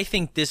 But I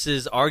think this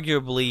is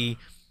arguably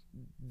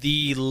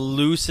the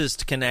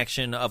loosest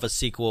connection of a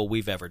sequel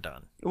we've ever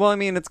done. Well, I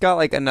mean, it's got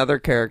like another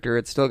character.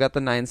 It's still got the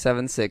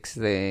 976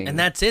 thing. And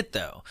that's it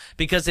though.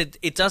 Because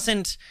it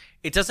doesn't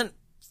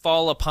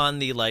fall upon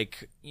the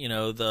like, you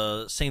know,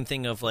 the same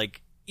thing of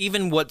like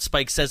even what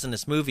Spike says in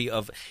this movie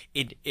of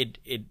it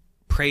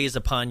preys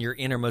upon your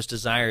innermost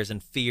desires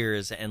and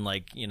fears and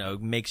like, you know,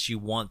 makes you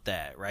want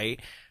that, right?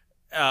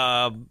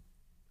 And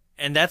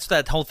that's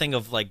that whole thing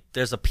of like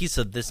there's a piece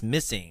of this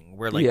missing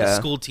where like the Yeah.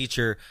 school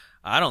teacher,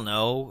 I don't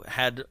know,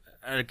 had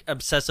an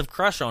obsessive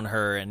crush on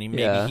her and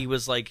he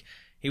was like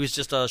he was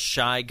just a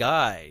shy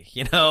guy,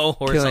 you know,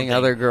 or killing something.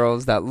 other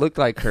girls that looked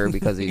like her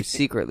because he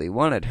secretly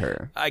wanted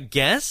her. I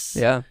guess.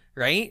 Yeah.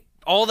 Right?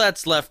 all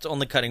that's left on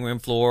the cutting room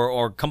floor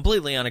or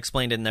completely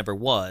unexplained and never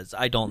was.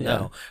 I don't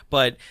know.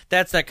 But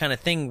that's that kind of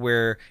thing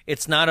where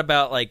it's not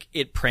about like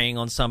it preying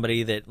on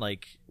somebody that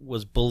like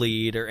was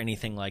bullied or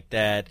anything like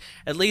that.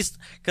 At least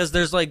because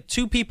there's like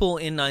 2 people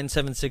in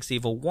 976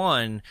 Evil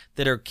 1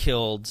 that are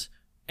killed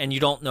and you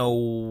don't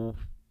know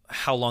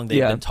how long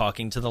they've been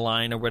talking to the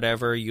line or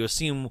whatever. You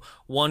assume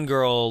one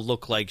girl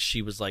looked like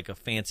she was like a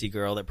fancy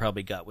girl that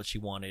probably got what she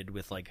wanted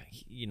with like,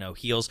 you know,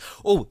 heels.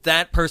 Oh,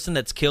 that person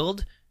that's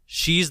killed,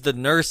 she's the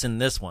nurse in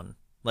this one.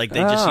 Like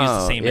they just used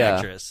the same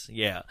actress.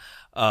 Yeah.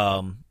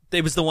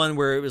 It was the one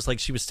where it was like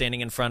she was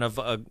standing in front of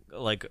a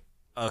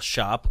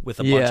shop with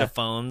a bunch of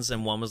phones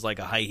and one was like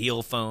a high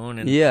heel phone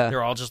and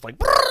they're all just like,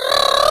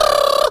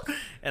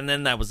 and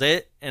then that was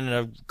it. And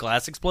a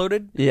glass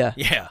exploded. Yeah.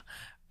 Yeah.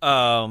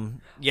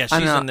 She's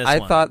in this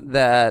one. I thought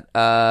that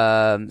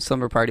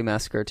Slumber Party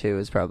Massacre 2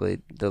 is probably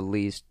the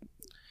least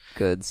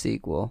good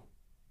sequel.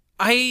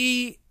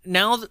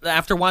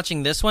 After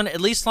watching this one,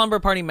 at least Slumber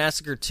Party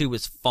Massacre 2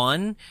 was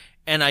fun,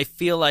 and I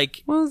feel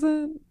like was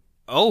it?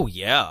 Oh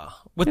yeah,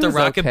 with the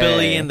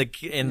rockabilly and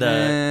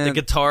the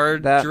guitar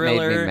that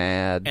driller made me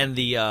mad. And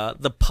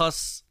the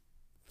pus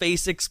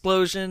face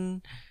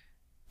explosion.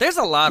 There's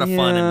a lot of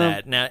fun in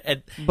that. Now,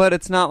 but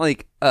it's not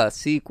like a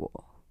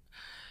sequel.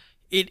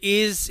 It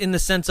is in the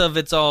sense of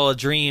it's all a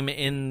dream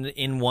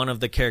in one of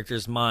the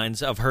characters'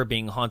 minds of her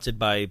being haunted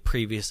by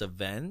previous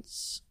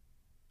events.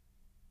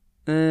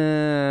 Not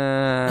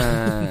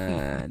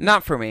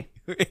for me.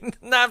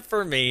 Not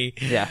for me.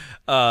 Yeah.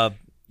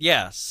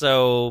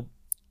 So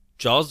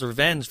Jaws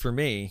Revenge for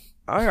me.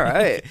 All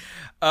right.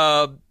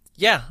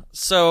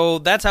 So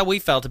that's how we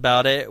felt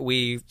about it.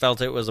 We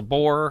felt it was a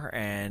bore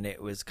and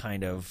it was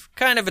kind of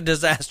a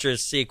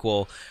disastrous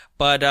sequel.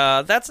 But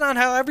that's not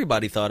how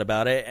everybody thought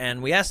about it,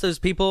 and we asked those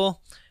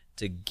people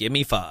to give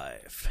me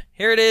 5.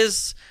 Here it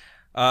is.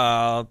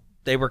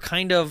 They were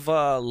kind of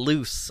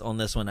loose on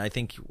this one. I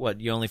think,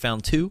 you only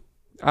found 2?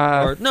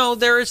 No,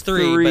 there is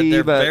 3, but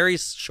they're very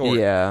short.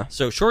 Yeah.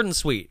 So short and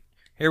sweet.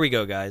 Here we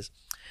go, guys.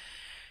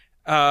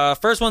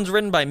 First one's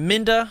written by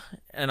Minda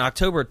in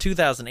October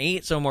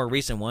 2008, so a more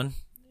recent one.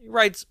 He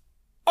writes,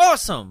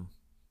 awesome!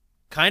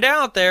 Kinda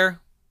out there,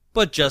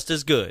 but just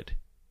as good.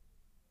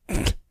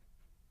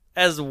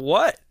 As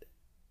what?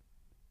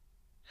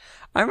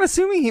 I'm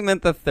assuming he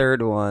meant the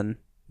third one.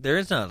 There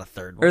is not a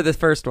third one. Or the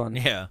first one.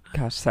 Yeah.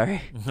 Gosh,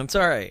 sorry. That's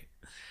all right.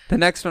 The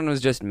next one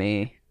was just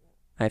me,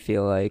 I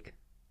feel like.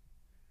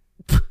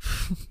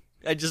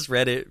 I just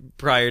read it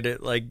prior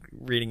to,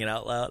 reading it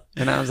out loud.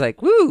 And I was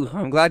like, woo,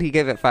 I'm glad he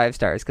gave it 5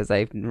 stars because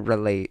I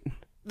relate.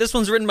 This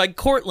one's written by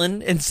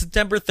Cortland in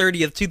September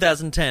 30th,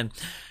 2010.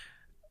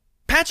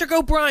 Patrick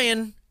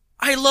O'Brien,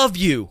 I love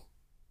you.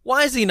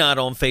 Why is he not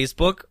on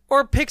Facebook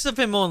or pics of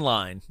him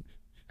online?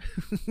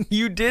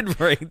 You did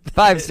write that.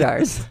 5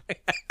 stars.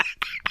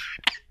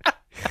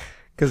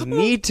 Because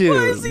me too.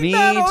 Why is he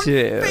not on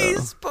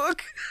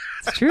Facebook?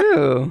 It's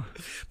true.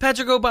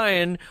 Patrick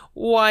O'Brien,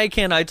 why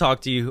can't I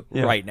talk to you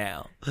right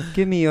now?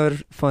 Give me your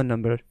phone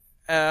number.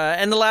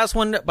 And the last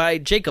one by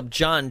Jacob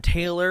John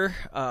Taylor,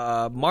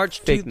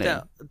 March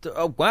 2000.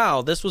 Oh,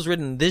 wow, this was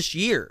written this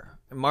year,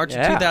 March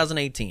of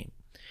 2018.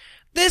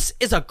 This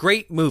is a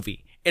great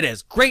movie. It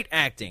has great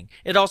acting.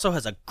 It also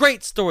has a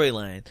great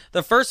storyline.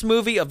 The first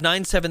movie of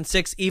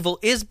 976 Evil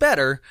is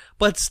better,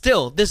 but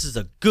still, this is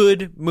a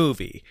good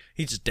movie.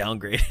 He just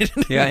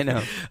downgraded. Yeah, I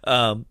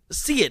know.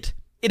 See it.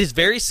 It is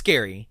very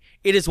scary.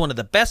 It is one of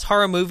the best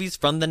horror movies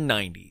from the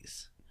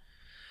 90s.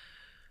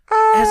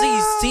 Has he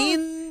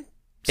seen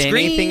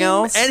anything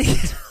else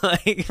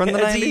from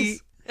the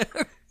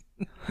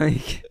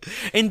 90s?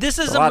 And this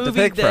is a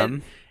movie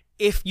that,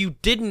 if you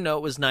didn't know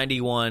it was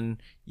 91,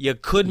 you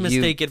could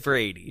mistake it for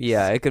 80s.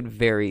 Yeah, it could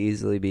very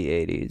easily be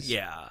 80s.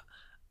 Yeah.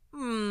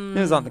 It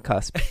was on the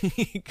cusp.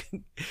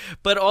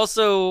 But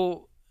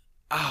also,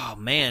 oh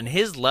man,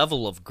 his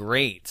level of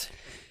great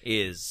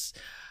is...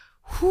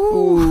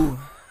 Whew.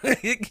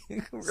 Right?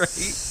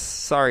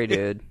 Sorry,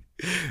 dude.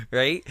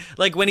 Right?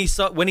 Like when he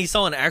saw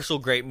an actual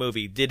great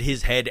movie, did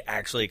his head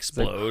actually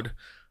explode?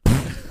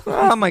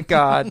 Oh my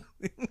god.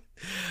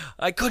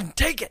 I couldn't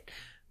take it.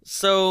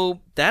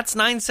 So that's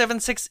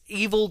 976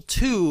 Evil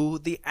 2,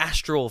 The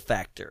Astral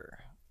Factor.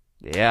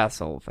 The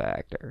asshole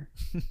factor.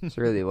 That's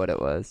really what it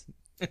was.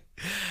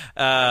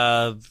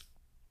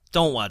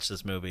 Don't watch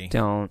this movie.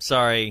 Don't.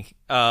 Sorry.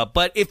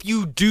 But if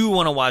you do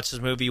want to watch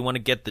this movie, you want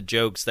to get the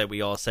jokes that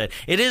we all said,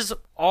 it is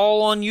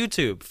all on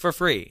YouTube for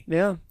free.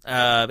 Yeah.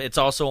 It's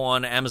also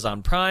on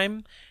Amazon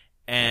Prime.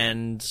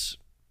 And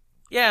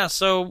yeah,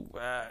 so,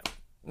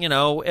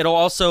 it'll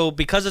also,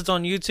 because it's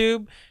on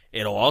YouTube,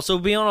 it'll also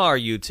be on our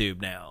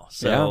YouTube now.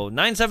 So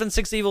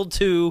 976 Evil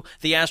 2,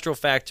 The Astral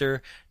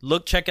Factor.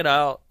 Check it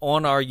out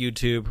on our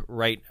YouTube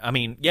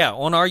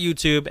on our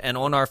YouTube and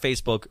on our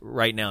Facebook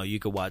right now. You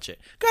could watch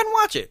it. Go ahead and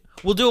watch it.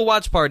 We'll do a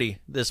watch party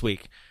this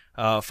week.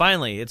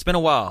 Finally, it's been a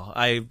while.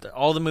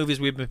 All the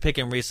movies we've been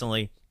picking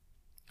recently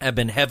have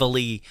been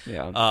heavily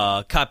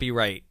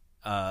copyright.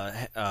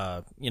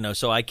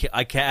 So I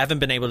haven't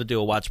been able to do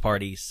a watch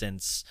party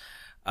since,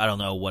 I don't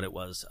know what it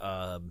was.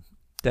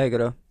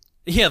 Daigoro.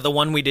 Yeah, the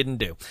one we didn't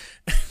do.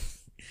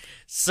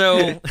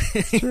 So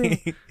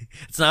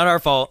it's not our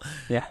fault.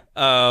 Yeah.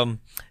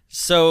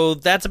 So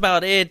that's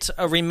about it.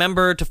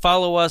 Remember to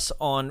follow us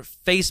on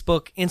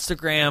Facebook,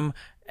 Instagram,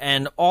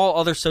 and all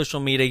other social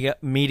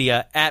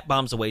media at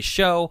Bombs Away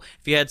Show.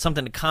 If you had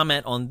something to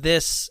comment on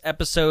this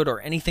episode or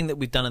anything that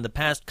we've done in the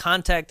past,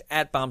 contact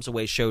at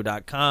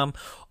bombsawayshow.com.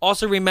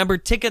 Also, remember,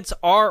 tickets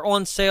are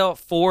on sale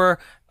for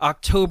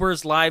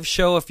October's live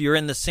show. If you're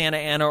in the Santa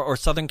Ana or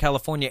Southern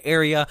California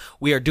area,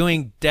 we are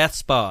doing Death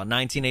Spa,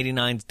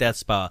 1989's Death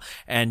Spa.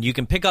 And you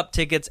can pick up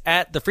tickets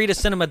at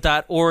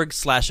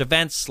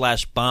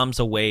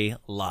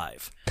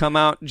thefreedomcinema.org/events/bombsawaylive. Come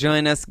out,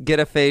 join us, get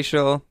a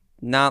facial.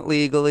 Not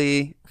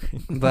legally,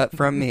 but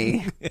from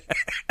me.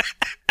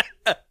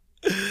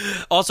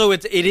 Also,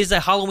 it is a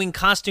Halloween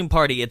costume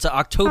party. It's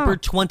October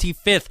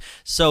 25th,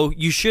 so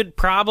you should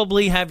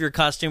probably have your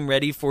costume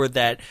ready for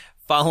the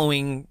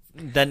Friday,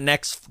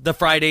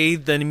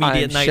 the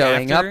immediate night after.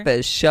 I'm showing up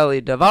as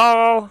Shelley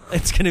Duvall.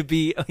 It's going to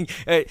be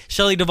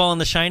Shelley Duvall in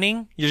The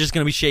Shining. You're just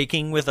going to be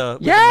shaking with a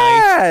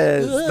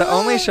yes! knife. The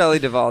only Shelley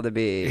Duvall to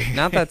be.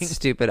 Not that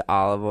stupid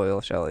olive oil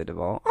Shelley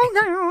Duvall.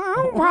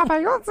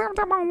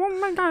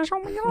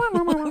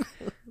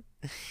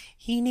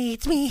 He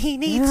needs me. He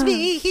needs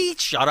me.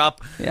 Shut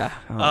up. Yeah.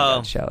 Oh, my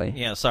God, Shelley.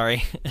 Yeah,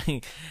 sorry.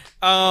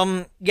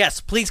 Yes,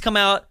 please come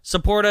out,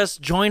 support us,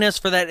 join us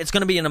for that. It's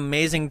going to be an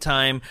amazing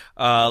time.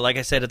 Like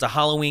I said, it's a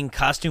Halloween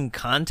costume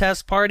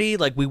contest party.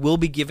 Like, we will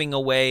be giving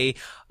away,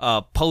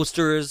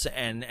 posters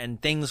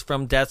and things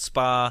from Death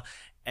Spa,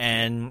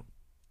 and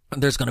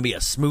there's going to be a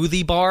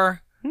smoothie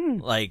bar.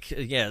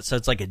 So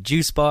it's like a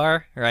juice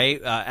bar,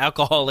 right?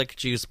 Alcoholic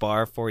juice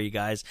bar for you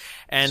guys.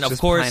 And it's of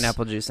course,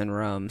 pineapple juice and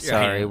rum.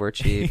 Sorry, we're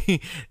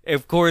cheap.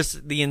 Of course,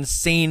 the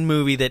insane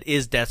movie that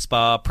is Death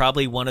Spa,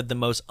 probably one of the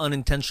most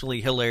unintentionally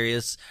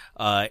hilarious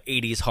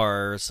 80s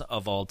horrors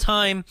of all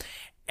time.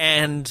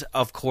 And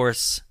of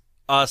course,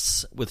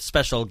 us with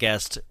special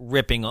guest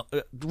ripping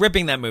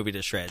that movie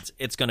to shreds.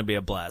 It's going to be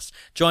a blast.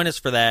 Join us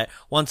for that.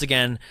 Once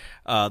again,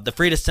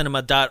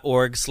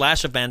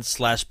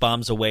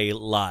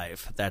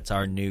 thefreedomcinema.org/events/bombsawaylive. That's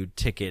our new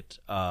ticket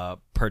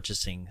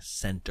purchasing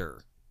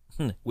center,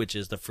 which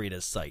is the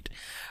Frida's site.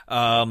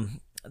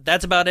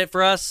 That's about it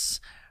for us.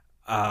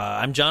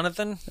 I'm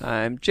Jonathan.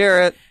 I'm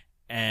Jarrett.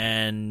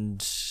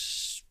 And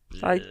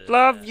I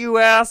love you,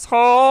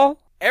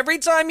 asshole. Every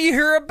time you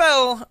hear a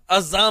bell, a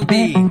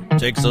zombie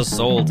takes a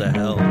soul to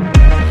hell.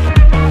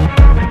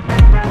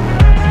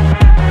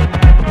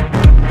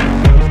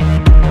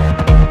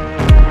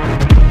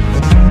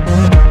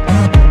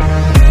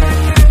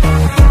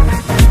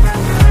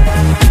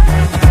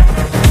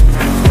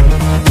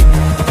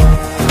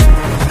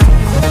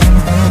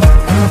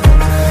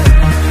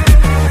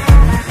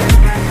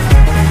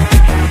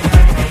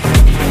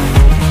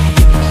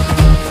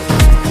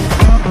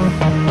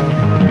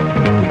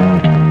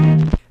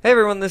 Hey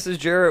everyone, this is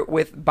Jarrett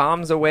with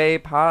Bombs Away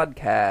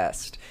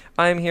Podcast.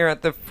 I'm here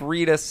at the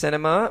Frida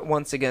Cinema,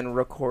 once again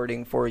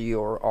recording for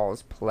your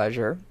all's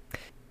pleasure.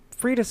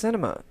 Frida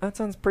Cinema, that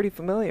sounds pretty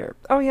familiar.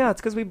 Oh yeah,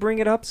 it's because we bring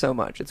it up so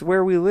much. It's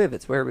where we live,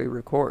 it's where we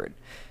record.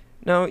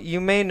 Now,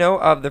 you may know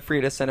of the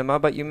Frida Cinema,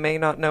 but you may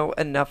not know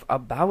enough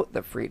about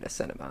the Frida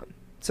Cinema.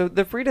 So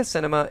the Frida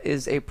Cinema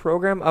is a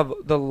program of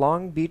the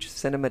Long Beach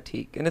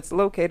Cinematheque, and it's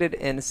located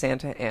in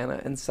Santa Ana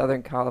in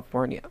Southern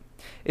California.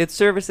 It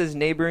services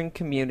neighboring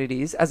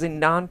communities as a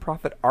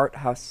non-profit art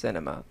house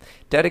cinema,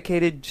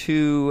 dedicated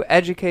to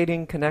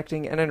educating,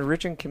 connecting, and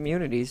enriching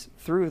communities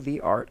through the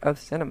art of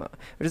cinema.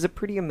 It is a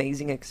pretty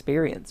amazing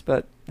experience,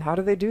 but how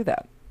do they do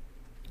that?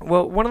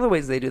 Well, one of the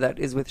ways they do that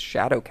is with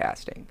shadow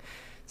casting.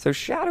 So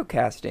shadow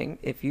casting,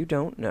 if you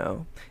don't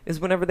know,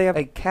 is whenever they have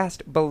a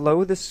cast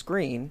below the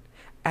screen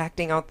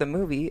acting out the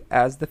movie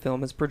as the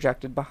film is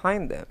projected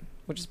behind them,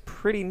 which is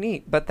pretty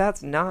neat. But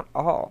that's not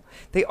all.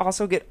 They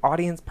also get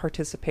audience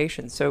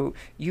participation, so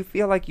you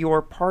feel like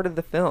you're part of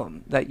the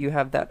film, that you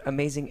have that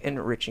amazing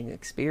enriching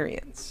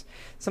experience.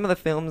 Some of the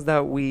films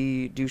that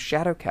we do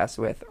shadow cast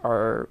with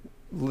are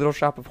Little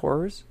Shop of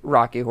Horrors,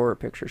 Rocky Horror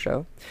Picture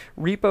Show,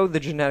 Repo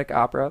the Genetic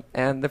Opera,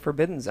 and The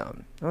Forbidden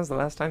Zone. When was the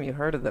last time you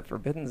heard of The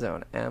Forbidden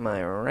Zone? Am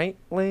I right,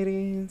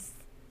 ladies?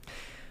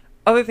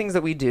 Other things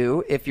that we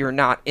do, if you're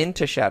not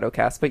into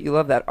Shadowcast, but you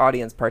love that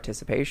audience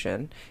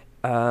participation,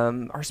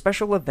 are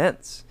special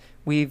events.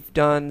 We've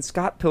done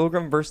Scott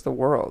Pilgrim vs. the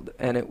World,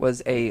 and it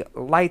was a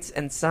lights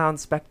and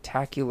sound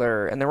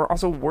spectacular, and there were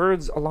also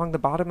words along the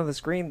bottom of the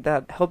screen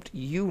that helped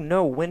you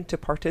know when to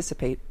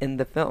participate in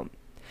the film.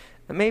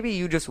 And maybe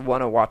you just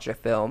want to watch a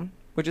film,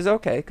 which is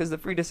okay, because the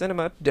Frida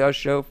Cinema does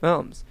show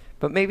films,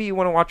 but maybe you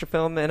want to watch a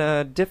film in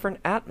a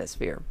different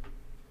atmosphere.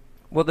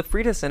 Well, the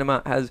Frida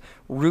Cinema has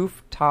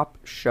rooftop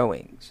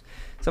showings.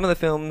 Some of the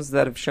films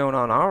that have shown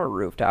on our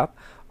rooftop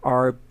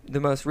are the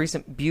most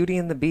recent Beauty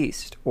and the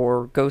Beast,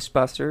 or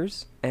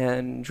Ghostbusters,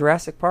 and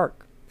Jurassic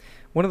Park.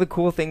 One of the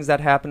cool things that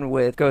happened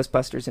with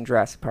Ghostbusters and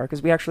Jurassic Park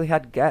is we actually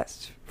had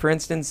guests. For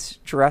instance,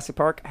 Jurassic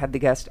Park had the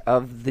guest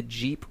of the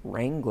Jeep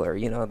Wrangler,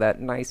 you know,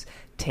 that nice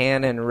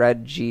tan and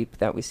red Jeep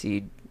that we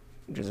see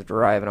just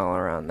driving all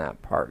around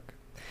that park.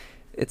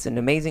 It's an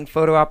amazing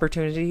photo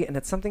opportunity, and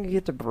it's something you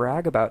get to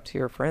brag about to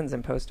your friends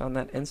and post on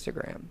that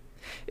Instagram.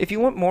 If you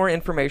want more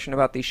information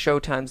about the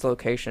showtimes,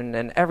 location,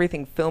 and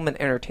everything film and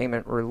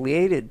entertainment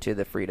related to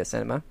the Frida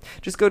Cinema,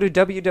 just go to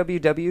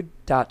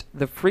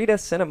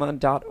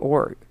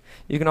www.thefridacinema.org.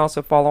 You can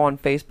also follow on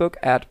Facebook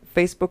at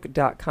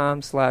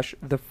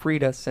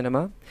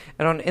facebook.com/thefridacinema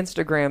and on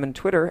Instagram and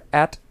Twitter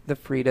at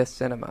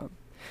thefridacinema.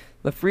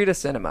 The Frida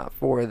Cinema,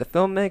 for the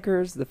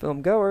filmmakers, the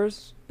film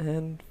goers,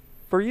 and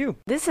for you.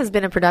 This has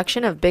been a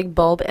production of Big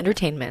Bulb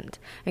Entertainment,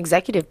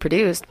 executive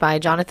produced by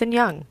Jonathan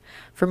Young.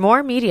 For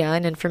more media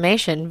and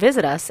information,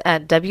 visit us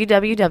at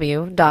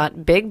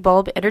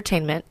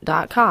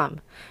www.bigbulbentertainment.com.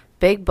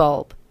 Big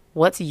Bulb,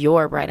 what's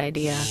your bright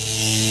idea?